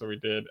 2010s that we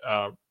did.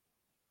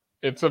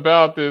 It's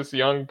about this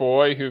young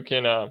boy who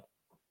can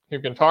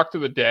talk to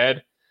the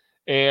dead,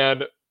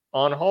 and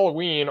on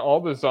Halloween, all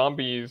the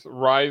zombies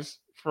rise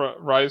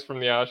from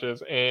the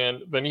ashes, and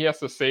then he has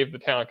to save the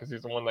town because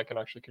he's the one that can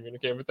actually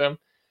communicate with them.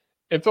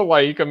 It's a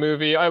Laika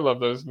movie. I love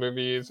those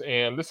movies,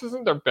 and this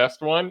isn't their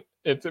best one.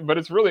 But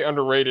it's really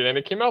underrated, and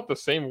it came out the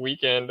same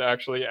weekend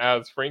actually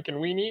as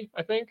Frankenweenie,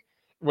 I think,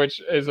 which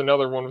is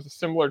another one with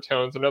similar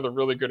tones. Another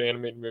really good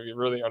animated movie,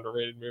 really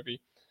underrated movie.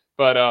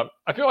 But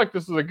I feel like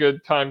this is a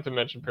good time to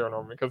mention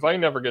Paranorman because I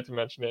never get to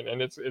mention it,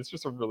 and it's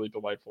just a really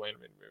delightful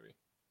animated movie.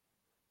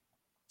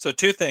 So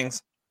 2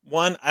 things.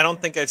 One, I don't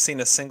think I've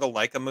seen a single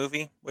Laika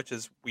movie, which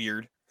is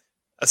weird,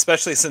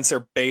 especially since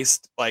they're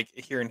based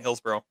here in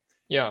Hillsborough.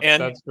 Yeah,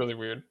 and that's really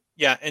weird.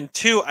 Yeah, and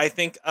 2, I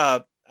think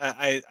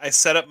I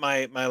set up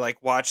my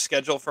watch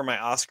schedule for my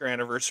Oscar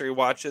anniversary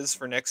watches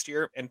for next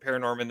year, and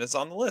Paranorman is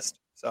on the list,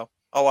 so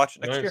I'll watch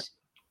it next year.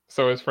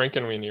 So is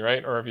Frankenweenie,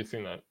 right? Or have you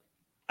seen that?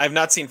 I've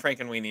not seen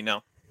Frankenweenie,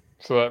 no.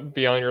 So that'd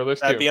be on your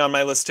list too? That'd be on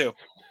my list too.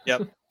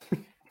 Yep.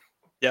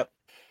 Yep.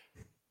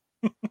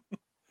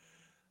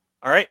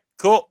 All right,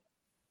 cool.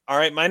 All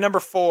right, my number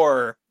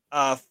 4.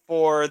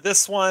 For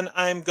this one,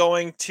 I'm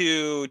going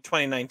to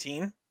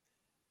 2019,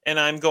 and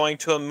I'm going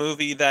to a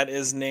movie that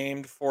is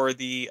named for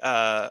the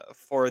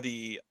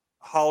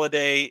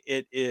holiday.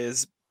 It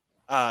is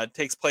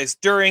takes place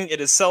during. It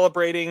is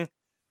celebrating,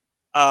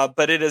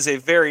 but it is a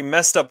very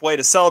messed up way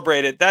to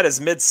celebrate it. That is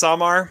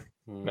Midsommar.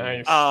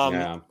 Nice.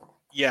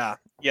 Yeah.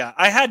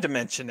 I had to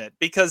mention it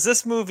because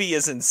this movie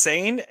is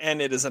insane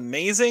and it is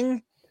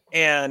amazing.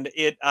 and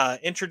it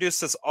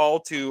introduced us all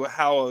to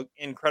how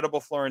incredible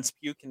Florence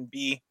Pugh can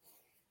be.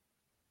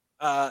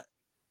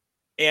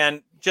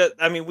 And just,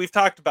 I mean, we've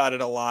talked about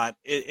it a lot.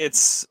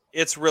 It's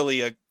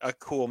really a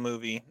cool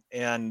movie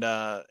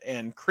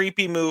and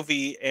creepy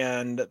movie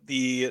and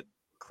the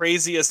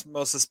craziest,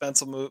 most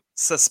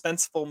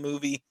suspenseful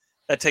movie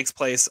that takes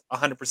place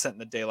 100% in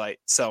the daylight.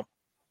 So,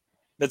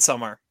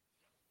 Midsommar.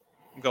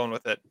 I'm going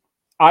with it.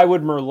 I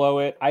would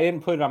Merlot it. I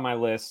didn't put it on my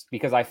list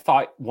because I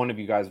thought one of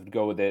you guys would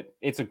go with it.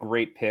 It's a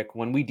great pick.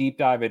 When we deep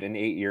dive it in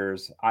 8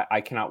 years, I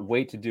cannot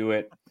wait to do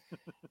it.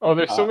 Oh,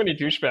 there's so many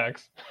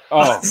douchebags.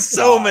 Oh,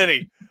 so God.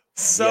 many.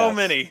 So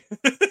many.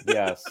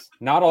 Yes.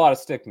 Not a lot of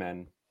stick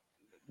men,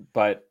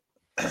 but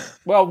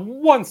well,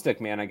 one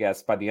stick man, I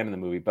guess, by the end of the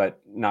movie,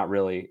 but not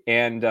really.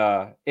 And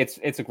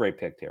it's a great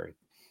pick, Terry.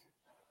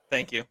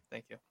 Thank you.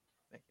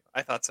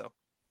 I thought so.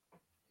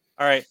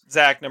 All right,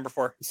 Zach, number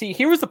 4. See,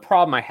 here was the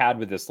problem I had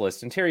with this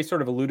list, and Terry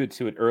sort of alluded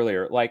to it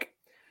earlier. Like,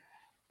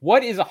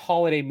 what is a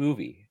holiday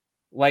movie?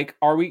 Like,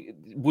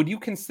 would you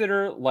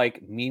consider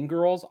like Mean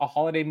Girls a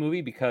holiday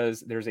movie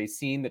because there's a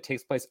scene that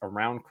takes place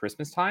around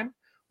Christmas time?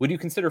 Would you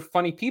consider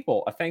Funny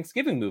People a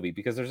Thanksgiving movie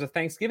because there's a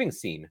Thanksgiving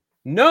scene?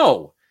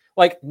 No.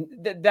 Like,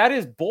 that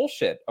is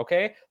bullshit,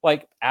 okay?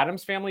 Like,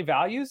 Addams Family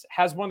Values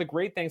has one of the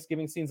great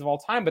Thanksgiving scenes of all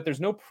time, but there's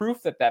no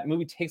proof that that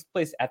movie takes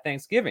place at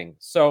Thanksgiving.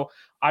 So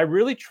I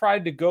really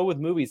tried to go with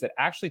movies that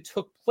actually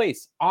took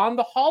place on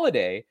the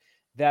holiday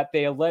that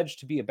they allege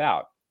to be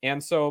about.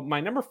 And so my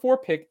number 4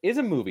 pick is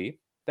a movie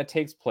that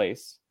takes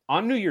place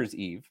on New Year's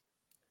Eve.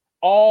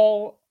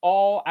 All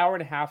hour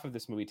and a half of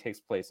this movie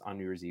takes place on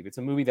New Year's Eve. It's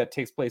a movie that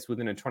takes place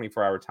within a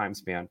 24-hour time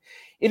span.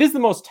 It is the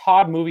most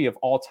Todd movie of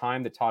all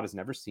time that Todd has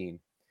never seen.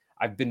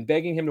 I've been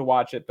begging him to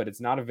watch it, but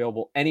it's not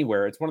available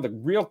anywhere. It's one of the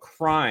real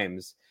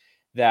crimes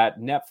that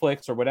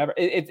Netflix or whatever.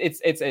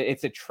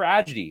 It's a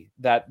tragedy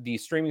that the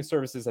streaming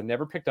services have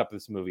never picked up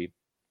this movie.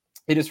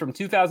 It is from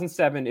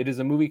 2007. It is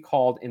a movie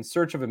called In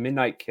Search of a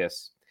Midnight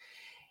Kiss.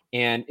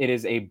 And it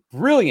is a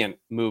brilliant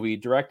movie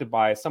directed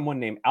by someone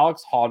named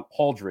Alex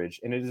Holdridge.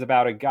 And it is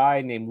about a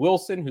guy named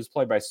Wilson, who's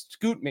played by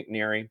Scoot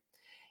McNairy.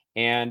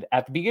 And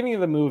at the beginning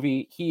of the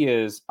movie, he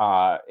is,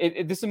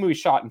 this is a movie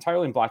shot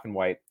entirely in black and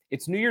white.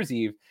 It's New Year's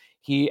Eve.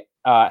 He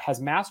has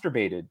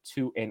masturbated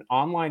to an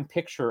online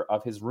picture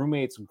of his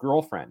roommate's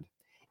girlfriend.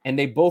 And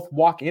they both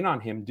walk in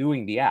on him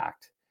doing the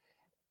act.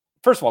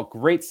 First of all,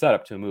 great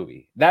setup to a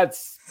movie.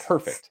 That's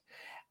perfect.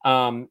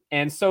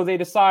 And so they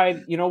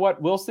decide, you know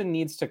what, Wilson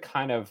needs to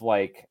kind of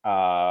like,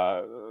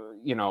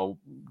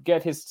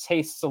 get his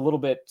tastes a little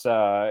bit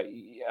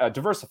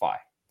diversify.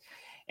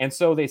 And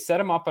so they set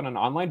him up on an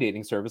online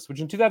dating service,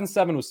 which in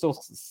 2007 was still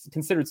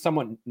considered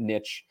somewhat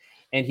niche.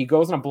 And he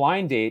goes on a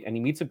blind date and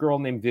he meets a girl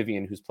named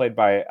Vivian, who's played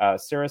by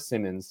Sarah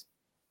Simmons.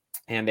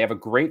 And they have a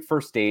great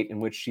first date in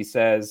which she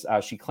says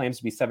she claims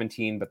to be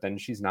 17, but then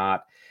she's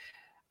not.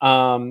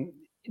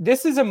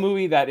 This is a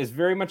movie that is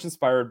very much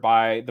inspired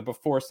by the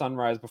before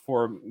sunrise,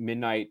 before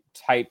midnight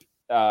type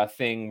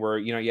thing where,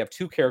 you have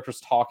two characters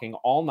talking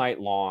all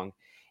night long.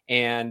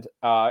 And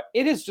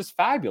it is just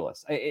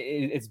fabulous.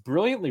 It's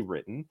brilliantly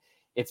written.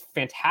 It's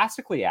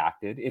fantastically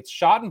acted. It's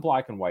shot in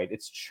black and white.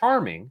 It's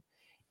charming.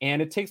 And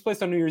it takes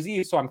place on New Year's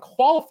Eve. So I'm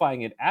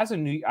qualifying it as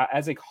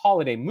a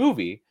holiday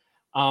movie.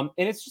 And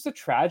it's just a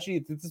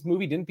tragedy that this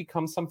movie didn't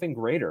become something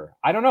greater.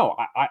 I don't know.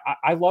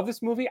 I love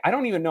this movie. I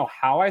don't even know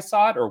how I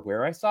saw it or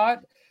where I saw it,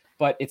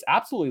 but it's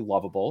absolutely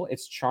lovable.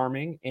 It's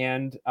charming,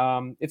 and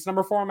it's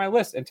number 4 on my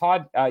list. And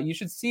Todd, you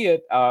should see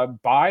it.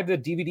 Buy the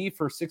DVD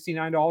for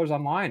 $69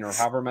 online or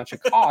however much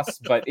it costs.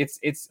 But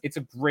it's a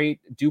great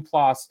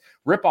Duplass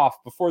ripoff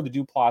before the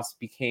Duplass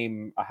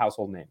became a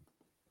household name.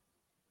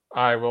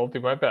 I will do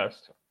my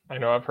best. I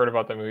know I've heard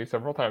about that movie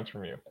several times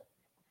from you.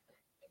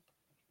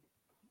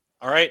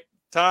 All right,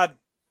 Todd,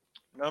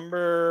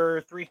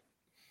 number 3.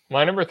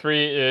 My number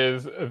 3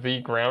 is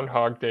the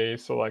Groundhog Day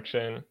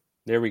selection.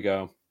 There we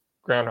go.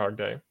 Groundhog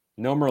Day.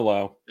 No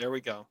Merlot. There we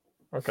go.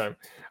 Okay.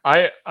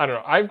 I don't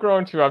know. I've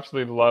grown to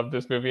absolutely love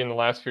this movie in the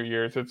last few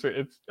years. It's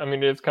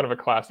kind of a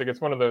classic.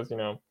 It's one of those,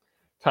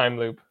 time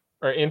loop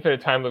or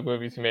infinite time loop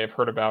movies you may have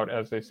heard about,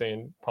 as they say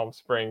in Palm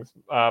Springs.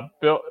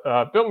 Bill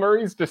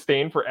Murray's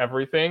disdain for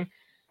everything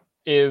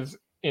is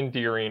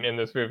endearing in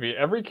this movie.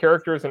 Every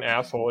character is an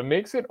asshole. It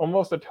makes it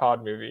almost a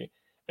Todd movie.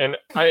 And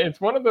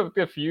it's one of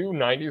the few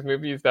 90s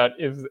movies that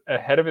is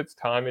ahead of its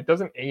time. It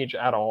doesn't age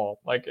at all.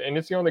 And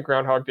it's the only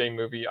Groundhog Day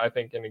movie, I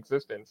think, in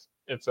existence.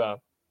 It's I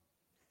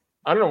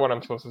don't know what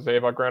I'm supposed to say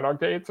about Groundhog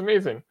Day. It's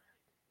amazing.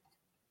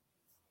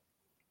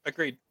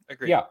 Agreed.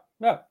 Yeah.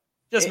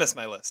 Just missed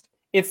my list.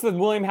 It's the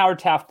William Howard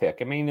Taft pick.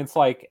 I mean, it's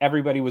like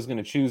everybody was going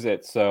to choose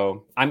it.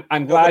 So I'm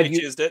glad Nobody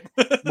you choosed it.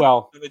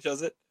 Well, Nobody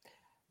chose it.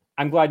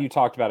 I'm glad you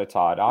talked about it,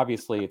 Todd.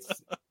 Obviously,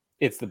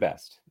 it's the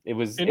best. It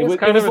was a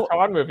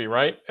Todd movie,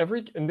 right?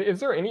 Is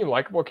there any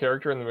likable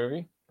character in the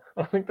movie?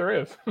 I don't think there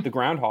is. The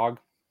groundhog.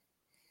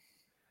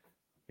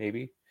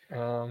 Maybe.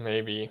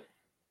 Maybe.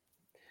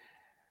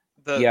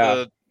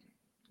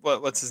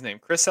 What's his name?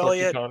 Chris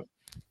Elliott?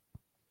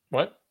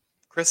 What?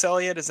 Chris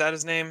Elliott, is that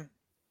his name?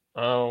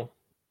 Oh.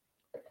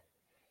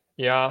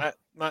 Yeah.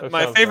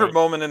 My favorite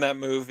moment in that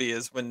movie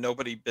is when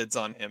nobody bids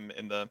on him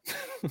in the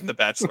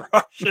Bachelor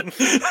auction.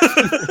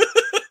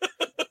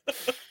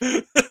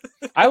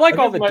 I like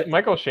all the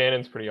Michael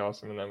Shannon's pretty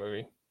awesome in that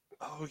movie.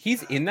 Oh,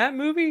 he's in that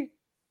movie?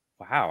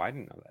 Wow, I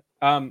didn't know that.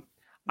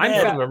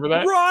 I remember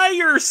that.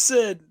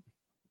 Ryerson.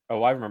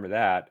 Oh, I remember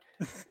that.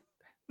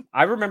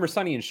 I remember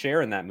Sonny and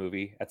Cher in that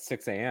movie at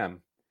 6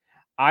 a.m.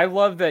 I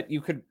love that you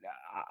could,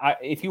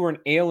 if you were an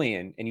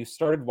alien and you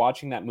started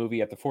watching that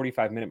movie at the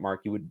 45-minute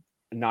mark, you would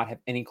not have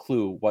any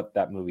clue what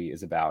that movie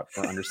is about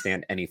or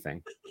understand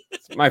anything.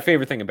 It's my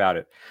favorite thing about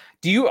it.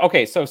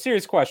 So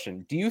serious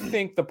question. Do you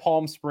think the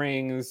Palm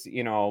Springs,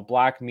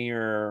 Black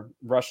Mirror,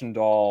 Russian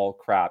Doll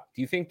crap,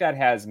 do you think that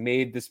has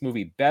made this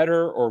movie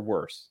better or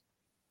worse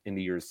in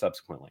the years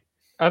subsequently?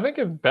 I think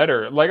it's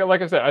better. Like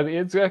I said,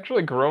 it's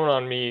actually grown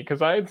on me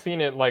because I had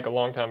seen it like a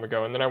long time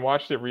ago, and then I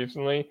watched it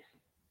recently,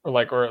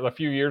 or a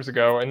few years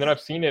ago, and then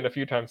I've seen it a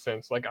few times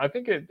since. Like I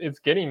think it's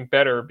getting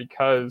better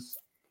because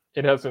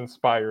it has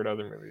inspired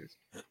other movies.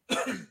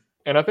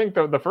 And I think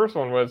the first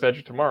one was Edge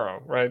of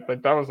Tomorrow, right?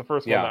 Like that was the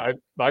first one that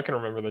I can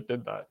remember that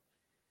did that.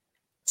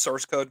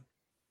 Source Code.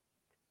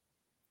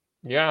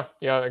 Yeah,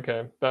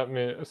 okay. That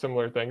meant a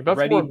similar thing. That's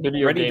Ready, more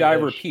video Ready, game-ish. Die,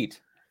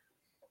 Repeat.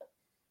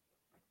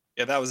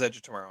 Yeah, that was Edge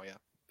of Tomorrow, yeah.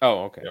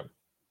 Oh, okay. Yeah.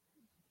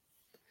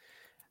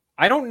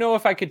 I don't know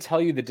if I could tell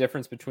you the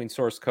difference between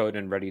Source Code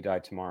and Ready, Die,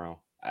 Tomorrow.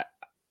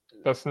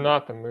 That's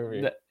not the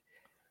movie.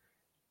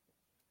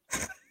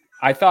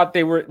 I thought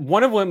they were.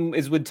 One of them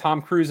is with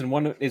Tom Cruise and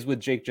one is with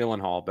Jake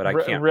Gyllenhaal, but I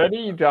can't.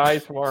 Ready, Die,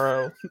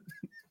 Tomorrow.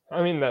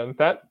 I mean,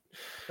 that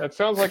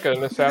sounds like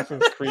an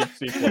Assassin's Creed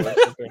sequel or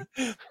something.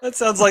 That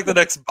sounds like the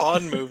next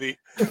Bond movie.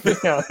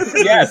 Yeah.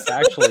 Yes,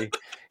 actually,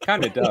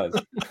 kind of does.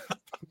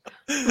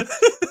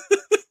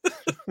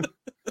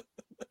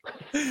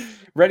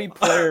 Ready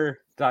Player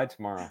Die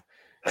Tomorrow.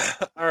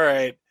 All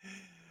right.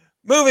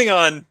 Moving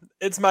on.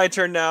 It's my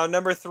turn now.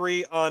 Number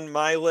 3 on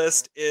my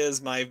list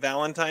is my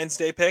Valentine's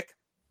Day pick.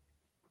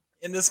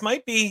 And this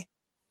might be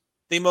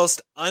the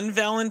most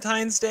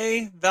un-Valentine's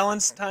Day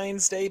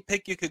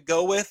pick you could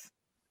go with.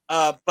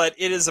 But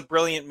it is a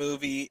brilliant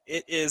movie.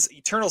 It is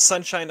Eternal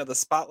Sunshine of the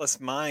Spotless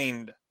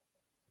Mind.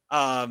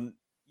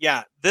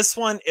 This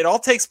one, it all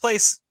takes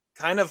place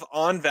kind of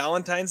on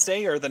Valentine's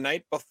Day or the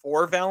night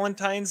before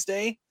Valentine's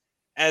Day,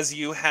 as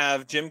you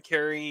have Jim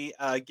Carrey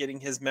getting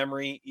his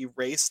memory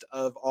erased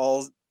of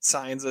all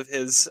signs of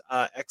his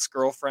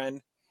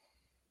ex-girlfriend.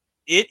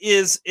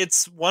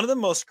 It's one of the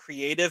most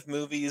creative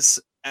movies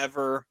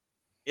ever.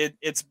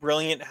 It's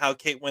brilliant how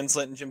Kate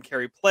Winslet and Jim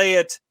Carrey play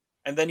it.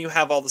 And then you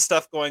have all the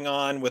stuff going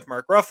on with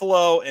Mark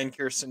Ruffalo and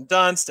Kirsten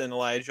Dunst and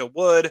Elijah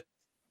Wood.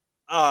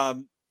 Like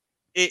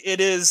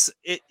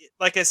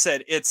I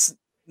said, it's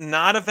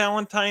not a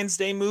Valentine's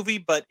Day movie,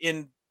 but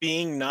in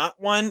being not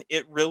one,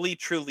 it really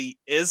truly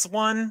is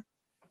one,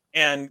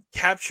 and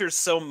captures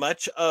so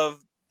much of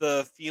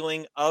the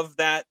feeling of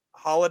that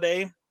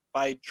holiday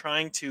by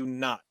trying to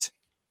not,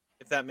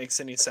 if that makes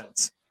any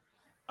sense.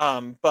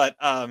 But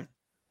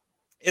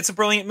it's a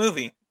brilliant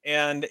movie,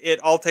 and it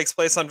all takes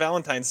place on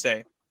Valentine's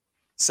Day.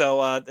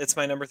 So it's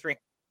my number 3.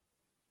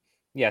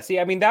 Yeah, see,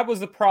 I mean, that was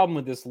the problem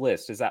with this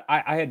list, is that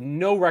I had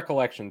no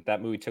recollection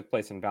that movie took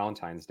place on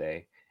Valentine's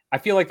Day. I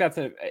feel like that's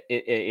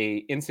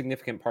a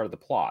insignificant part of the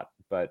plot,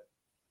 but...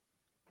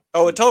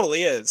 Oh, it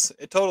totally is.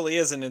 It totally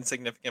is an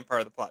insignificant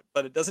part of the plot,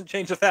 but it doesn't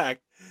change the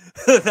fact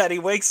that he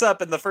wakes up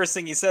and the first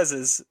thing he says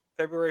is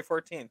February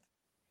 14th.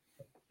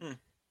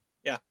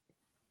 Yeah.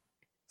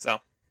 So,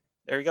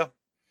 there you go.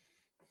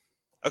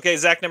 Okay,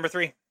 Zach, number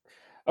 3.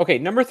 Okay,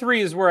 number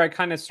 3 is where I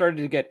kind of started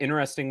to get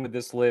interesting with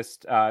this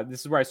list.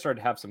 This is where I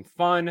started to have some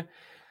fun.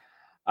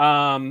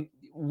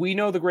 We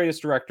know the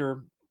greatest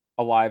director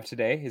alive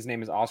today. His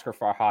name is Oscar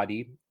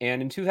Farhadi.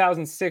 And in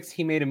 2006,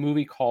 he made a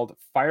movie called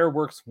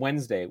Fireworks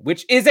Wednesday,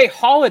 which is a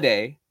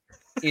holiday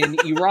in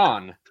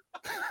Iran.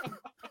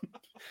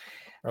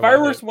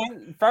 Fireworks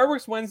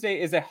Wednesday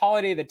is a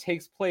holiday that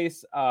takes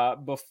place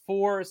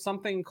before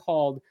something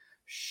called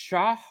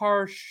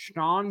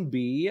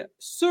Shaharshanbi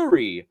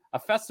Suri, a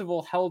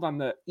festival held on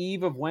the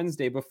eve of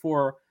Wednesday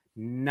before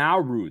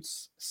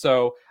Nowruz.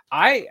 So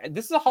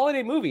this is a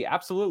holiday movie,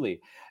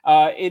 absolutely.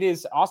 It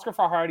is Oscar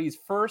Farhadi's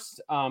first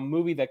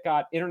movie that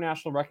got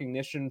international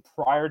recognition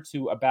prior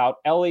to About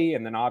Ellie,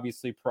 and then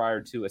obviously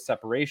prior to A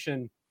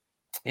Separation.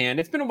 And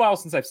it's been a while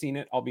since I've seen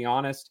it, I'll be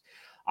honest.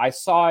 I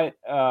saw it,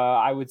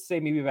 I would say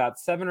maybe about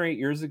 7 or 8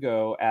 years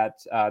ago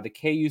at the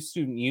KU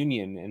Student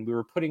Union, and we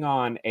were putting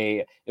on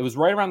it was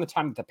right around the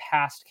time that The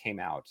Past came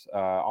out,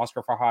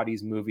 Oscar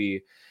Farhadi's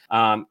movie.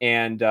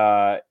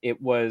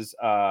 It was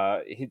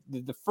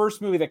the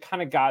first movie that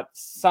kind of got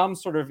some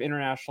sort of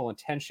international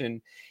attention.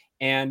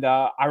 And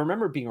I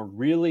remember it being a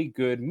really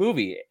good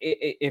movie.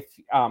 If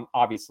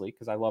obviously,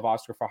 because I love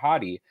Oscar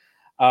Farhadi.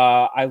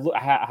 I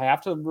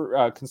have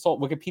to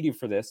consult Wikipedia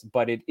for this,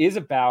 but it is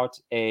about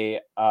a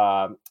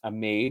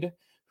maid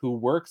who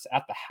works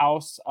at the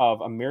house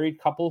of a married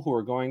couple who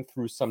are going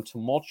through some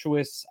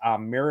tumultuous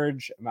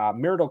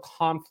marital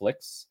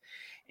conflicts.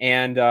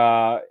 And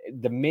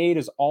the maid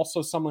is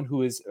also someone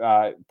who is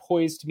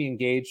poised to be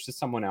engaged to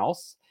someone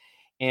else.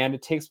 And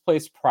it takes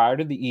place prior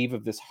to the eve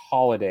of this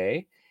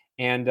holiday.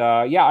 And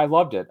yeah, I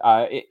loved it.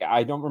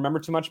 I don't remember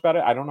too much about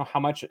it. I don't know how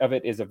much of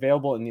it is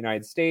available in the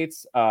United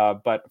States,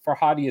 but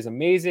Farhadi is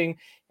amazing.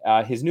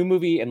 His new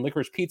movie and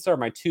Licorice Pizza are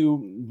my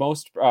two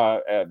most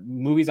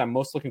movies I'm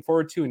most looking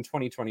forward to in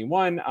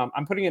 2021.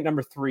 I'm putting it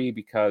number 3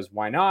 because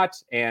why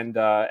not? And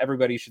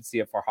everybody should see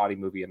a Farhadi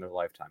movie in their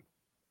lifetime.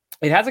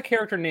 It has a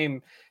character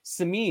named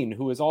Samin,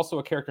 who is also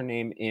a character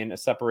name in A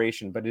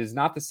Separation, but it is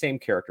not the same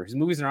character. His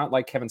movies are not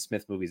like Kevin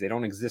Smith movies. They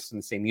don't exist in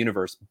the same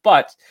universe,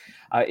 but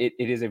it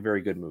is a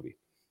very good movie.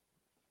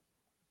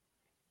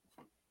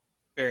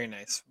 Very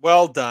nice.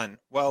 Well done.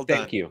 Well done.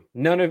 Thank you.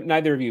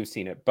 Neither of you have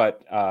seen it,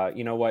 but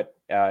you know what?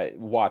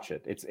 Watch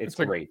it. It's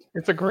great.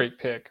 It's a great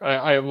pick.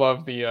 I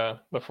love the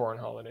foreign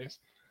holidays.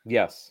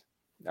 Yes.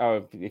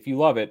 If you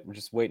love it,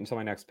 just wait until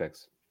my next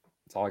picks.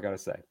 That's all I got to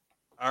say.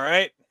 All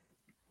right.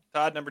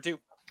 Todd, number 2.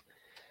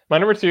 My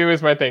number 2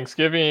 is my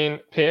Thanksgiving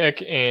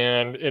pick,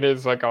 and it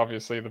is like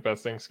obviously the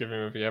best Thanksgiving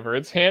movie ever.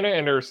 It's Hannah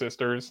and Her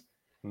Sisters,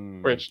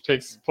 which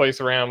takes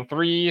place around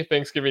 3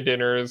 Thanksgiving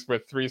dinners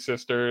with 3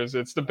 sisters.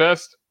 It's the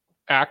best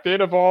acted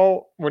of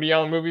all Woody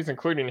Allen movies,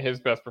 including his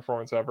best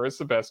performance ever. It's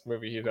the best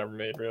movie he's ever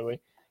made, really.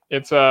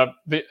 It's the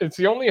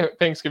only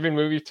Thanksgiving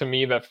movie to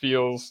me that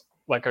feels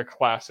like a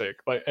classic.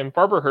 And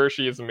Barbara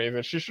Hershey is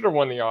amazing. She should have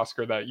won the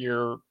Oscar that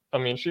year. I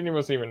mean, she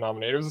wasn't even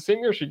nominated. It was the same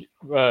year she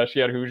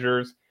had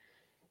Hoosiers.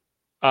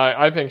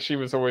 I think she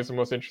was always the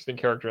most interesting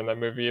character in that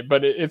movie.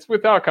 But it's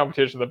without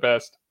competition the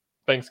best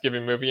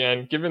Thanksgiving movie.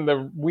 And given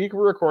the week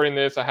we're recording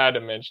this, I had to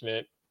mention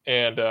it.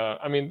 And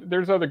I mean,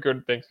 there's other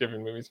good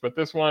Thanksgiving movies, but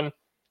this one,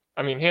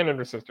 I mean, Hannah and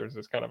Her Sisters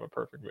is kind of a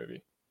perfect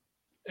movie.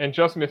 And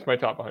just missed my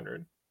top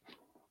 100.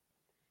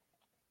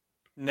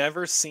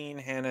 Never seen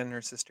Hannah and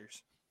Her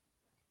Sisters.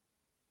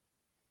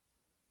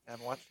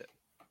 Haven't watched it.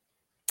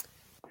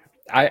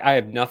 I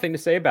have nothing to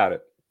say about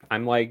it.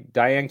 I'm like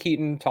Diane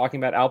Keaton talking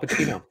about Al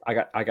Pacino.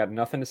 I got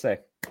nothing to say.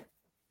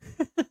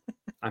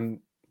 I'm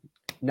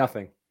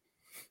nothing.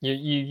 You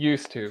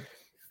used to.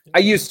 I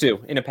used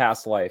to in a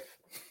past life.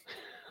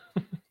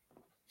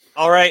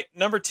 All right,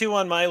 number 2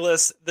 on my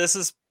list. This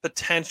is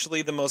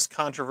potentially the most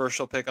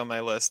controversial pick on my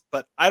list,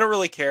 but I don't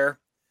really care.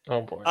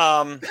 Oh boy.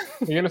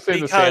 You're gonna say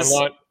The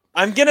Sandlot?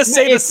 I'm gonna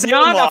say The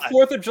Sandlot. It's not a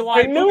 4th of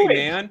July movie,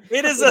 man.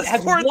 It is it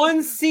has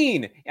one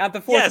scene at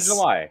the 4th of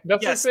July.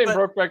 That's like saying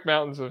Brokeback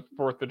Mountain's a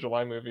 4th of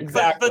July movie.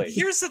 Exactly. But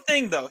here's the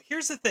thing, though.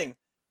 Here's the thing.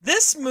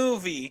 This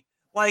movie,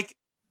 like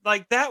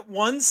that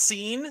one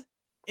scene,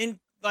 it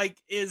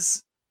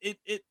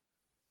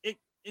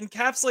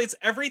encapsulates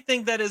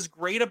everything that is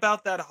great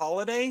about that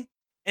holiday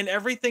and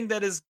everything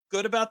that is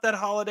good about that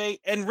holiday,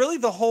 and really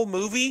the whole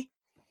movie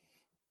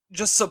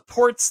just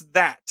supports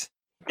that.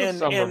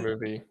 Summer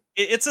movie.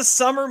 It's a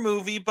summer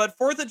movie, but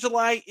 4th of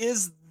July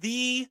is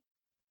the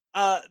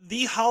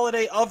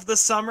holiday of the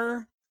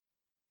summer.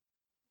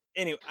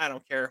 Anyway, I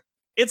don't care.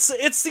 It's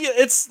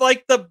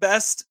like the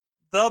best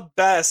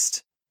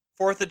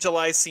 4th of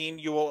July scene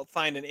you will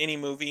find in any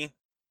movie,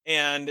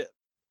 and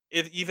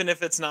even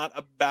if it's not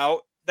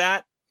about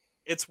that,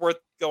 it's worth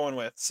going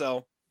with.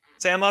 So,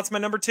 Sandlot's my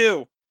number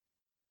 2.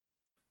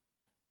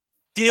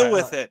 Deal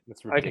with it.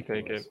 I can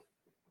take it.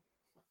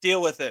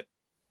 Deal with it.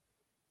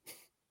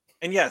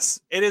 And yes,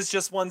 it is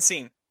just one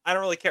scene. I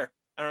don't really care.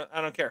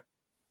 I don't care.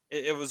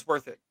 It was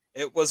worth it.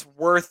 It was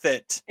worth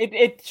it.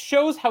 It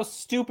shows how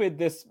stupid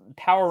this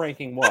power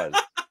ranking was.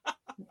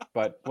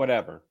 But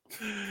whatever.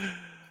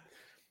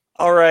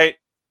 All right.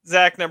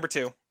 Zach, number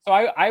 2. So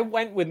I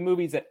went with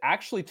movies that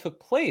actually took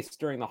place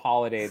during the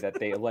holiday that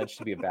they alleged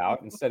to be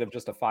about, instead of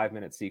just a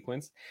 5-minute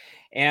sequence.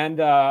 And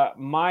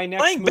my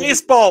next playing movie...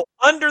 baseball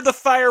under the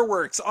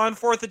fireworks on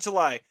 4th of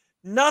July.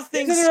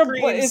 Nothing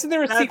isn't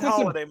there a sequence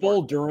holiday of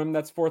Bull Durham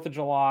that's 4th of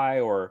July,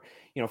 or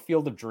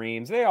Field of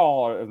Dreams? They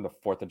all are in the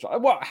 4th of July.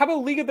 Well, how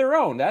about League of Their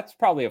Own? That's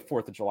probably a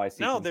 4th of July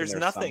sequence. No, there's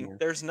nothing. Somewhere.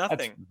 There's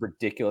nothing. That's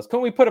ridiculous.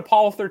 Couldn't we put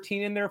Apollo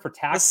 13 in there for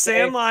tax? The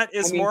Sandlot day?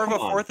 is more of a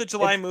 4th of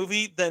July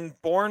movie than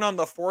Born on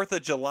the 4th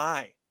of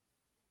July.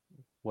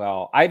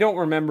 Well, I don't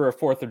remember a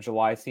 4th of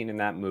July scene in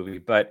that movie,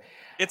 but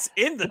it's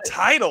in the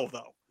title,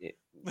 though.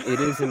 It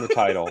is in the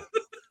title.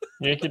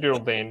 Yankee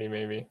Doodle Dandy,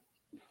 maybe.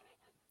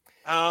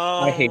 Oh,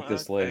 I hate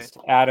this list.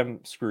 Adam,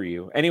 screw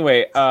you.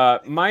 Anyway,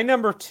 my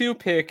number 2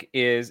 pick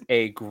is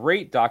a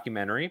great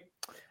documentary.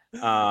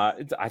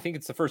 I think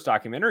it's the first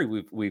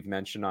documentary we've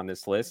mentioned on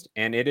this list,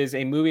 and it is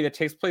a movie that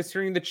takes place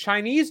during the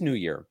Chinese New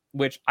Year,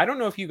 which I don't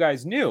know if you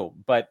guys knew,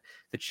 but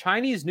the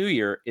Chinese New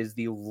Year is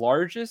the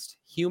largest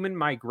human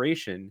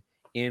migration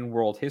in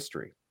world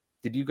history.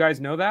 Did you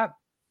guys know that?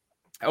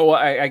 Oh,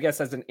 I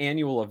guess as an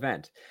annual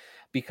event.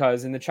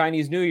 Because in the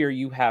Chinese New Year,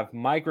 you have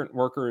migrant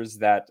workers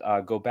that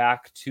go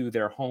back to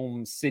their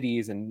home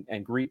cities and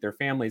greet their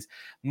families.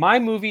 My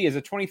movie is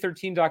a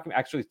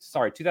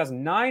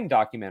 2009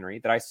 documentary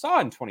that I saw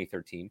in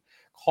 2013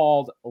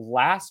 called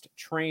Last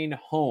Train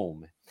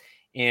Home.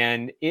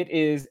 And it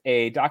is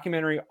a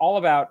documentary all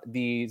about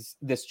this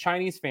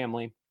Chinese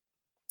family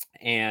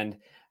and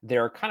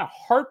their kind of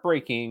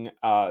heartbreaking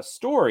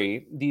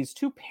story. These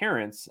two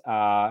parents,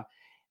 and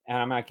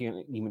I'm not going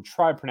to even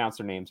try to pronounce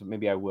their names, but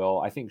maybe I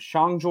will. I think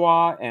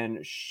Shangjua and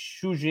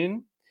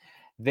Shujin.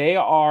 They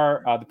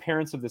are the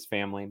parents of this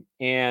family,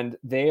 and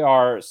they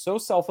are so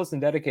selfless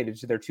and dedicated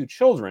to their two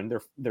children,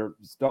 their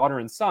daughter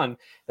and son,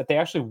 that they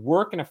actually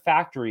work in a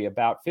factory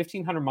about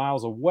 1,500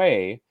 miles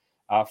away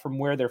from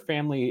where their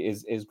family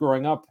is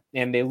growing up,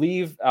 and they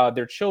leave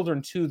their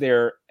children to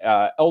their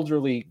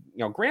elderly,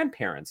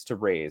 grandparents to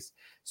raise,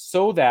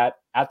 so that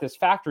at this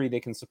factory they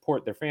can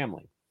support their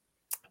family.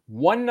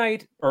 One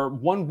night or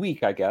 1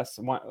 week, I guess,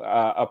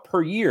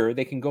 per year,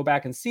 they can go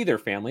back and see their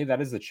family.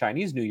 That is the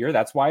Chinese New Year.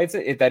 That's why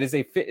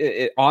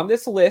on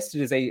this list.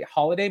 It is a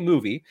holiday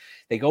movie.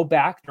 They go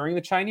back during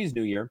the Chinese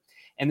New Year,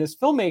 and this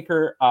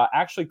filmmaker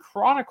actually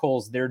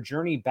chronicles their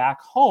journey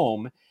back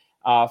home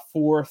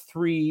for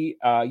 3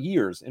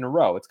 years in a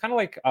row. It's kind of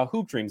like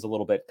Hoop Dreams a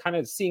little bit, kind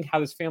of seeing how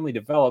this family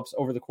develops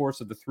over the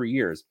course of the 3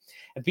 years.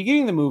 At the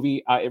beginning of the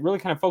movie, it really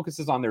kind of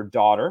focuses on their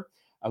daughter,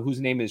 whose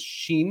name is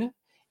Xin.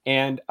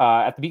 And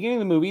at the beginning of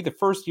the movie, the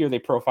first year they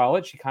profile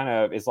it, she kind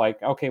of is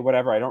like, okay,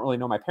 whatever. I don't really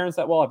know my parents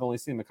that well. I've only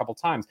seen them a couple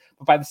times.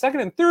 But by the second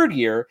and third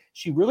year,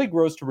 she really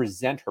grows to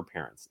resent her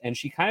parents. And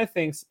she kind of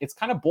thinks it's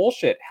kind of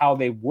bullshit how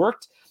they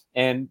worked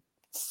and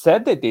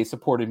said that they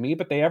supported me,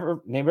 but they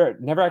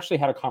never actually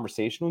had a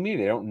conversation with me.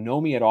 They don't know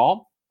me at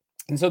all.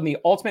 And so in the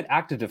ultimate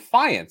act of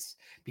defiance,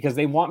 because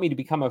they want me to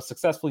become a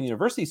successful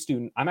university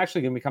student, I'm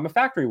actually going to become a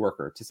factory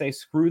worker to say,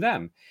 screw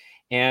them.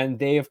 And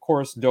they, of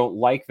course, don't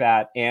like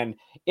that. And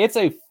it's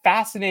a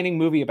fascinating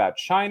movie about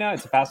China.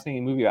 It's a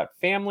fascinating movie about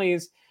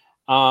families.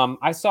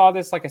 I saw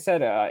this, like I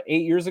said,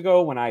 8 years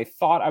ago when I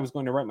thought I was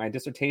going to write my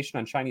dissertation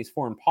on Chinese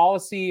foreign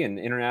policy and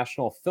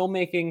international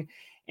filmmaking.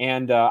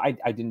 And I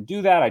didn't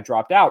do that. I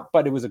dropped out.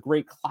 But it was a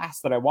great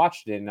class that I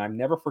watched it in. And I've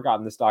never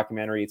forgotten this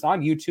documentary. It's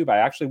on YouTube. I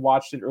actually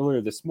watched it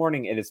earlier this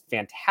morning. It is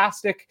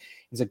fantastic.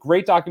 It's a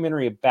great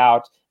documentary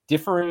about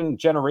differing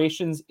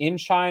generations in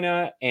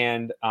China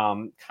and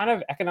kind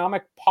of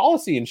economic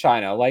policy in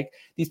China. Like,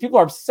 these people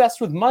are obsessed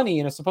with money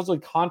in a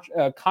supposedly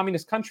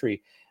communist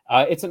country.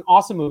 It's an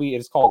awesome movie. It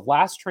is called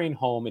Last Train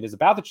Home. It is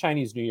about the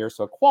Chinese New Year,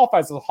 so it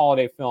qualifies as a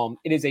holiday film.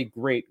 It is a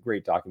great,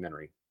 great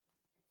documentary.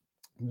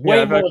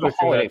 Way more of a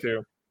holiday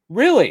too.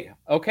 Really?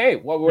 Okay.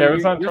 What were it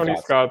was on Tony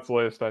Scott's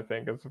list, I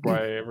think. That's why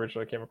I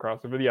originally came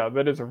across it. But yeah,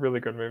 that is a really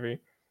good movie.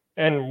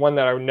 And one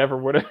that I never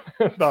would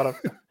have thought of,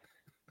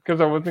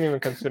 because I wasn't even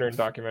considering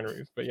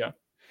documentaries. But yeah.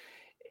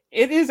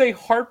 It is a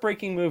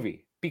heartbreaking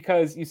movie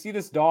because you see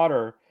this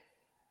daughter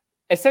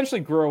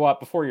essentially grow up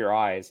before your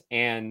eyes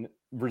and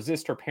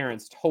resist her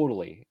parents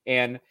totally.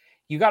 And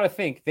you got to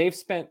think, they've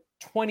spent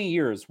 20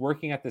 years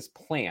working at this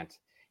plant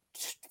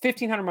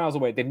 1,500 miles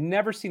away. They've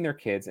never seen their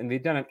kids, and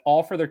they've done it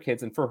all for their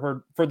kids. And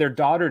for their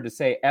daughter to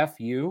say "F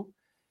you"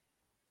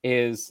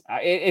 is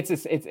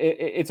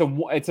it's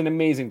an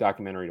amazing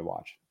documentary to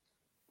watch.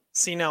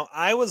 See, now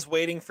I was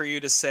waiting for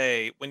you to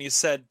say, when you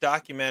said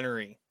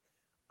documentary,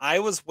 I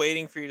was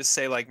waiting for you to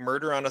say like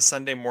Murder on a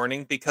Sunday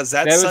Morning, because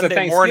that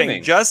Sunday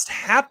morning just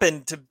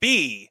happened to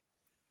be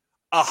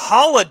a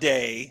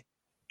holiday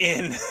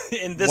in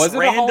this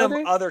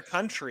random other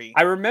country.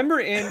 I remember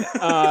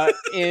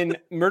in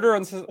Murder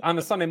on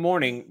a Sunday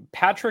Morning,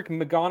 Patrick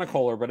McGonagall,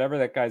 or whatever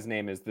that guy's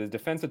name is, the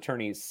defense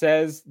attorney,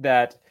 says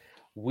that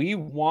we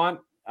want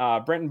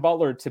Brenton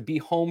Butler to be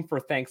home for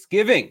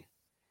Thanksgiving.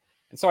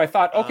 And so I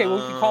thought, okay, well,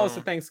 we could call this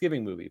a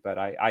Thanksgiving movie, but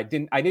I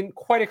didn't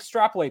quite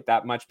extrapolate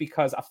that much,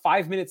 because a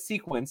 5-minute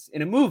sequence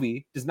in a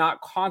movie does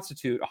not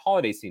constitute a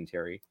holiday scene,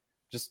 Terry.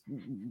 Just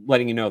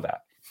letting you know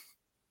that.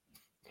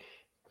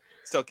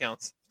 Still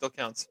counts.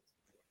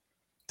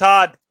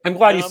 Todd. I'm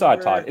glad you saw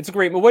it, Todd. It's a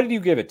great movie. What did you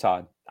give it,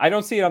 Todd? I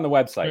don't see it on the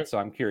website, so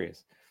I'm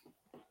curious.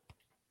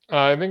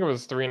 I think it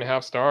was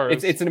 3.5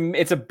 stars. It's an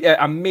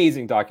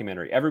amazing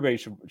documentary. Everybody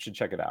should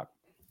check it out.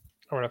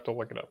 I'm gonna have to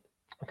look it up.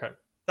 Okay.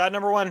 Todd,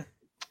 number one.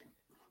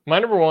 My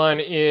number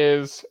one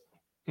is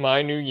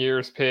my New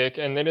Year's pick,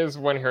 and it is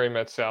When Harry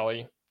Met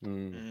Sally.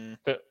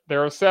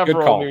 There are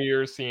several New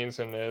Year's scenes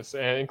in this,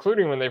 and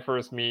including when they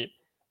first meet.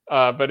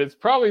 But it's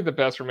probably the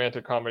best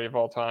romantic comedy of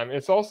all time.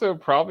 It's also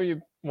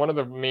probably one of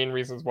the main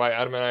reasons why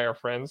Adam and I are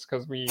friends,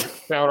 because we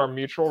found our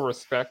mutual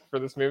respect for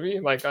this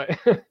movie. Like, I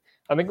think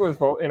it was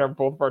both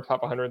of our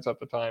top 100s at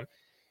the time.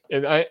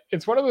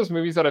 It's one of those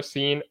movies that I've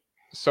seen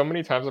so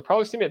many times. I've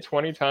probably seen it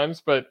 20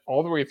 times, but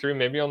all the way through,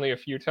 maybe only a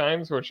few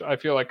times, which I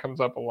feel like comes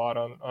up a lot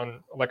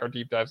on like our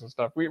deep dives and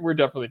stuff. We're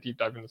definitely deep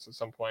diving this at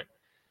some point.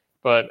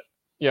 But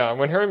yeah,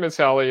 When Harry Met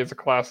Sally is a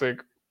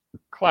classic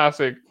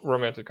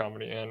romantic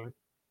comedy, and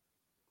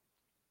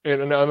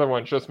another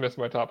one just missed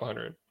my top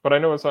 100. But I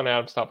know it's on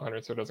Adam's top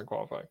 100, so it doesn't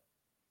qualify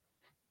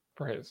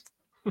for his.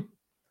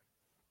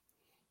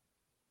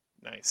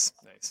 Nice.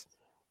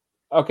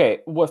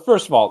 Okay, well,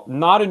 first of all,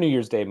 not a New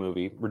Year's Day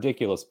movie.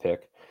 Ridiculous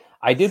pick.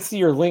 I did see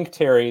your link,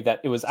 Terry,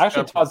 that it was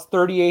actually Todd's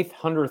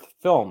 3800th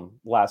film,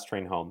 Last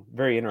Train Home.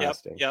 Very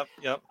interesting.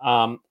 Yep.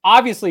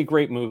 Obviously,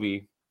 great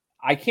movie.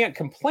 I can't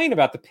complain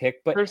about the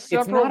pick, but it's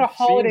not a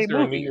holiday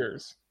movie.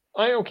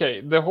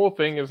 Okay, the whole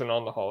thing isn't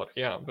on the holiday,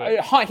 yeah. But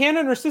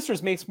Hannah and Her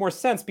Sisters makes more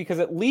sense because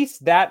at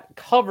least that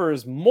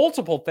covers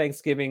multiple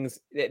Thanksgivings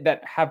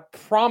that have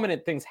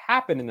prominent things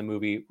happen in the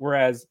movie.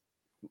 Whereas,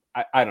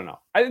 I don't know.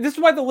 This is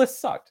why the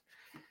list sucked.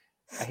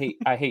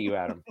 I hate you,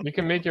 Adam. You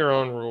can make your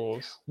own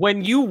rules.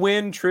 When you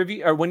win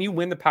trivia or when you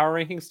win the power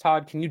rankings,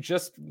 Todd, can you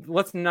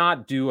let's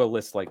not do a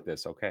list like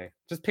this, okay?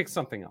 Just pick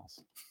something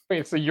else.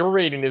 Wait, so your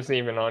rating isn't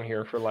even on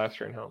here for Last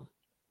Train Home?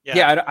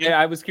 Yeah,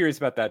 I was curious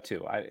about that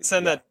too.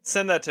 Send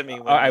that to me.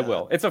 When, I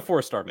will. It's a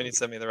 4-star movie. When you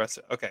send me the rest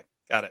of it. Okay,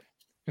 got it.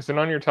 Is it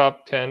on your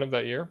top 10 of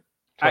that year?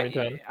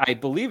 2010? I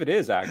believe it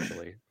is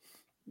actually.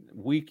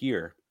 Weak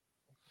year.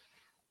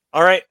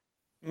 All right.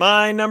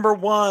 My number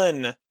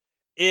 1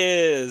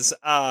 is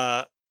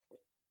a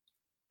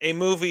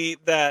movie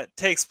that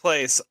takes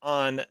place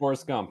on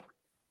Forrest Gump.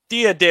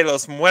 Dia de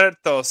los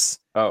Muertos.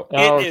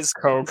 It is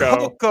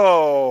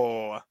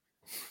Coco.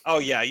 Oh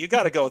yeah, you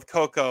got to go with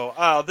Coco.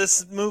 Oh,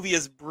 this movie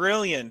is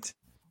brilliant.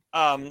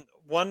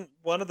 One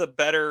of the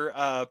better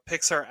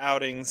Pixar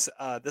outings.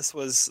 This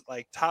was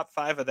like top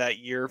 5 of that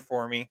year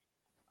for me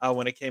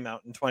when it came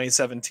out in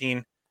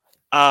 2017.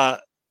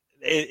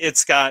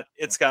 It's got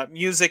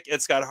music,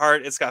 it's got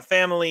heart, it's got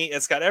family,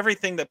 it's got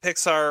everything that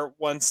Pixar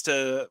wants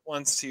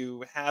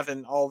to have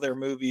in all their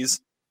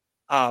movies.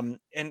 And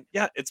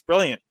yeah, it's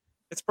brilliant.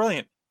 It's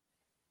brilliant.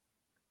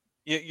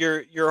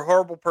 You're a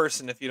horrible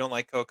person if you don't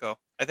like Coco.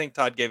 I think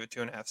Todd gave it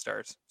 2.5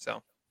 stars.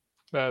 So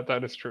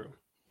that is true.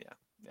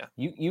 Yeah.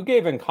 You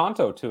gave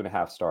Encanto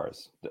 2.5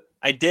 stars.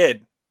 I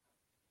did.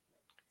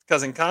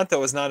 Because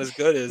Encanto is not as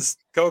good as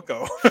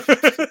Coco.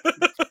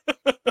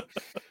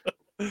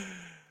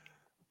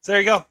 So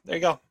there you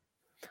go.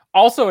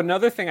 Also,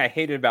 another thing I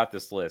hated about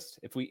this list,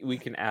 if we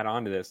can add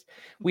on to this,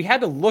 I had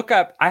to look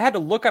up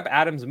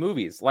Adam's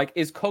movies. Like,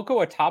 is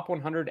Coco a top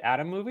 100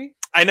 Adam movie?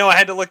 I know, I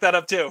had to look that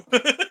up too.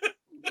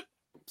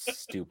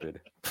 Stupid.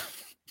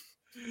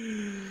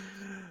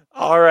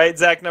 All right,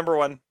 Zach, number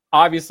 1.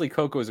 Obviously,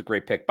 Coco is a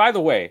great pick. By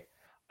the way,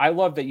 I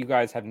love that you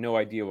guys have no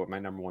idea what my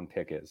number 1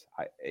 pick is.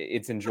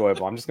 It's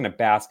enjoyable. I'm just going to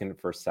bask in it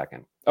for a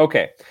second.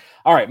 Okay.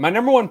 All right. My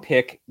number 1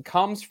 pick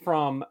comes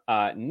from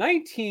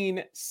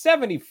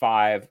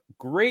 1975.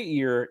 Great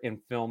year in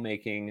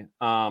filmmaking.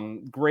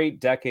 Great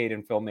decade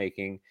in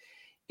filmmaking.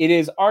 It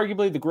is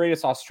arguably the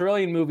greatest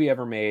Australian movie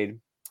ever made.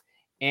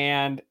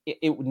 And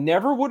it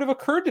never would have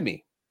occurred to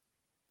me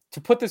to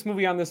put this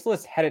movie on this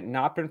list had it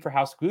not been for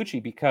House of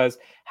Gucci, because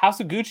House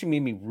of Gucci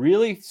made me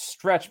really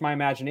stretch my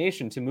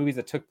imagination to movies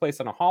that took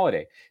place on a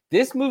holiday.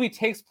 This movie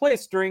takes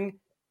place during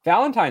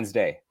Valentine's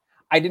Day.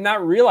 I did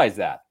not realize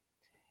that.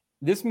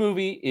 This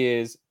movie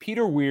is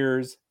Peter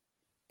Weir's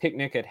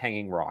Picnic at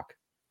Hanging Rock.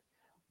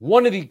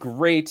 One of the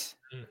great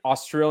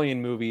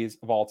Australian movies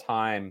of all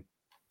time.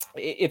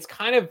 It's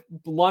kind of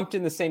lumped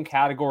in the same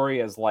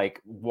category as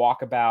like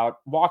Walkabout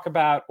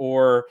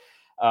or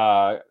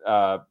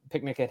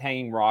Picnic at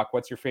Hanging Rock.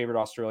 What's your favorite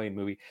Australian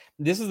movie?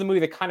 This is the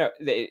movie that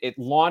it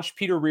launched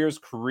Peter Weir's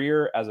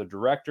career as a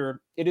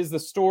director. It is the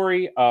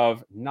story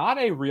of not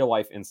a real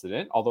life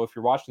incident, although if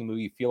you're watching the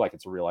movie, you feel like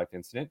it's a real life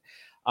incident.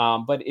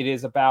 But it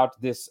is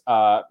about this.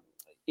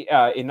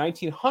 In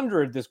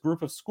 1900, this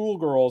group of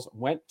schoolgirls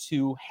went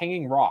to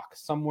Hanging Rock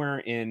somewhere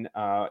in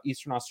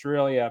Eastern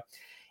Australia,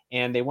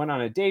 and they went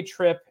on a day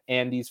trip.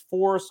 And these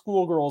 4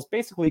 schoolgirls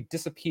basically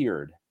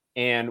disappeared.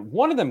 And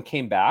one of them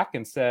came back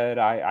and said,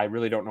 I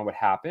really don't know what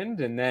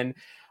happened. And then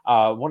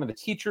one of the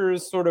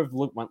teachers sort of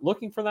went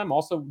looking for them,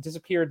 also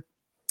disappeared.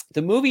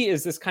 The movie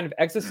is this kind of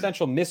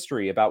existential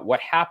mystery about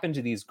what happened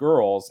to these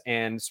girls.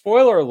 And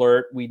spoiler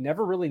alert, we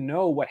never really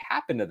know what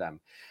happened to them.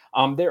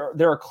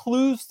 There are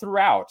clues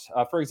throughout.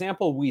 For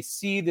example, we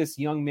see this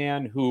young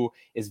man who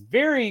is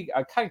very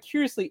kind of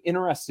curiously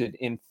interested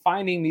in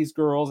finding these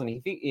girls. And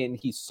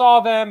he saw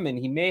them, and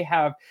he may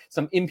have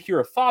some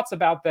impure thoughts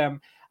about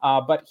them.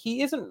 But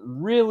he isn't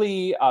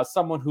really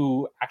someone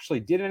who actually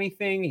did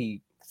anything.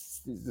 He's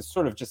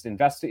sort of just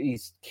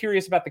he's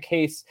curious about the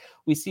case.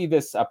 We see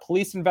this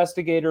police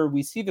investigator.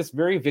 We see this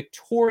very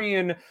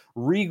Victorian,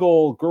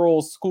 regal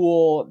girls'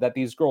 school that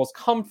these girls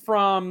come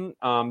from.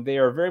 They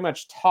are very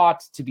much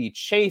taught to be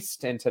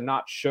chaste and to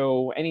not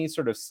show any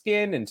sort of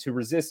skin and to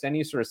resist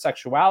any sort of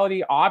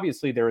sexuality.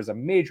 Obviously, there is a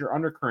major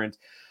undercurrent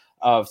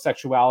of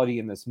sexuality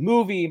in this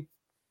movie.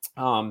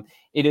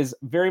 It is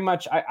very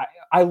much,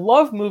 I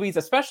love movies,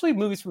 especially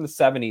movies from the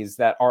 70s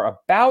that are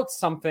about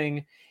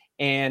something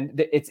and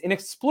it's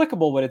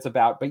inexplicable what it's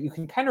about, but you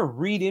can kind of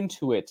read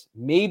into it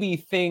maybe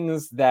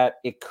things that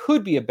it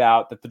could be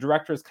about that the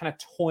director is kind of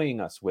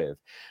toying us with.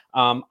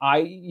 When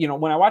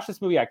I watch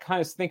this movie, I kind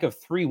of think of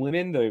Three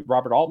Women, the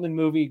Robert Altman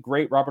movie,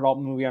 great Robert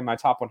Altman movie on my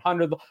top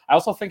 100. I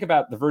also think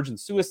about The Virgin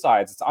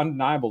Suicides. It's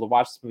undeniable to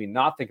watch this movie and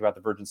not think about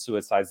The Virgin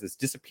Suicides, this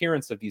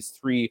disappearance of these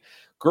 3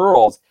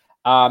 girls.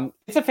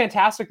 It's a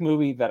fantastic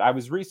movie that I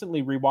was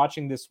recently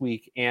rewatching this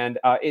week, and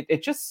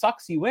it just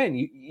sucks you in.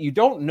 You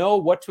don't know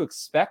what to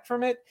expect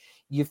from it.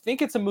 you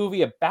think it's a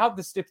movie about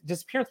this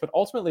disappearance, but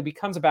ultimately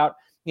becomes about,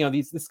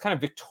 this kind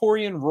of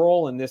Victorian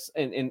role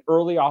in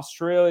early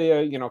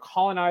Australia,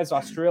 colonized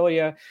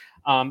Australia.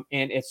 And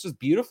it's just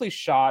beautifully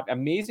shot,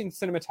 amazing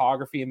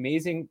cinematography,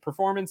 amazing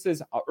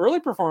performances, early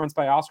performance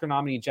by Oscar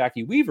nominee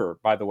Jackie Weaver,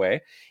 by the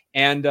way.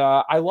 And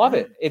I love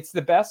it. It's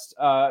the best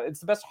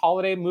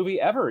holiday movie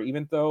ever,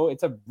 even though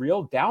it's a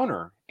real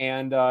downer.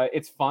 And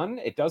it's fun.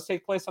 It does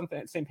take place on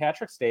St.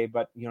 Patrick's Day,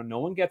 but no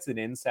one gets it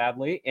in,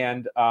 sadly.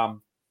 And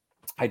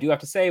I do have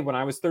to say, when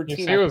I was 13,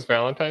 you say it was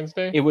Valentine's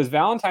Day? It was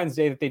Valentine's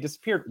Day that they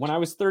disappeared. When I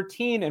was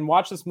 13 and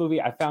watched this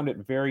movie, I found it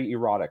very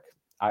erotic.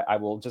 I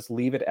will just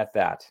leave it at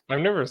that.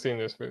 I've never seen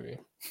this movie.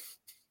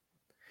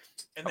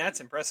 And that's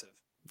impressive.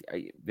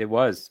 It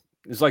was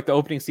like the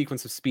opening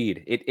sequence of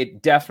Speed.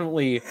 It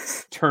definitely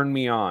turned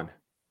me on.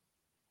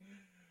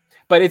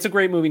 But it's a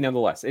great movie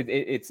nonetheless.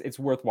 It's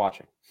worth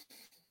watching.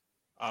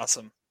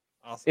 Awesome.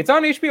 It's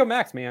on HBO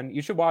Max, man.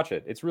 You should watch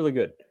it. It's really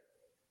good.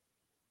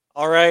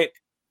 All right.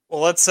 Well,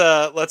 let's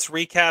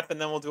recap,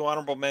 and then we'll do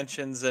honorable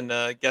mentions and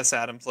guess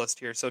Adam's list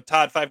here. So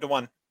Todd,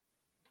 5-1.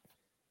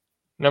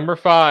 Number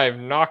 5,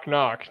 Knock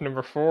Knock.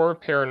 Number 4,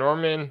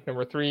 Paranorman.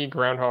 Number 3,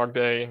 Groundhog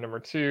Day. Number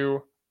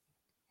 2,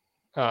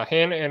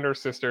 Hannah and Her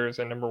Sisters.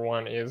 And number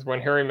 1 is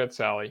When Harry Met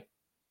Sally.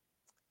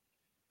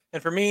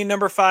 And for me,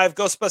 number 5,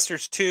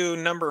 Ghostbusters 2.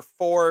 Number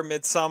 4,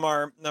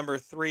 Midsommar. Number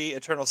 3,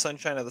 Eternal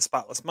Sunshine of the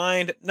Spotless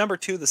Mind. Number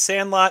 2, The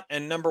Sandlot.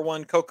 And number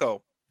 1,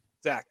 Coco.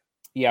 Zach.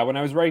 Yeah, when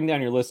I was writing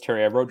down your list,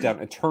 Terry, I wrote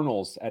down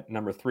Eternals at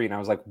number 3, and I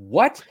was like,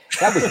 what?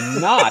 That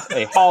was not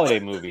a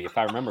holiday movie, if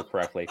I remember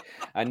correctly.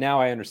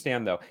 Now I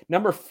understand, though.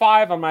 Number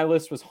 5 on my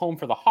list was Home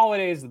for the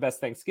Holidays, the best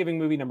Thanksgiving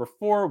movie. Number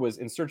 4 was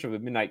In Search of a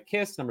Midnight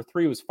Kiss. Number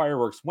 3 was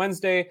Fireworks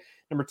Wednesday.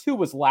 Number 2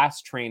 was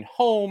Last Train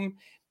Home,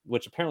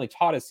 which apparently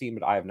Todd has seen,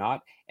 but I have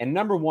not. And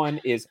number 1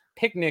 is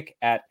Picnic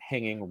at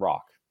Hanging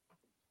Rock.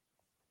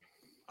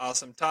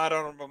 Awesome. Todd,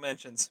 honorable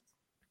mentions.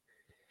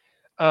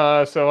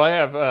 So I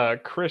have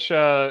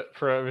Krisha,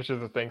 which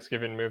is a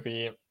Thanksgiving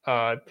movie.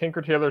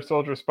 Tinker Tailor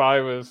Soldier Spy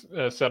was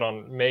set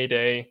on May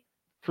Day.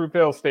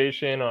 Fruitvale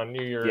Station on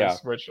New Year's,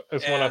 which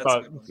is one I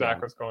thought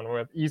Zach was going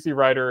with. Easy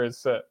Rider is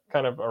set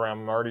kind of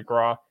around Mardi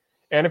Gras.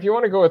 And if you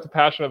want to go with The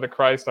Passion of the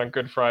Christ on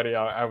Good Friday,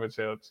 I would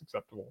say that's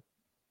acceptable.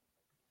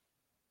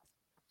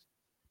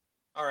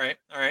 All right.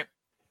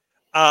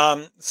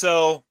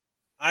 So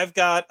I've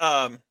got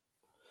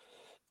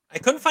I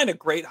couldn't find a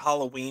great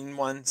Halloween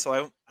one,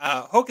 so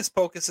Hocus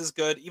Pocus is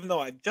good, even though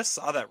I just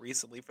saw that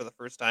recently for the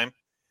first time.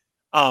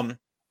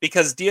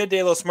 Because Dia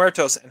de los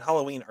Muertos and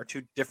Halloween are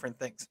two different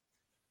things.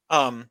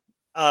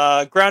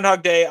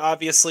 Groundhog Day,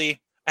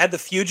 obviously. I had The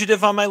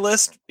Fugitive on my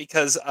list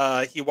because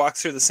he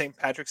walks through the St.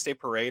 Patrick's Day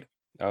parade.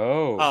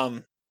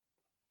 Oh.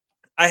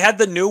 I had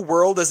The New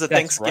World as a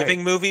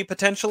Thanksgiving movie,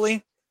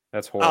 potentially.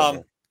 That's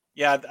horrible.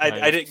 Yeah,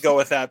 I didn't go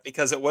with that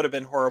because it would have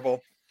been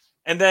horrible.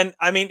 And then,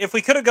 I mean, if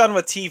we could have gone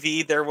with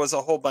TV, there was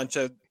a whole bunch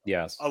of,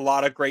 a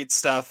lot of great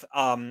stuff.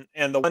 And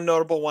the one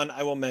notable one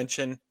I will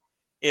mention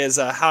is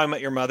How I Met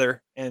Your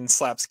Mother and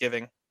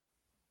Slapsgiving.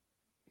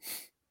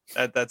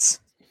 It's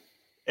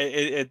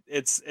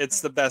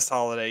the best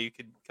holiday you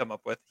could come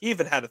up with. He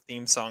even had a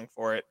theme song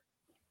for it.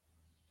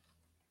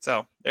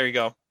 So there you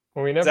go.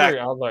 Well, we never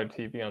outlawed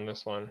TV on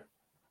this one.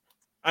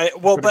 You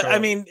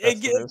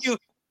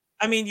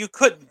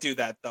couldn't do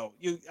that though.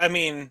 You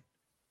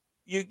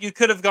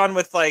could have gone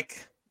with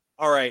like,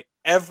 all right,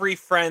 every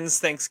Friends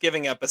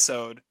Thanksgiving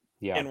episode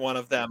in one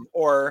of them.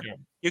 Or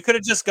you could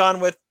have just gone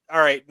with,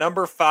 all right,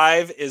 number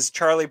 5 is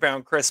Charlie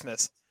Brown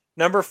Christmas.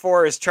 Number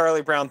 4 is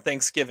Charlie Brown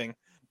Thanksgiving.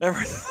 You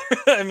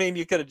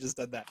could have just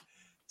done that.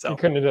 So you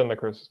couldn't have done the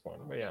Christmas one,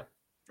 but yeah.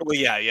 Well,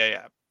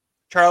 yeah.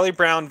 Charlie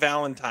Brown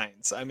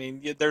Valentine's. I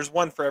mean, there's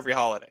one for every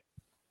holiday.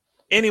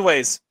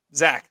 Anyways,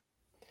 Zach.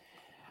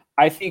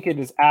 I think it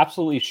is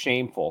absolutely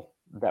shameful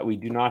that we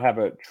do not have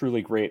a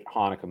truly great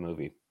Hanukkah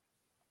movie.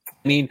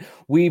 I mean,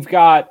 we've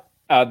got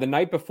The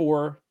Night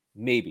Before,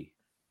 maybe,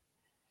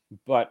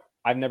 but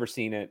I've never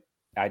seen it.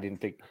 I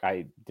didn't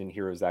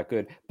hear it was that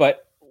good.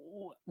 But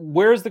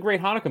where's the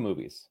great Hanukkah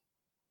movies?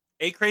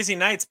 8 Crazy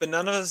Nights, but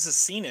none of us has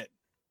seen it.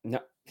 No,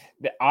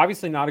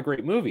 obviously not a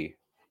great movie.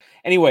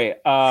 Anyway,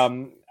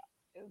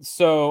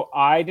 so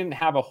I didn't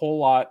have a whole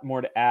lot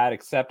more to add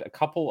except a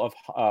couple of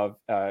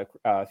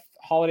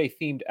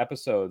holiday-themed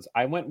episodes.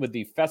 I went with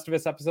the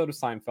Festivus episode of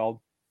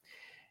Seinfeld,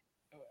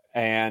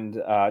 and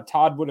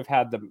Todd would have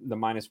had the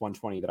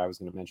 -120 that I was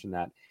going to mention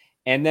that.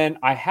 And then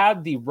I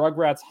had the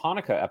Rugrats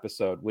Hanukkah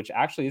episode, which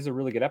actually is a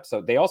really good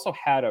episode. They also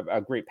had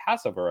a great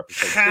Passover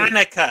episode.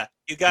 Hanukkah.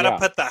 You got to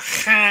put the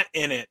ha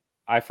in it.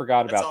 I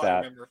forgot about that. I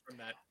remember from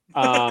that.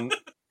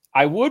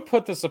 I would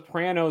put the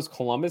Sopranos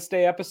Columbus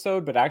Day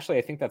episode, but actually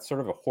I think that's sort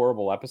of a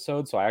horrible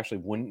episode, so I actually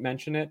wouldn't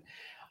mention it.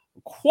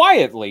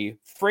 quietly,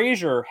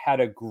 Frasier had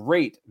a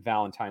great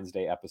Valentine's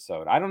Day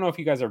episode. I don't know if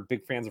you guys are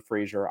big fans of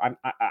Frasier.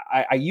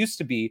 I used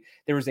to be.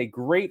 There was a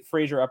great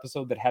Frasier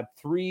episode that had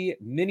 3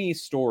 mini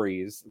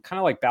stories, kind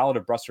of like Ballad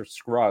of Buster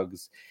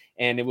Scruggs,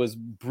 and it was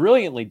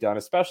brilliantly done,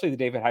 especially the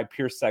David Hyde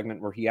Pierce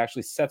segment where he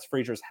actually sets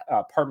Frasier's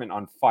apartment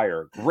on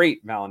fire.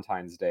 Great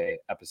Valentine's Day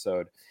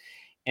episode.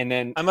 And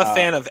then I'm a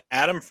fan of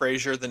Adam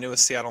Frasier, the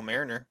newest Seattle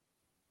Mariner.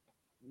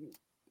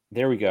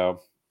 There we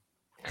go.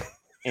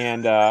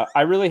 And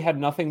I really had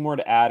nothing more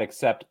to add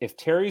except if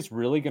Terry's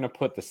really going to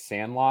put The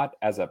Sandlot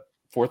as a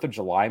 4th of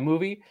July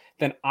movie,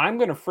 then I'm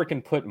going to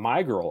freaking put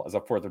My Girl as a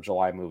 4th of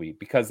July movie,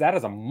 because that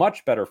is a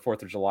much better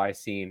 4th of July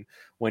scene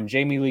when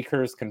Jamie Lee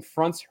Curtis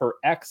confronts her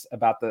ex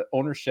about the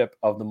ownership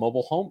of the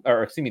mobile home,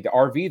 or excuse me, the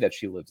RV that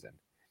she lives in.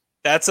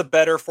 That's a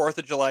better 4th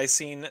of July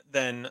scene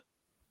than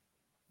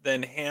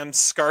Ham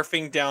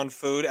scarfing down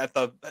food at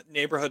the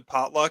neighborhood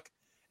potluck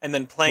and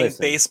then playing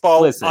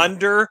baseball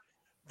under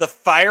the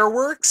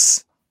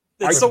fireworks.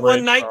 It's the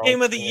one night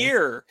game of the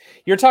year.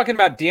 You're talking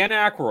about Dan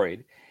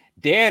Aykroyd.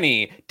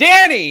 Danny,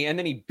 and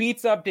then he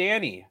beats up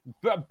Danny.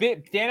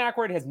 Dan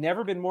Aykroyd has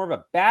never been more of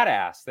a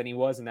badass than he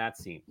was in that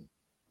scene.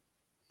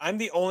 I'm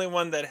the only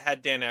one that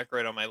had Dan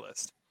Aykroyd on my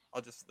list.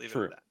 I'll just leave it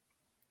at that.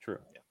 True.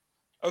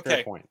 Yeah. Okay.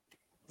 Fair point.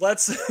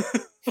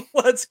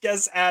 Let's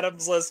guess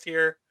Adam's list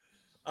here.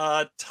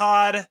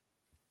 Todd,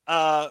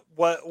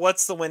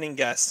 what's the winning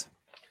guess?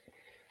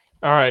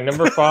 All right,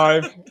 number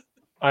 5.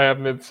 I have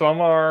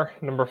Midsommar.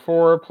 Number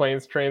 4,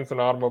 Planes, Trains,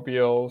 and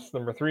Automobiles.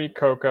 Number 3,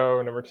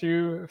 Coco. Number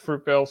 2,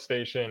 Fruitvale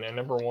Station. And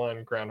number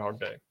 1, Groundhog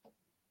Day.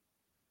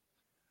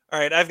 All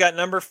right, I've got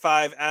number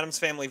 5, Adam's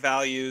Family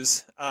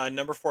Values.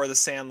 Number 4, The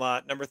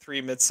Sandlot. Number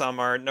 3,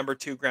 Midsommar. Number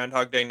 2,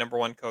 Groundhog Day. Number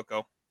 1,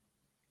 Coco.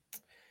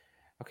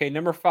 Okay,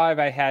 number 5,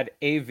 I had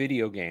a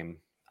video game.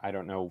 I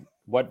don't know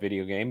what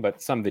video game,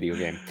 but some video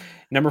game.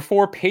 Number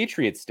 4,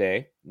 Patriots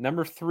Day.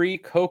 Number 3,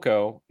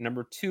 Coco.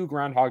 Number 2,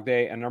 Groundhog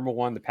Day. And number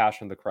 1, The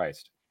Passion of the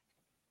Christ.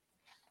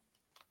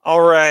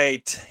 All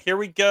right, here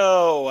we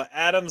go.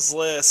 Adam's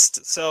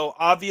list. So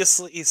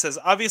obviously, he says,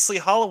 obviously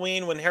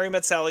Halloween, When Harry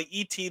Met Sally,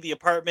 E.T., The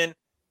Apartment,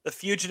 The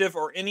Fugitive,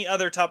 or any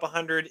other top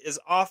 100 is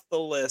off the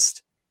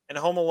list. And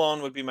Home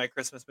Alone would be my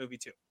Christmas movie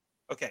too.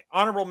 Okay,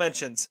 honorable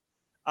mentions.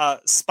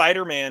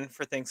 Spider-Man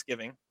for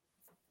Thanksgiving.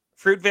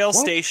 Fruitvale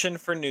Station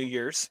for New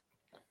Year's.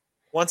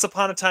 Once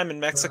Upon a Time in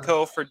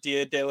Mexico for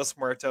Dia de los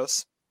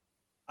Muertos.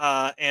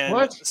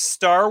 And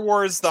Star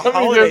Wars The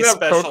Holiday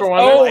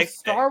Special.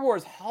 Star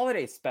Wars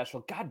Holiday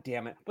Special. God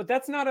damn it. But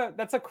that's not a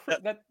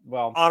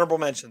well, honorable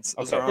mentions.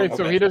 Okay. Wait,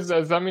 so he does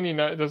that mean he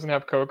doesn't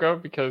have Coco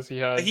because he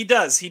has He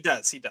does.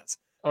 Okay.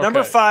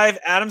 Number 5,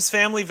 Adam's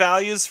Family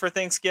Values for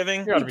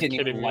Thanksgiving. You didn't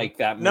even like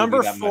that movie.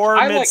 Number 4,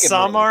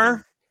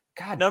 Midsommar.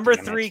 God number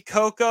 3,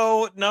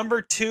 Coco.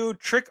 Number 2,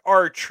 Trick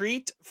or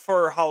Treat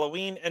for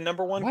Halloween. And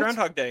number 1,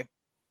 Groundhog Day.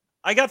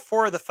 I got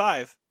 4 of the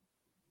 5.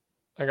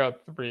 I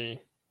got 3.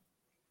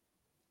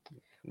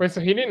 Wait, so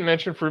he didn't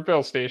mention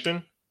Fruitvale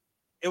Station?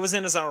 It was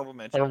in his honorable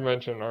mention. Honorable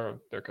mention.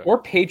 Okay.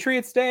 Or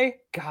Patriots Day?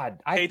 God,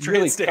 I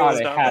really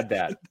thought I had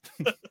that.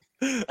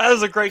 That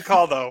was a great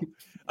call, though.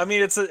 I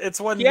mean, it's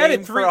one he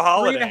name for a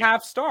holiday.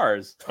 3.5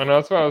 stars. I know,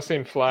 that's why I was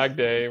saying Flag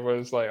Day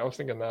was like, I was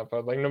thinking that,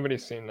 but like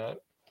nobody's seen that.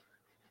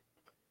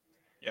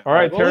 Yeah. All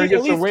right, Terry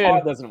gets a win.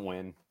 Todd doesn't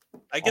win.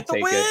 I get the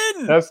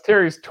win. That's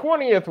Terry's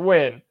 20th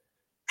win.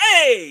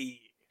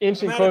 Hey!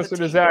 Inching closer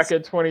to Zach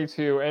at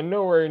 22 and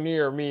nowhere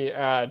near me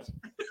at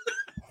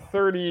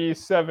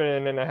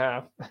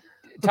 37.5.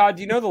 Todd,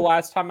 do you know the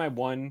last time I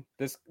won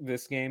this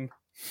game?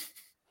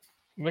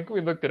 I think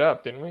we looked it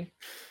up, didn't we?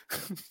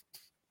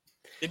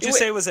 Did you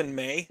say it was in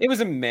May? It was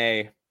in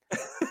May.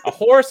 A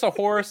horse.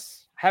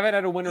 Haven't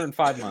had a winner in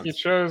 5 months. He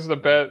chose the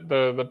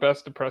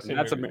best depressing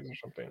movies or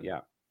something. Yeah.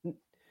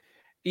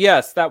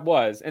 Yes, that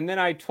was. And then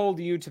I told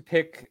you to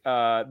pick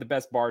the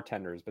best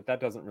bartenders, but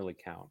that doesn't really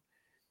count.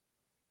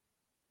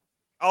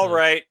 All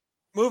right.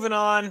 Moving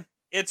on.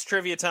 It's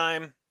trivia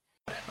time.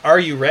 Are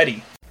you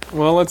ready?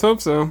 Well, let's hope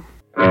so.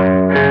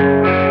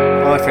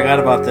 Oh, I forgot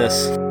about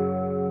this.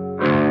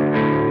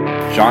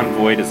 John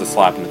Voight is a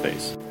slap in the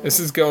face.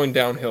 This is going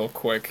downhill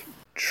quick.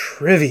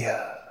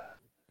 Trivia.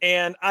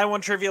 And I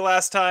won trivia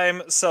last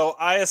time, so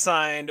I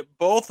assigned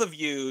both of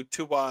you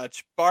to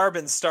watch Barb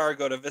and Star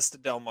Go to Vista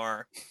Del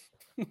Mar.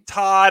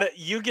 Todd,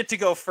 you get to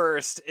go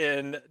first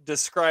in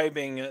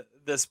describing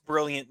this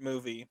brilliant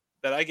movie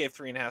that I gave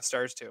 3.5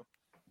 stars to.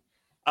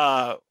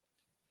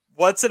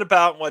 What's it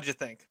about and what'd you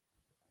think?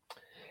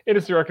 It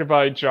is directed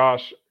by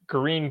Josh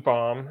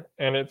Greenbaum,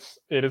 and it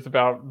is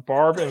about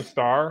Barb and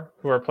Star,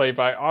 who are played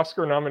by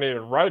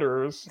Oscar-nominated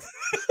writers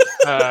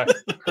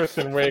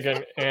Kristen Wiig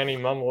and Annie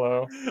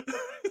Mumolo.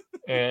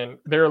 And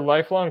they're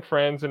lifelong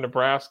friends in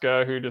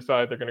Nebraska who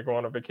decide they're going to go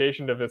on a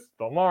vacation to Vista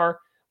Del Mar,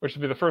 which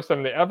will be the first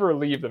time they ever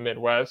leave the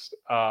Midwest.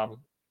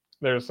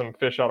 There's some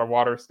fish out of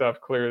water stuff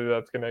clearly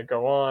that's going to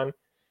go on.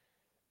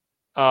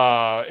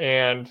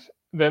 And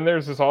then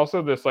there's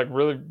also this like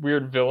really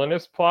weird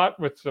villainous plot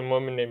with some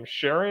woman named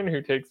Sharon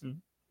who takes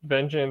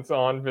vengeance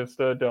on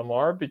Vista Del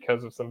Mar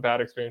because of some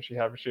bad experience she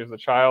had when she was a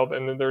child.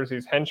 And then there's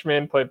these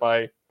henchmen played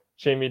by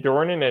Jamie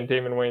Dornan and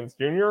Damon Wayans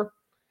Jr.,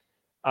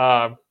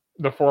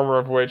 the former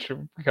of which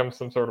becomes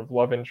some sort of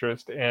love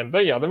interest. And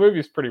but yeah, the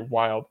movie's pretty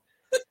wild.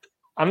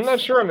 I'm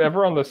not sure I'm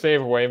ever on the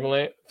same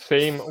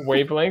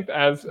wavelength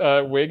as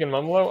Wig and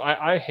Mumlo.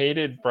 I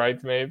hated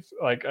Bridesmaids.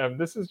 Like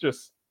this is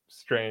just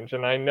strange,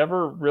 and I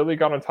never really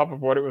got on top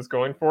of what it was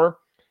going for.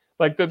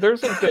 Like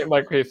there's something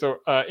like, okay, so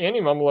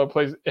Annie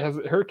Mumlo has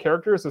her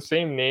character is the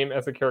same name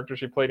as the character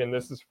she played in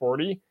This Is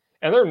 40,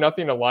 and they're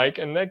nothing alike,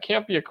 and that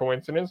can't be a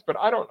coincidence. But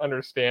I don't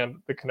understand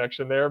the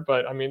connection there.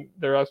 But I mean,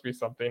 there has to be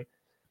something.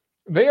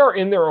 They are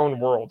in their own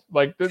world.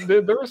 Like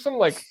there was some,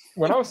 like,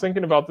 when I was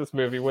thinking about this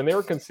movie, when they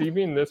were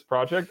conceiving this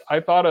project, I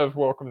thought of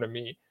Welcome to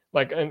Me.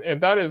 Like,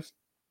 and that is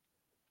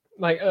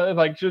like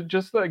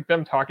just like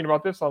them talking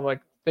about this, I'm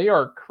like, they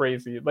are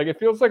crazy. Like it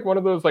feels like one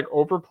of those like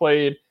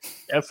overplayed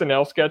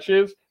SNL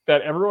sketches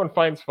that everyone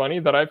finds funny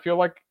that I feel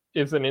like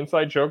is an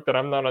inside joke that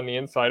I'm not on the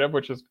inside of,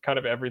 which is kind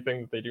of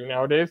everything that they do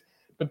nowadays.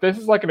 But this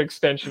is like an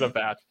extension of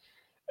that.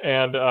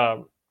 And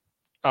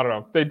I don't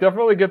know. They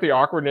definitely get the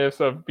awkwardness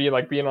of being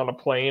on a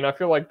plane. I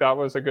feel like that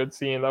was a good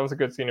scene. That was a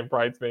good scene in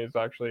Bridesmaids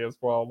actually as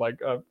well. Like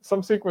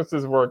some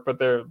sequences work, but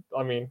they're,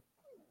 I mean,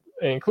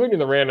 including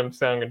the random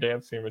song and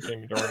dance scene with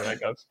Jamie Dornan, I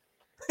guess.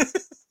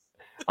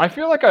 I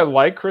feel like I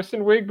like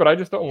Kristen Wiig, but I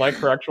just don't like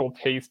her actual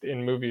taste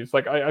in movies.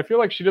 Like I feel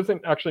like she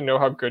doesn't actually know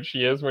how good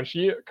she is when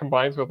she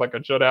combines with like a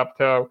Judd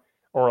Apatow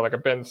or like a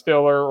Ben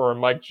Stiller or a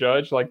Mike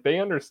Judge. Like they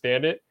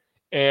understand it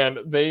and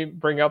they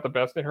bring out the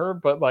best in her.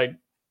 But like,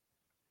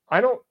 I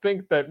don't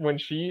think that when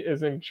she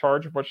is in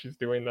charge of what she's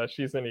doing that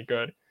she's any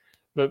good.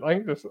 But I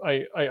think this,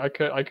 I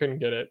couldn't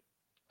get it.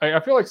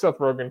 I feel like Seth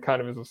Rogen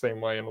kind of is the same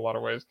way in a lot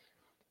of ways.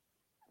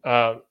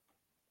 I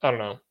don't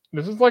know.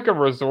 This is like a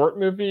resort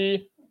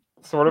movie.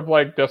 Sort of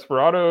like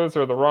Desperados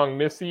or The Wrong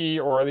Missy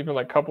or even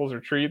like Couples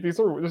Retreat. This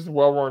is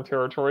well-worn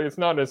territory. It's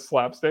not as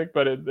slapstick,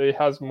 but it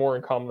has more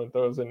in common with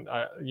those than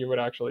you would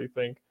actually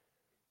think.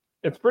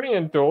 It's pretty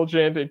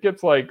indulgent. It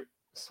gets like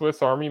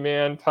Swiss Army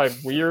Man type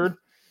weird.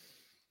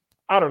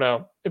 I don't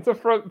know.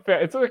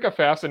 It's like a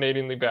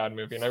fascinatingly bad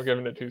movie, and I'm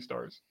giving it 2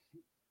 stars.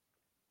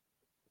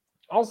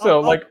 Also,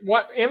 like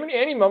what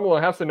Annie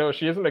Mumlo has to know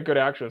she isn't a good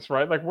actress,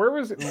 right? Like where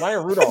was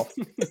Maya Rudolph?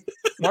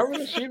 Why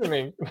wasn't she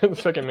the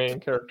second main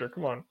character?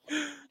 Come on.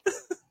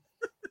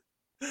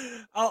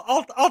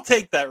 I'll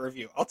take that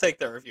review.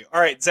 All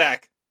right,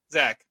 Zach,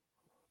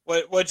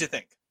 what'd you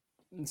think?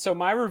 So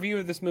my review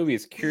of this movie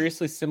is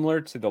curiously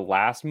similar to the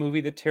last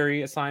movie that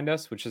Terry assigned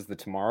us, which is The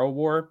Tomorrow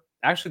War.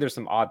 Actually, there's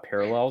some odd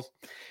parallels.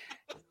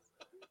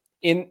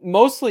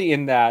 Mostly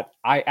in that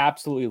I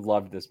absolutely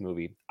loved this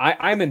movie.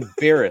 I'm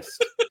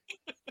embarrassed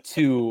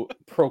to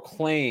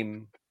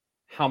proclaim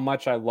how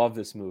much I love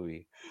this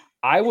movie.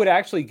 I would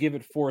actually give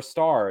it 4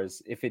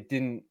 stars if it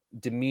didn't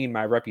demean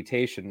my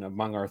reputation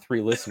among our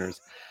 3 listeners.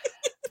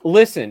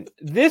 Listen,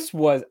 this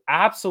was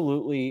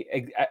absolutely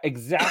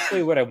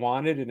exactly what I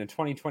wanted in a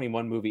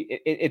 2021 movie.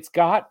 It's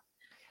got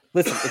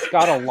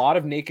a lot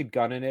of Naked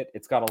Gun in it.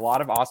 It's got a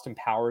lot of Austin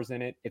Powers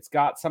in it. It's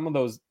got some of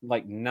those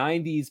like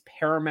 90s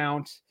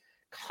Paramount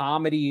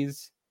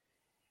comedies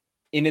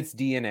in its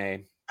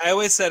DNA. I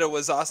always said it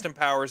was Austin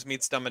Powers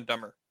meets Dumb and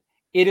Dumber.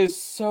 It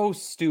is so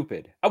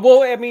stupid.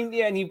 Well, I mean,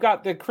 yeah, and you've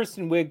got the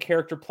Kristen Wiig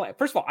character play.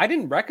 First of all, I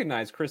didn't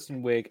recognize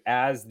Kristen Wiig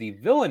as the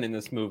villain in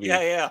this movie.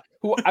 Yeah.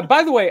 Who,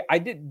 by the way, I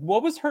did.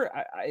 What was her?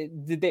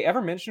 Did they ever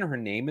mention her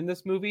name in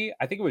this movie?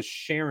 I think it was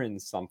Sharon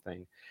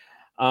something.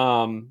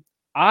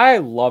 I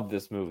love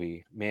this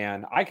movie,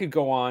 man. I could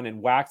go on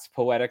and wax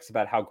poetics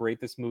about how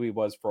great this movie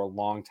was for a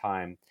long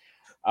time.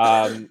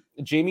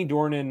 Jamie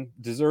Dornan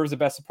deserves a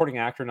Best Supporting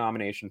Actor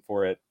nomination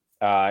for it.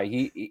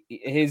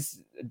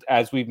 His,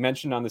 as we've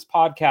mentioned on this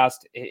podcast,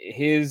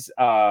 his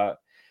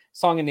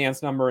song and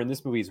dance number in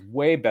this movie is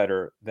way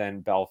better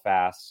than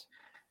Belfast.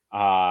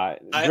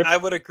 I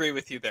would agree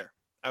with you there.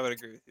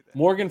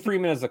 Morgan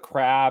Freeman as a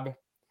crab.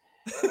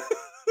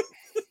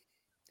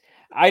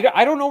 I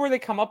don't know where they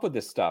come up with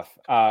this stuff.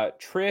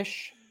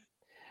 Trish.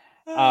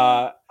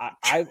 I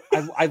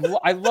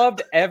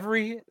loved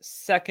every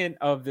second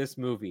of this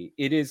movie.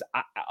 It is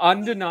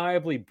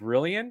undeniably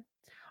brilliant.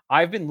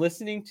 I've been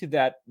listening to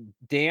that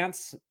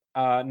dance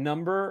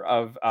number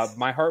of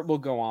My Heart Will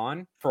Go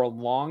On for a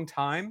long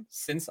time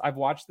since I've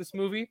watched this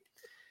movie.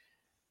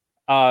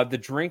 The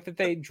drink that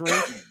they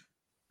drink,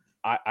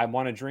 I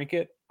want to drink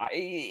it.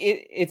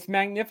 It's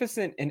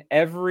magnificent in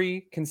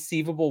every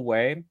conceivable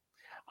way.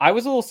 I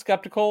was a little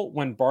skeptical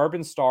when Barb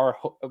and Star.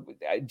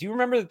 Do you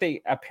remember that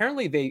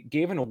they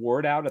gave an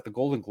award out at the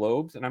Golden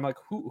Globes, and I'm like,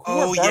 who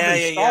are Barb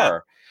and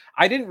Star?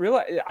 I didn't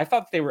realize. I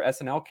thought they were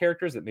SNL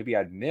characters that maybe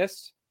I'd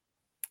missed.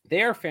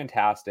 They are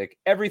fantastic.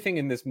 Everything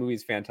in this movie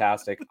is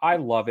fantastic. I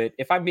love it.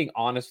 If I'm being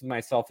honest with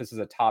myself, this is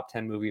a top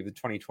 10 movie of the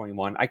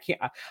 2021. I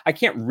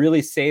can't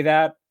really say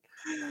that,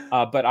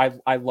 but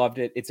I loved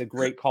it. It's a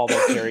great call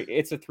by Terry.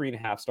 It's a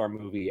 3.5-star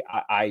movie.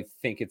 I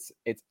think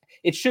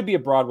it should be a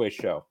Broadway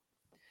show.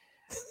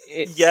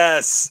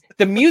 Yes,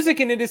 the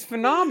music in it is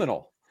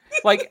phenomenal.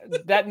 Like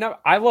that. No,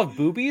 I Love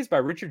Boobies by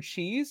Richard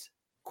Cheese.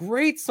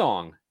 Great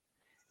song.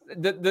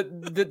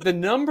 The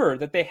number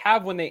that they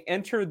have when they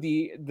enter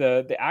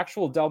the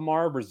actual Del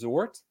Mar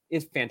resort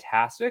is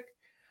fantastic.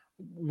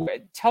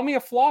 Tell me a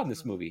flaw in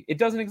this movie. It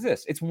doesn't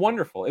exist. It's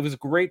wonderful. It was a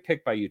great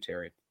pick by you,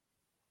 Terry.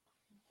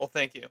 Well,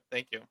 thank you.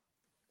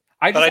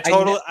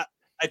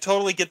 I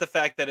totally get the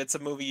fact that it's a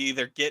movie you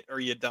either get or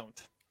you don't.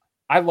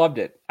 I loved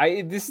it.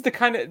 This is the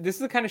kind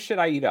of shit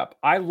I eat up.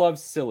 I love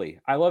silly.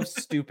 I love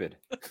stupid.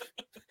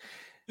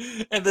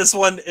 And this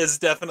one is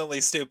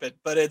definitely stupid,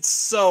 but it's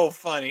so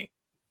funny.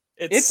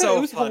 It was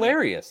funny.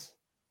 Hilarious.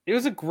 It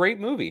was a great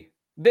movie.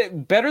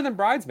 Better than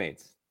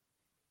Bridesmaids.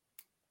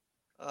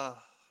 I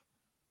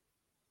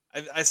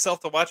still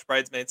have to watch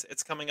Bridesmaids.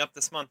 It's coming up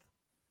this month.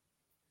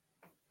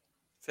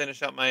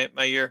 Finish out my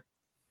year.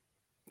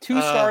 2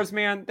 stars,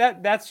 man.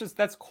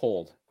 That's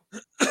cold.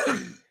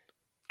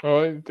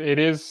 Well, it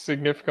is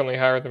significantly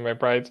higher than my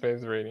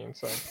Bridesmaids rating.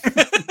 So,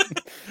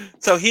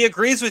 so he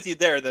agrees with you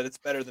there that it's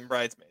better than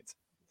Bridesmaids.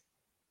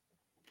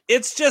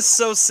 It's just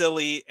so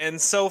silly and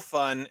so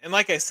fun, and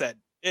like I said,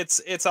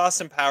 it's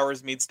Austin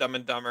Powers meets Dumb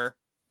and Dumber,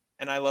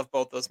 and I love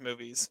both those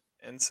movies,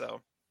 and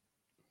so.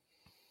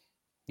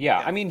 Yeah,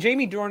 I mean,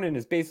 Jamie Dornan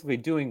is basically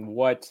doing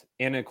what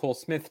Anna Nicole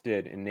Smith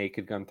did in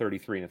Naked Gun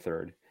 33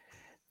 1/3.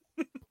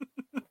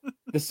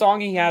 The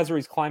song he has where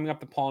he's climbing up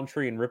the palm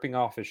tree and ripping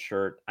off his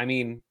shirt. I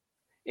mean,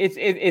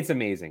 it's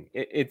amazing.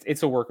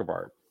 It's a work of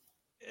art.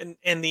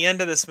 And the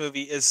end of this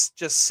movie is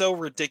just so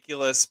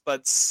ridiculous,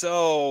 but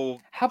so.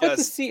 How about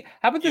the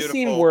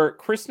scene where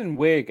Kristen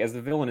Wiig as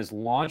the villain is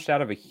launched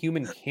out of a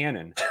human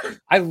cannon?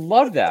 I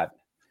love that.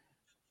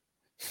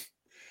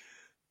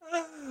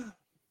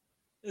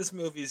 This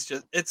movie's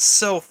it's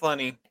so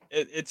funny.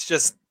 It's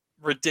just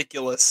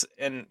ridiculous.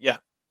 And yeah,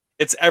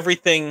 it's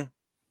everything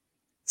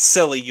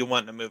silly you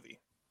want in a movie.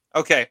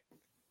 Okay.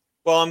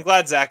 Well, I'm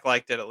glad Zach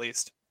liked it at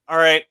least. All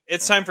right.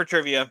 It's time for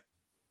trivia.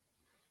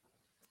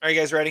 Are you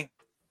guys ready?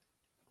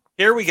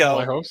 Here we go.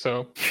 I hope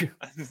so.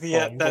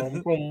 Yeah.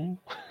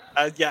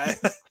 Yeah.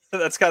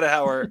 That's kind of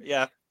how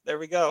there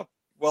we go.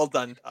 Well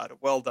done, Todd.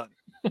 Well done.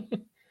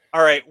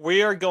 All right.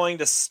 We are going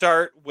to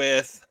start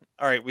with.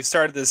 All right, we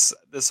started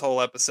this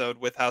whole episode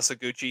with House of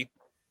Gucci,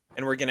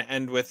 and we're going to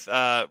end with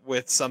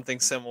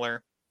something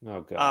similar.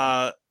 Oh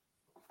god.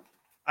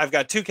 I've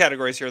got 2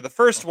 categories here. The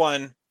first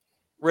one,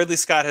 Ridley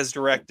Scott has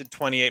directed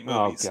 28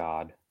 movies. Oh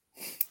god.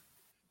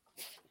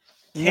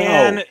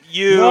 Can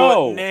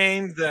you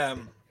name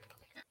them?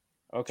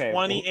 Okay.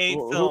 28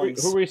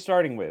 films. Who are we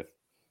starting with?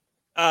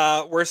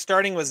 We're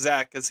starting with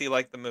Zach because he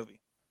liked the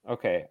movie.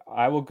 Okay,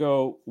 I will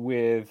go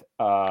with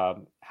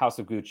House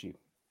of Gucci.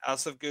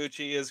 House of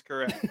Gucci is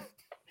correct.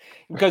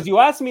 Because you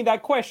asked me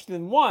that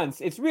question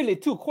once, it's really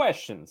 2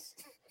 questions.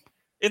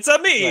 It's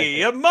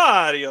a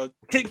Mario.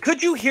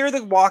 Could you hear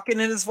the walking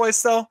in his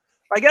voice though?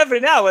 Like every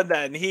now and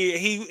then,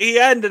 he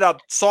ended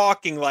up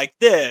talking like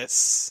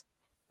this,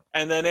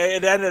 and then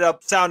it ended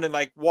up sounding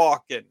like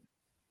walking.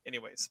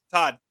 Anyways,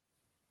 Todd.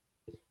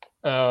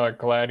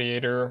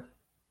 Gladiator.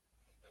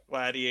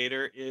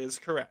 Gladiator is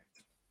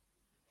correct.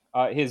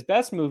 His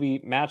best movie,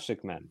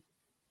 Matchstick Men.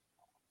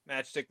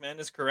 Matchstick Men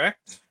is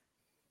correct.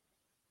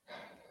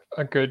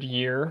 A Good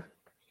Year.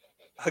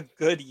 A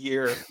Good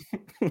Year.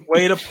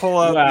 Way to pull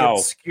out the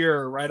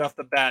obscure right off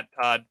the bat,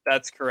 Todd.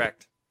 That's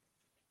correct.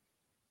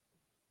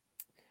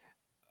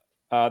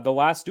 The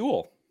Last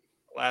Duel.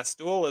 Last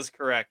Duel is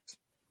correct.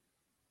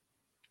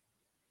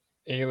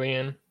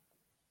 Alien.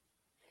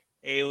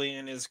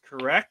 Alien is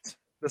correct.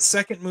 The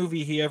second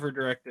movie he ever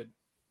directed.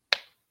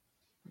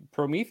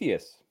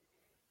 Prometheus.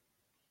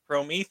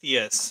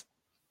 Prometheus.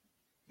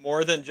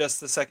 More than just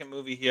the second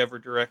movie he ever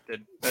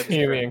directed.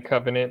 Alien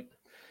Covenant.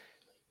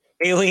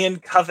 Alien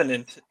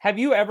Covenant. Have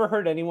you ever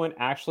heard anyone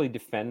actually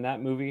defend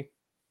that movie?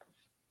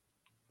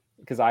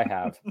 Because I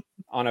have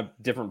on a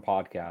different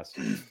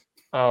podcast.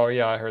 Oh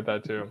yeah, I heard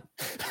that too.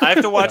 I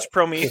have to watch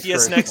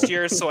Prometheus next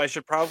year, so I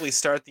should probably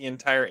start the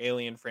entire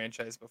Alien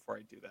franchise before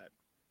I do that.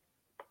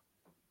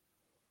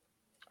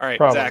 All right,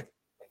 Probably. Zach.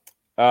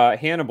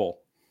 Hannibal.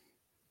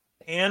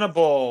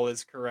 Hannibal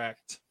is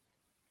correct.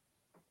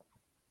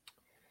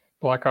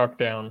 Black Hawk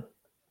Down.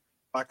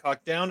 Black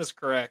Hawk Down is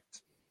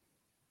correct.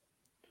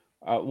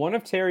 One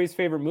of Terry's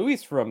favorite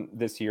movies from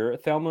this year,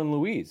 Thelma and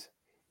Louise.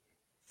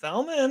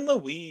 Thelma and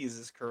Louise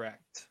is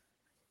correct.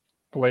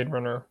 Blade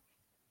Runner.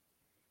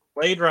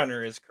 Blade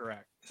Runner is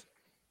correct.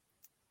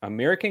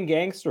 American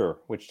Gangster,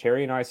 which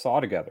Terry and I saw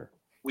together.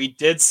 We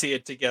did see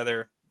it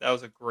together. That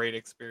was a great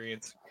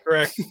experience.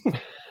 Correct.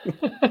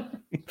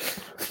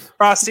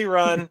 Frosty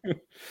Run.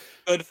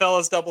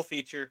 Goodfellas double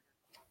feature.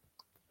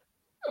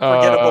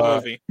 Forgettable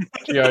movie.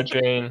 G.I.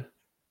 Jane.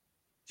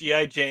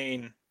 G.I.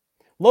 Jane.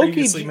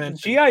 Low-key,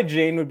 G.I.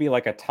 Jane would be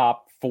like a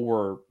top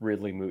 4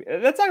 Ridley movie.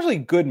 That's actually a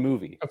good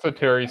movie. That's a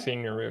Terry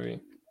Sr.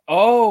 movie.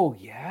 Oh,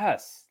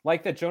 yes.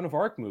 Like that Joan of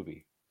Arc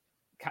movie.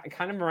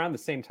 Kind of around the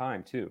same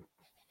time, too.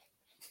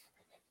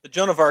 The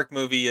Joan of Arc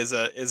movie is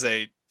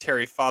a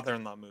Terry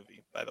father-in-law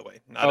movie, by the way,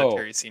 not a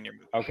Terry Sr.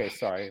 movie. Okay,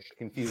 sorry.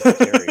 Confused with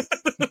Terry.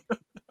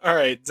 All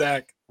right,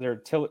 Zach.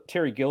 There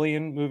Terry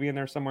Gilliam movie in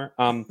there somewhere.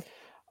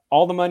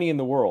 All the Money in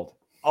the World.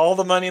 All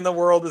the Money in the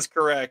World is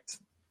correct.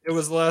 It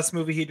was the last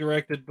movie he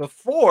directed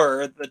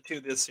before the two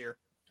this year.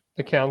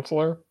 The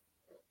Counselor.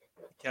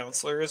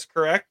 Counselor is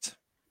correct.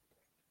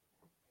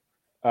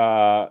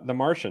 The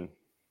Martian.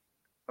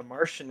 The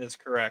Martian is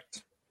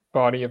correct.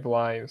 Body of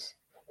Lies.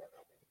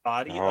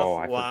 Body Oh,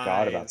 of I Lies.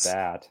 forgot about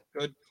that.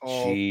 Good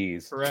call.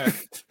 Jeez.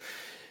 Correct.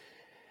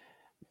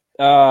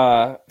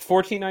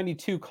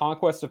 1492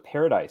 Conquest of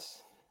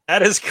Paradise.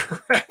 That is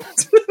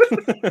correct.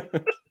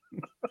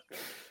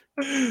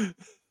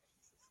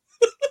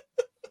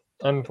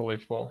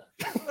 Unbelievable.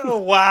 Oh,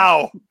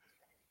 wow.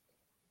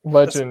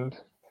 Legend.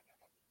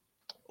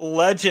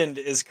 Legend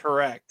is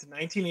correct.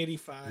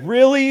 1985.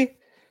 Really?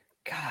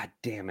 God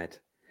damn it.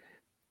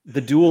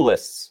 The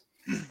Duelists.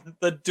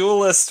 The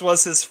Duelist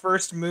was his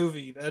first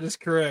movie. That is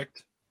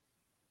correct.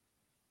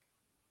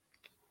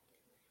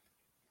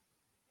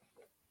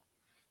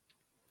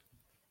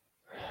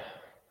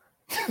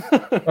 I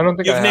don't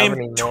think You've I have named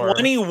any more.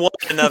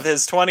 21 of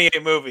his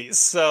 28 movies,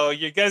 so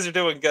you guys are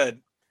doing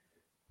good.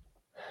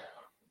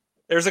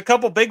 There's a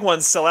couple big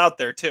ones still out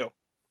there, too.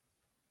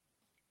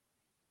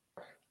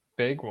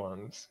 Big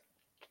ones.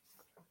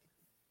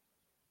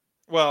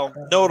 Well,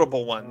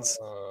 notable ones.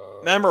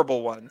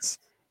 Memorable ones.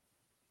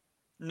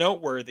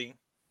 Noteworthy.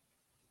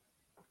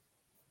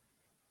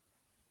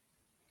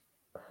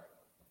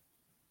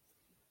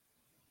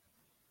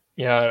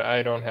 Yeah,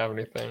 I don't have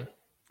anything.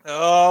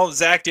 Oh,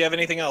 Zach, do you have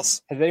anything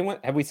else?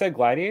 Have we said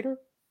Gladiator?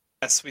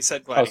 Yes, we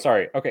said Gladiator. Oh,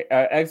 sorry. Okay.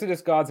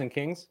 Exodus, Gods and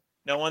Kings.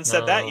 No one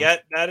said that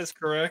yet. That is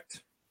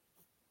correct.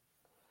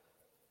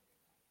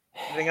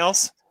 Anything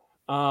else?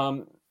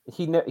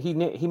 He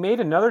made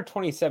another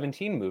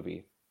 2017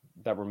 movie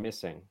that we're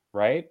missing,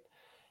 right?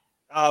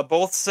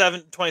 Both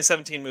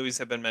 2017 movies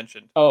have been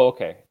mentioned. Oh,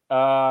 okay.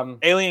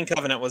 Alien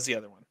Covenant was the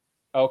other one.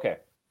 Okay,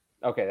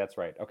 that's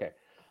right. Okay.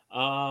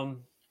 I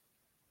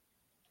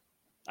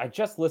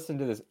just listened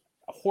to this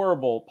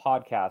horrible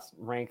podcast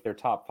rank their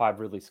top 5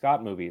 Ridley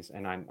Scott movies,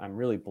 and I'm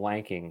really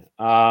blanking.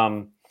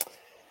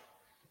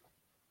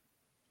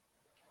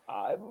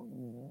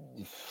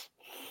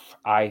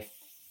 I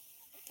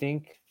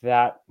think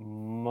that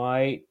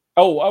might.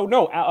 Oh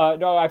no!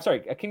 No, I'm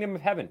sorry. Kingdom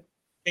of Heaven.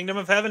 Kingdom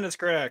of Heaven is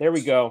correct. There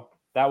we go.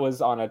 That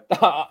was on a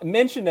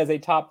mentioned as a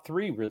top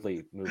 3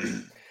 Ridley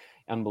movie.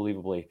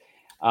 Unbelievably.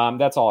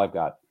 That's all I've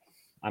got.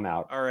 I'm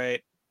out. All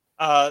right.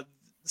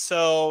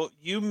 So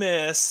you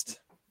missed.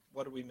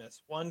 What did we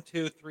miss? 1,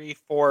 2, 3,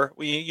 4.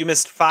 You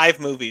missed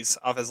 5 movies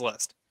off his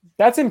list.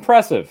 That's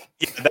impressive.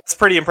 Yeah, that's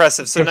pretty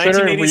impressive. So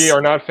Considering we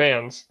are not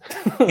fans.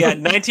 Yeah,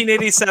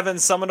 1987,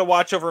 Someone to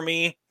Watch Over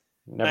Me.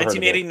 Never heard of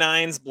it.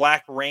 1989's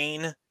Black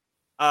Rain.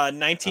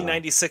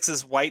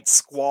 1996's White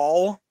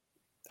Squall.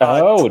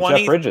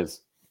 Jeff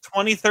Bridges.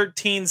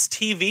 2013's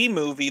TV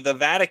movie, The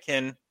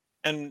Vatican.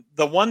 And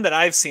the one that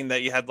I've seen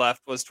that you had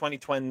left was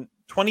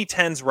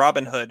 2010's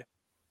Robin Hood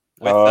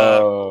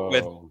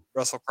with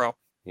Russell Crowe.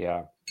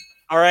 Yeah.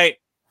 All right.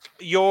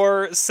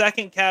 Your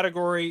second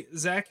category,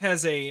 Zach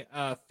has a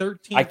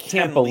 13. I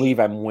can't believe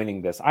I'm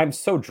winning this. I'm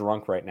so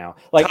drunk right now.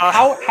 Like,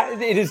 how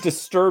it is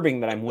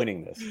disturbing that I'm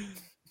winning this.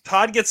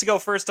 Todd gets to go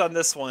first on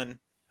this one.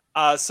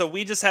 So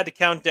we just had to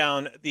count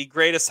down the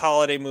greatest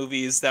holiday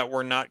movies that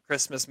were not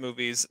Christmas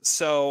movies.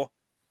 So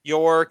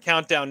your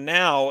countdown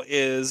now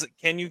is,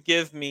 can you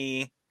give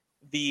me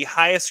the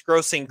highest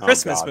grossing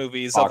Christmas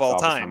movies of all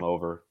time? I'm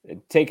over.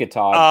 Take it,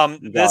 Todd.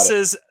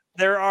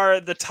 There are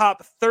the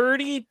top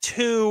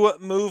 32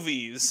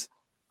 movies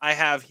I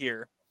have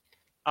here.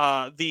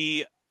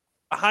 The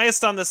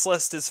highest on this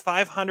list is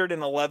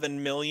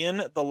 511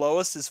 million. The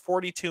lowest is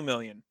 42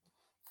 million.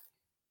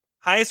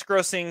 Highest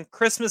grossing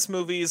Christmas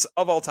movies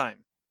of all time.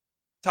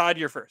 Todd,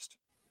 you're first.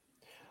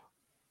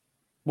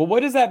 Well,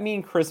 what does that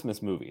mean,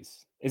 Christmas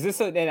movies? Is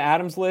this an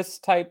Adam's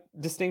List type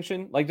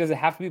distinction? Like, does it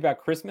have to be about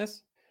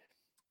Christmas?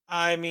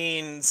 I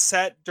mean,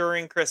 set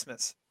during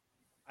Christmas.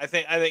 I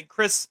think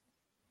Chris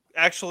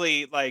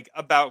actually like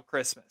about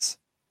Christmas.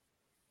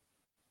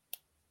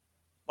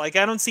 Like,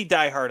 I don't see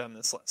Die Hard on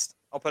this list.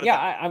 I'll put it. Yeah,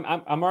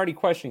 I'm already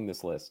questioning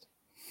this list.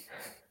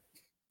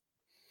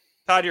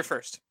 Todd, you're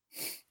first.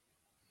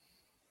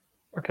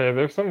 Okay,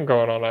 there's something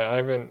going on. I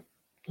haven't.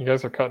 You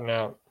guys are cutting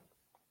out.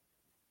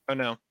 Oh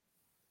no.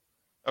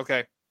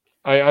 Okay.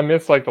 I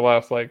missed like the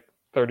last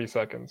 30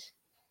 seconds.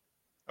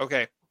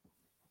 Okay.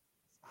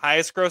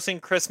 Highest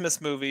grossing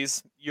Christmas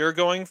movies. You're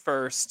going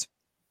first.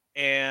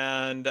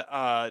 And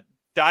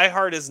Die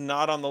Hard is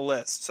not on the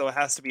list, so it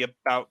has to be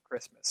about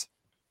Christmas.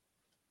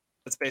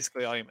 That's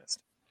basically all you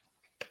missed.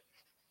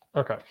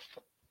 Okay.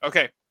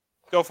 Okay.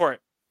 Go for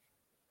it.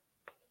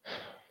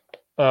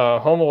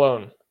 Home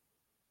Alone.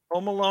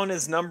 Home Alone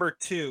is number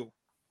 2.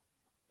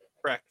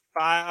 Correct.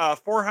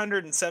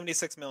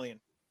 476 million.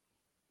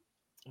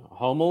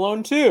 Home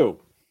Alone 2.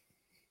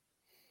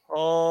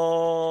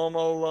 Home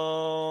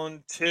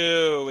Alone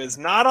 2 is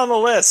not on the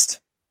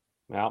list.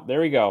 Well, there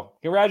we go.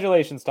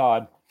 Congratulations,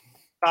 Todd.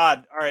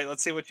 Todd, all right,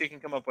 let's see what you can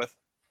come up with.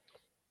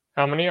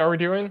 How many are we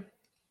doing?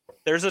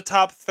 There's a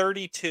top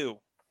 32.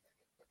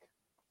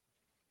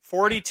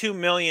 42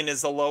 million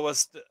is the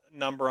lowest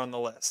number on the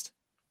list.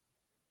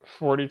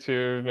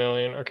 42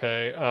 million.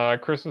 Okay.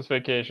 Christmas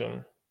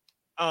Vacation.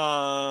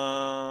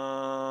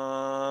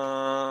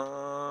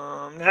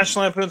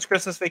 National Lampoon's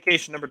Christmas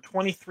Vacation, number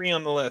 23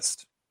 on the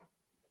list.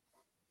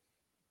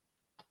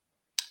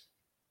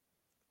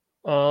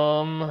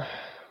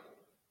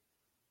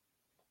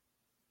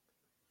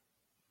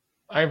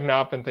 I've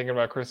not been thinking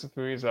about Christmas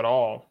movies at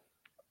all.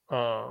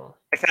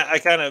 I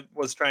kind of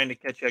was trying to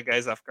catch you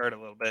guys off guard a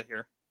little bit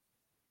here.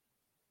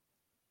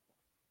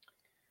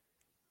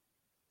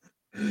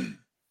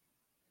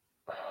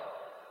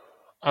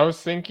 I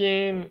was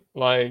thinking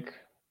like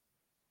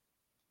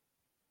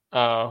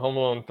Home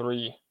Alone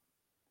 3.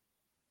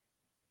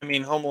 I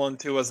mean, Home Alone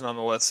 2 wasn't on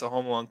the list, so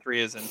Home Alone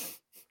 3 isn't.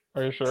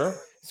 Are you sure?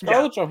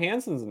 Scarlett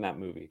Johansson's in that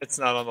movie. It's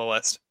not on the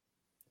list.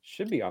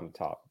 Should be on the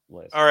top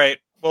list. All right.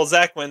 Well,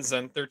 Zach wins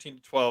then, 13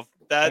 to 12.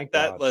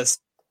 That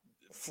list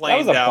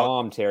flamed out. That was a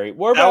bomb, Terry.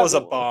 That was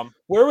a bomb.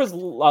 Where was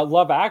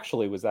Love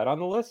Actually? Was that on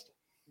the list?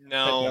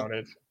 No.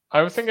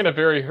 I was thinking of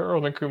Barry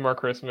Harold and Kumar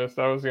Christmas.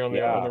 That was the only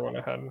other one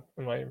I had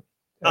in my head.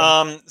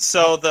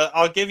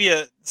 I'll give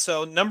you.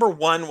 So number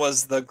 1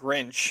 was The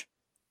Grinch,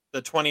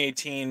 the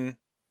 2018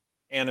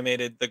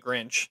 animated The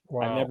Grinch.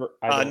 Wow.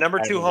 Number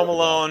 2, Home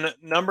Alone.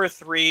 Number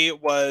 3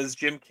 was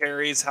Jim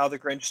Carrey's How the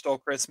Grinch Stole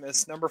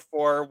Christmas. Number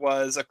 4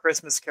 was A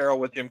Christmas Carol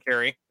with Jim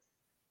Carrey.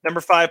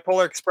 Number 5,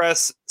 Polar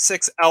Express.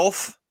 6,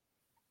 Elf.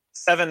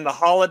 7, The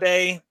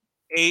Holiday.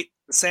 8,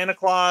 The Santa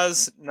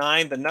Claus.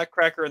 9, The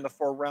Nutcracker in the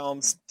Four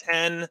Realms.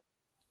 10,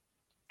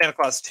 Santa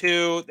Claus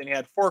 2. Then you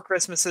had 4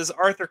 Christmases,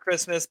 Arthur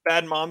Christmas,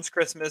 Bad Moms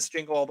Christmas,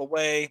 Jingle All the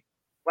Way,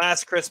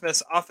 Last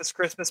Christmas, Office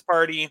Christmas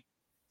Party,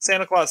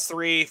 Santa Claus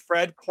 3,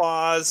 Fred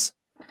Claus,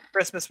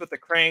 Christmas with the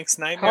Cranks,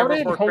 Nightmare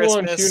Before Home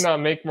Alone Christmas, 2 not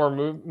make more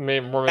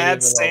movies?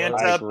 Bad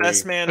Santa,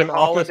 Best Man An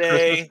Office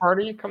Holiday, Christmas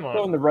Party? Come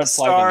on. The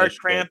Star,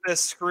 Krampus,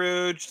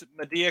 Scrooge,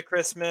 Medea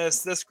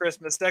Christmas, This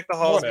Christmas, Deck the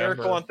Halls, Whatever.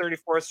 Miracle on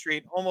 34th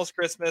Street, Almost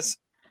Christmas,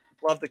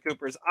 Love the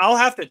Coopers. I'll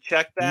have to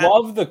check that.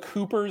 Love the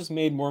Coopers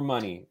made more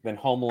money than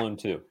Home Alone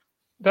 2.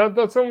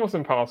 That's almost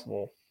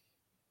impossible.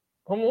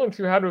 Home Alone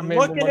 2 had to have made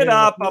more money.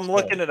 I'm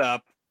looking it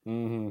up.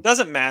 Mm-hmm.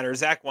 Doesn't matter.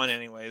 Zach won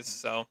anyways,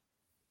 so.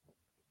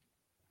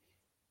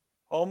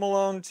 Home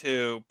Alone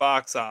 2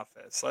 box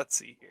office. Let's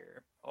see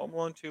here. Home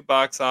Alone 2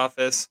 box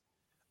office.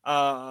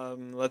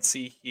 Let's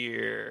see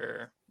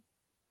here.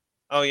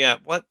 Oh yeah,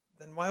 what?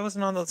 Then why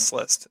wasn't it on this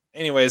list?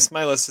 Anyways,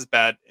 my list is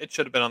bad. It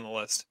should have been on the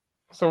list.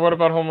 So what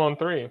about Home Alone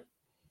 3?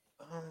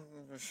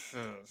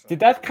 Did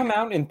that come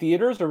out in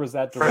theaters or was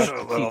that direct to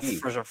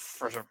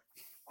TV?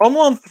 Home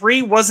Alone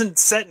 3 wasn't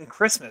set in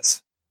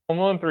Christmas. Home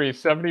Alone 3,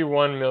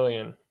 71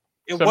 million.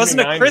 It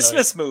wasn't a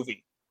Christmas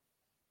movie.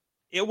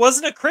 It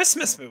wasn't a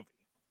Christmas movie.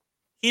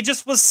 He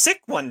just was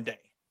sick one day.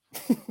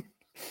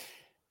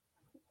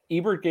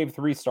 Ebert gave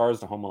 3 stars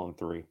to Home Alone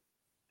 3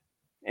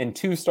 and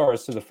 2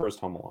 stars to the first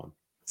Home Alone.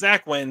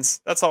 Zach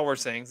wins. That's all we're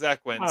saying. Zach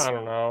wins. I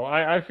don't know.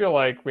 I feel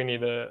like we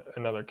need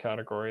another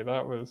category.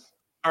 That was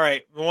all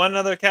right. One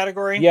other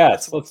category.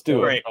 Yes, let's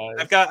do it.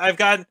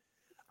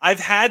 I've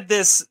had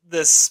this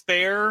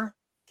spare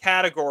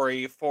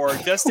category for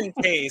just in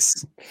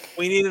case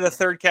we needed a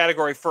third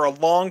category for a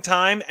long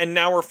time, and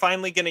now we're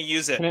finally going to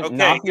use it.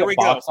 Okay, here we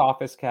go. Box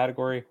office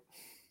category.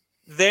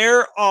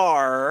 There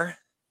are.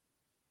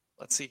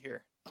 Let's see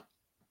here.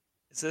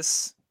 Is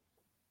this?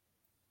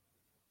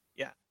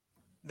 Yeah,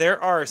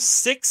 there are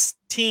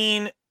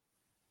 16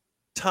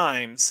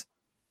 times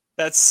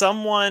that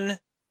someone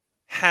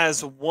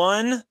has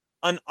won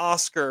an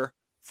Oscar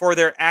for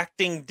their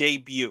acting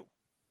debut.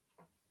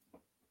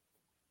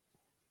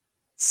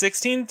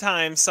 16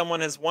 times someone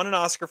has won an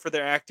Oscar for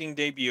their acting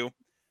debut.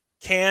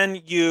 Can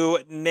you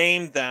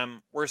name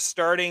them? We're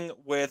starting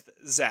with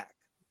Zach.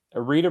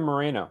 Rita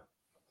Moreno.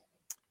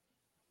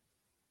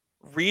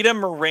 Rita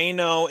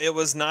Moreno, it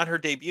was not her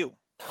debut.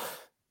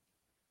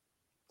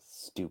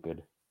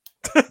 Stupid.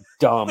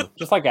 Dumb.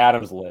 Just like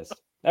Adam's list.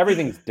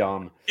 Everything's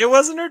dumb. It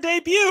wasn't her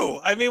debut.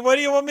 I mean, what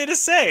do you want me to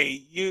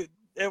say?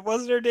 It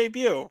wasn't her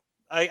debut.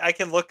 I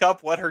can look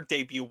up what her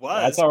debut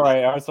was. That's all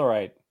right. That's all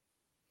right.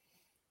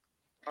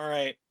 All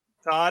right.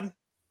 Todd?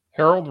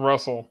 Harold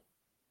Russell.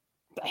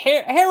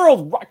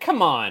 Harold,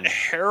 come on.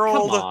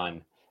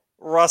 Harold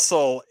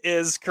Russell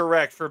is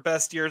correct for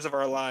Best Years of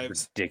Our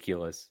Lives.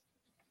 Ridiculous.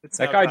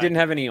 That guy didn't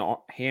have any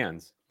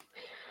hands.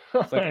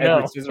 It's like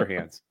Edward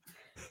Scissorhands.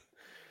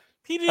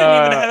 He didn't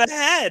even have a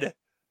head.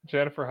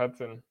 Jennifer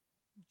Hudson.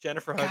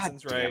 Jennifer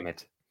Hudson's right. Damn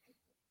it.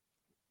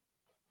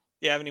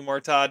 You have any more,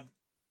 Todd?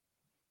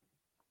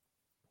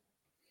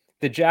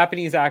 The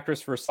Japanese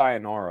actress for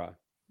Sayonara.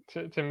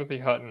 Timothy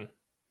Hutton.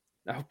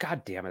 Oh,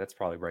 god damn it. That's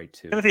probably right,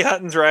 too. Timothy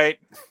Hutton's right.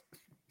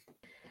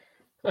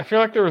 I feel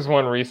like there was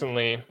one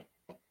recently.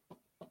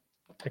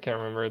 I can't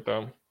remember it,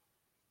 though.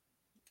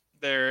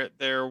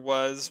 There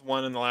was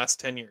one in the last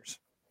 10 years.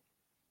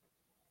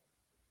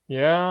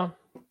 Yeah.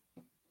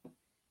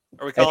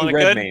 Are we calling it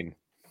good? Redmayne.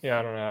 Yeah,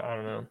 I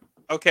don't know.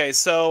 Okay,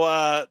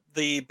 so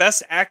the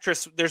Best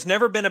Actress, there's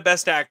never been a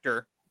Best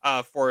Actor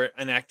for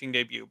an acting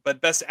debut. But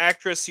Best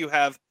Actress, you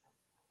have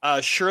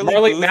Shirley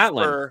Marlee Booth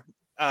Matlin.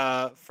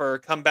 for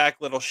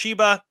Comeback Little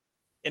Sheba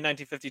in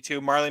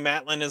 1952. Marlee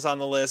Matlin is on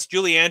the list.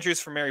 Julie Andrews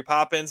for Mary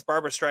Poppins.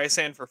 Barbara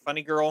Streisand for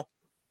Funny Girl.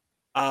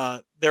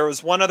 There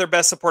was one other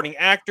Best Supporting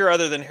Actor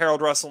other than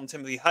Harold Russell and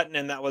Timothy Hutton,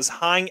 and that was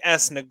Hein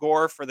S.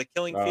 Nagore for The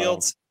Killing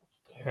Fields.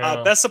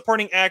 Yeah. Best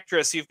Supporting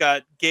Actress, you've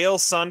got Gail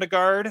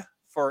Sondergaard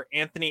for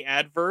Anthony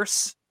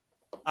Adverse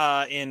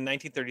in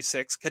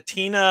 1936.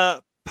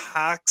 Katina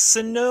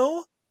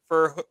Paxino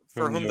for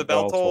Whom the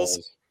Bell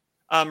Tolls.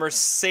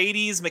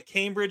 Mercedes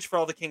McCambridge for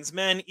All the King's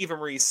Men. Eva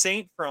Marie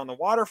Saint for On the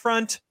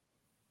Waterfront.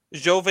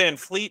 Jo Van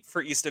Fleet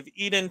for East of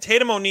Eden.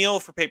 Tatum O'Neal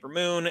for Paper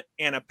Moon.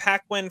 Anna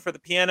Paquin for The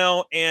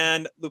Piano.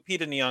 And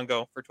Lupita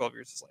Nyong'o for 12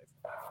 Years a Slave.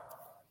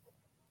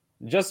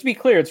 Just to be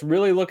clear, it's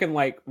really looking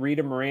like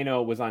Rita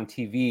Moreno was on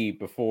TV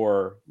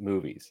before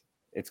movies.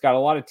 It's got a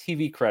lot of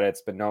TV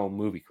credits, but no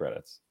movie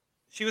credits.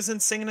 She was in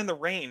Singing in the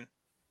Rain.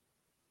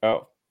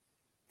 Oh,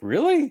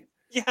 really?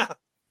 Yeah.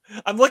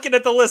 I'm looking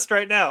at the list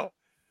right now.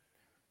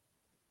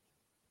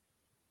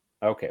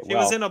 Okay, She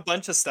was in a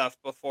bunch of stuff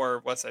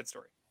before West Side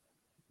Story.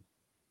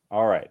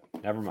 All right,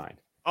 never mind.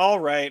 All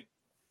right.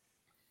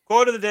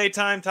 Quote of the day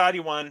time. Todd,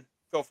 you won.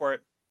 Go for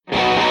it.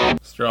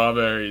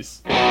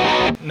 Strawberries.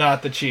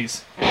 Not the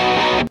cheese.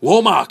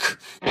 Womack.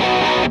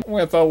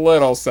 With a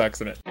little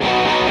sex in it.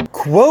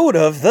 Quote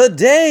of the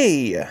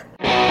day.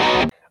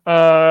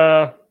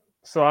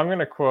 So I'm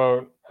gonna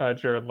quote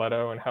Jared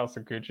Leto in House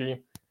of Gucci.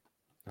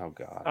 Oh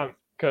God.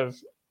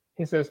 Because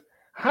he says,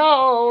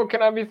 "How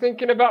can I be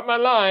thinking about my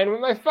line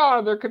when my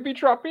father could be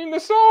dropping the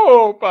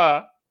soap?"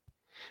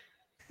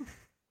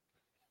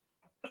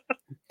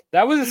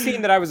 That was a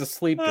scene that I was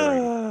asleep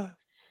during.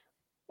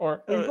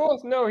 Or we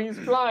both know he's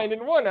blind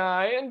in one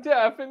eye and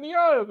deaf in the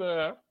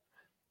other.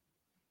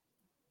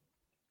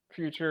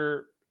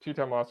 Future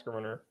two-time Oscar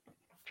winner,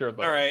 Jared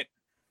Leto. All right.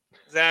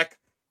 Zach.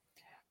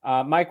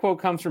 My quote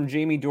comes from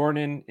Jamie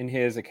Dornan in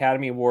his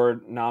Academy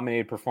Award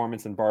nominated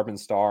performance in Barb and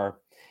Star.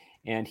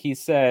 And he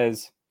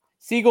says,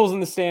 "Seagulls in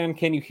the sand,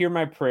 can you hear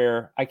my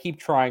prayer? I keep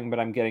trying, but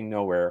I'm getting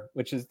nowhere,"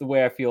 which is the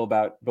way I feel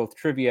about both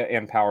trivia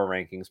and power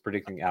rankings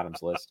predicting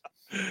Adam's list.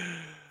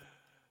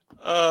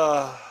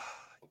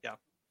 Yeah.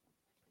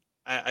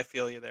 I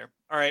feel you there.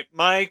 All right.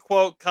 My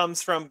quote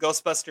comes from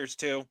Ghostbusters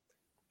 2,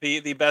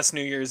 the best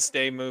New Year's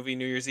Day movie,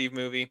 New Year's Eve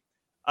movie.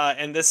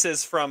 And this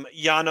is from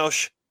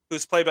Janosz,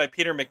 who's played by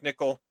Peter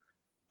McNichol,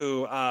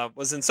 who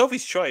was in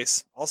Sophie's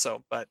Choice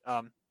also, but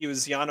he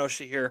was Janosz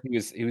here.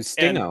 He was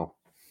Stingo.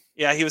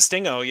 Yeah, he was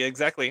Stingo. Yeah,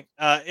 exactly.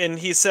 And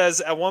he says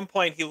at one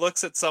point, he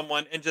looks at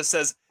someone and just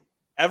says,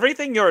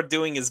 "Everything you're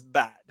doing is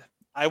bad.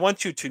 I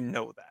want you to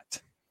know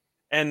that."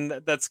 And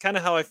that's kind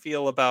of how I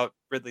feel about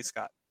Ridley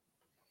Scott.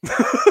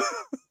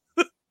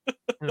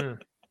 So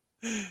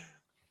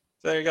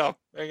there you go.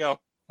 There you go.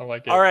 I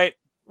like it. All right.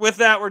 With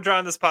that, we're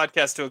drawing this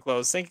podcast to a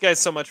close. Thank you guys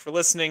so much for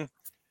listening.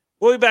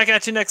 We'll be back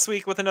at you next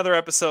week with another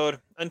episode.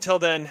 Until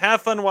then,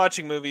 have fun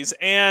watching movies,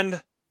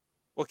 and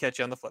we'll catch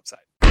you on the flip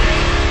side.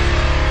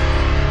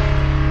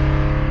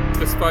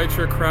 Despite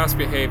your crass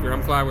behavior,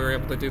 I'm glad we were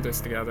able to do this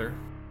together.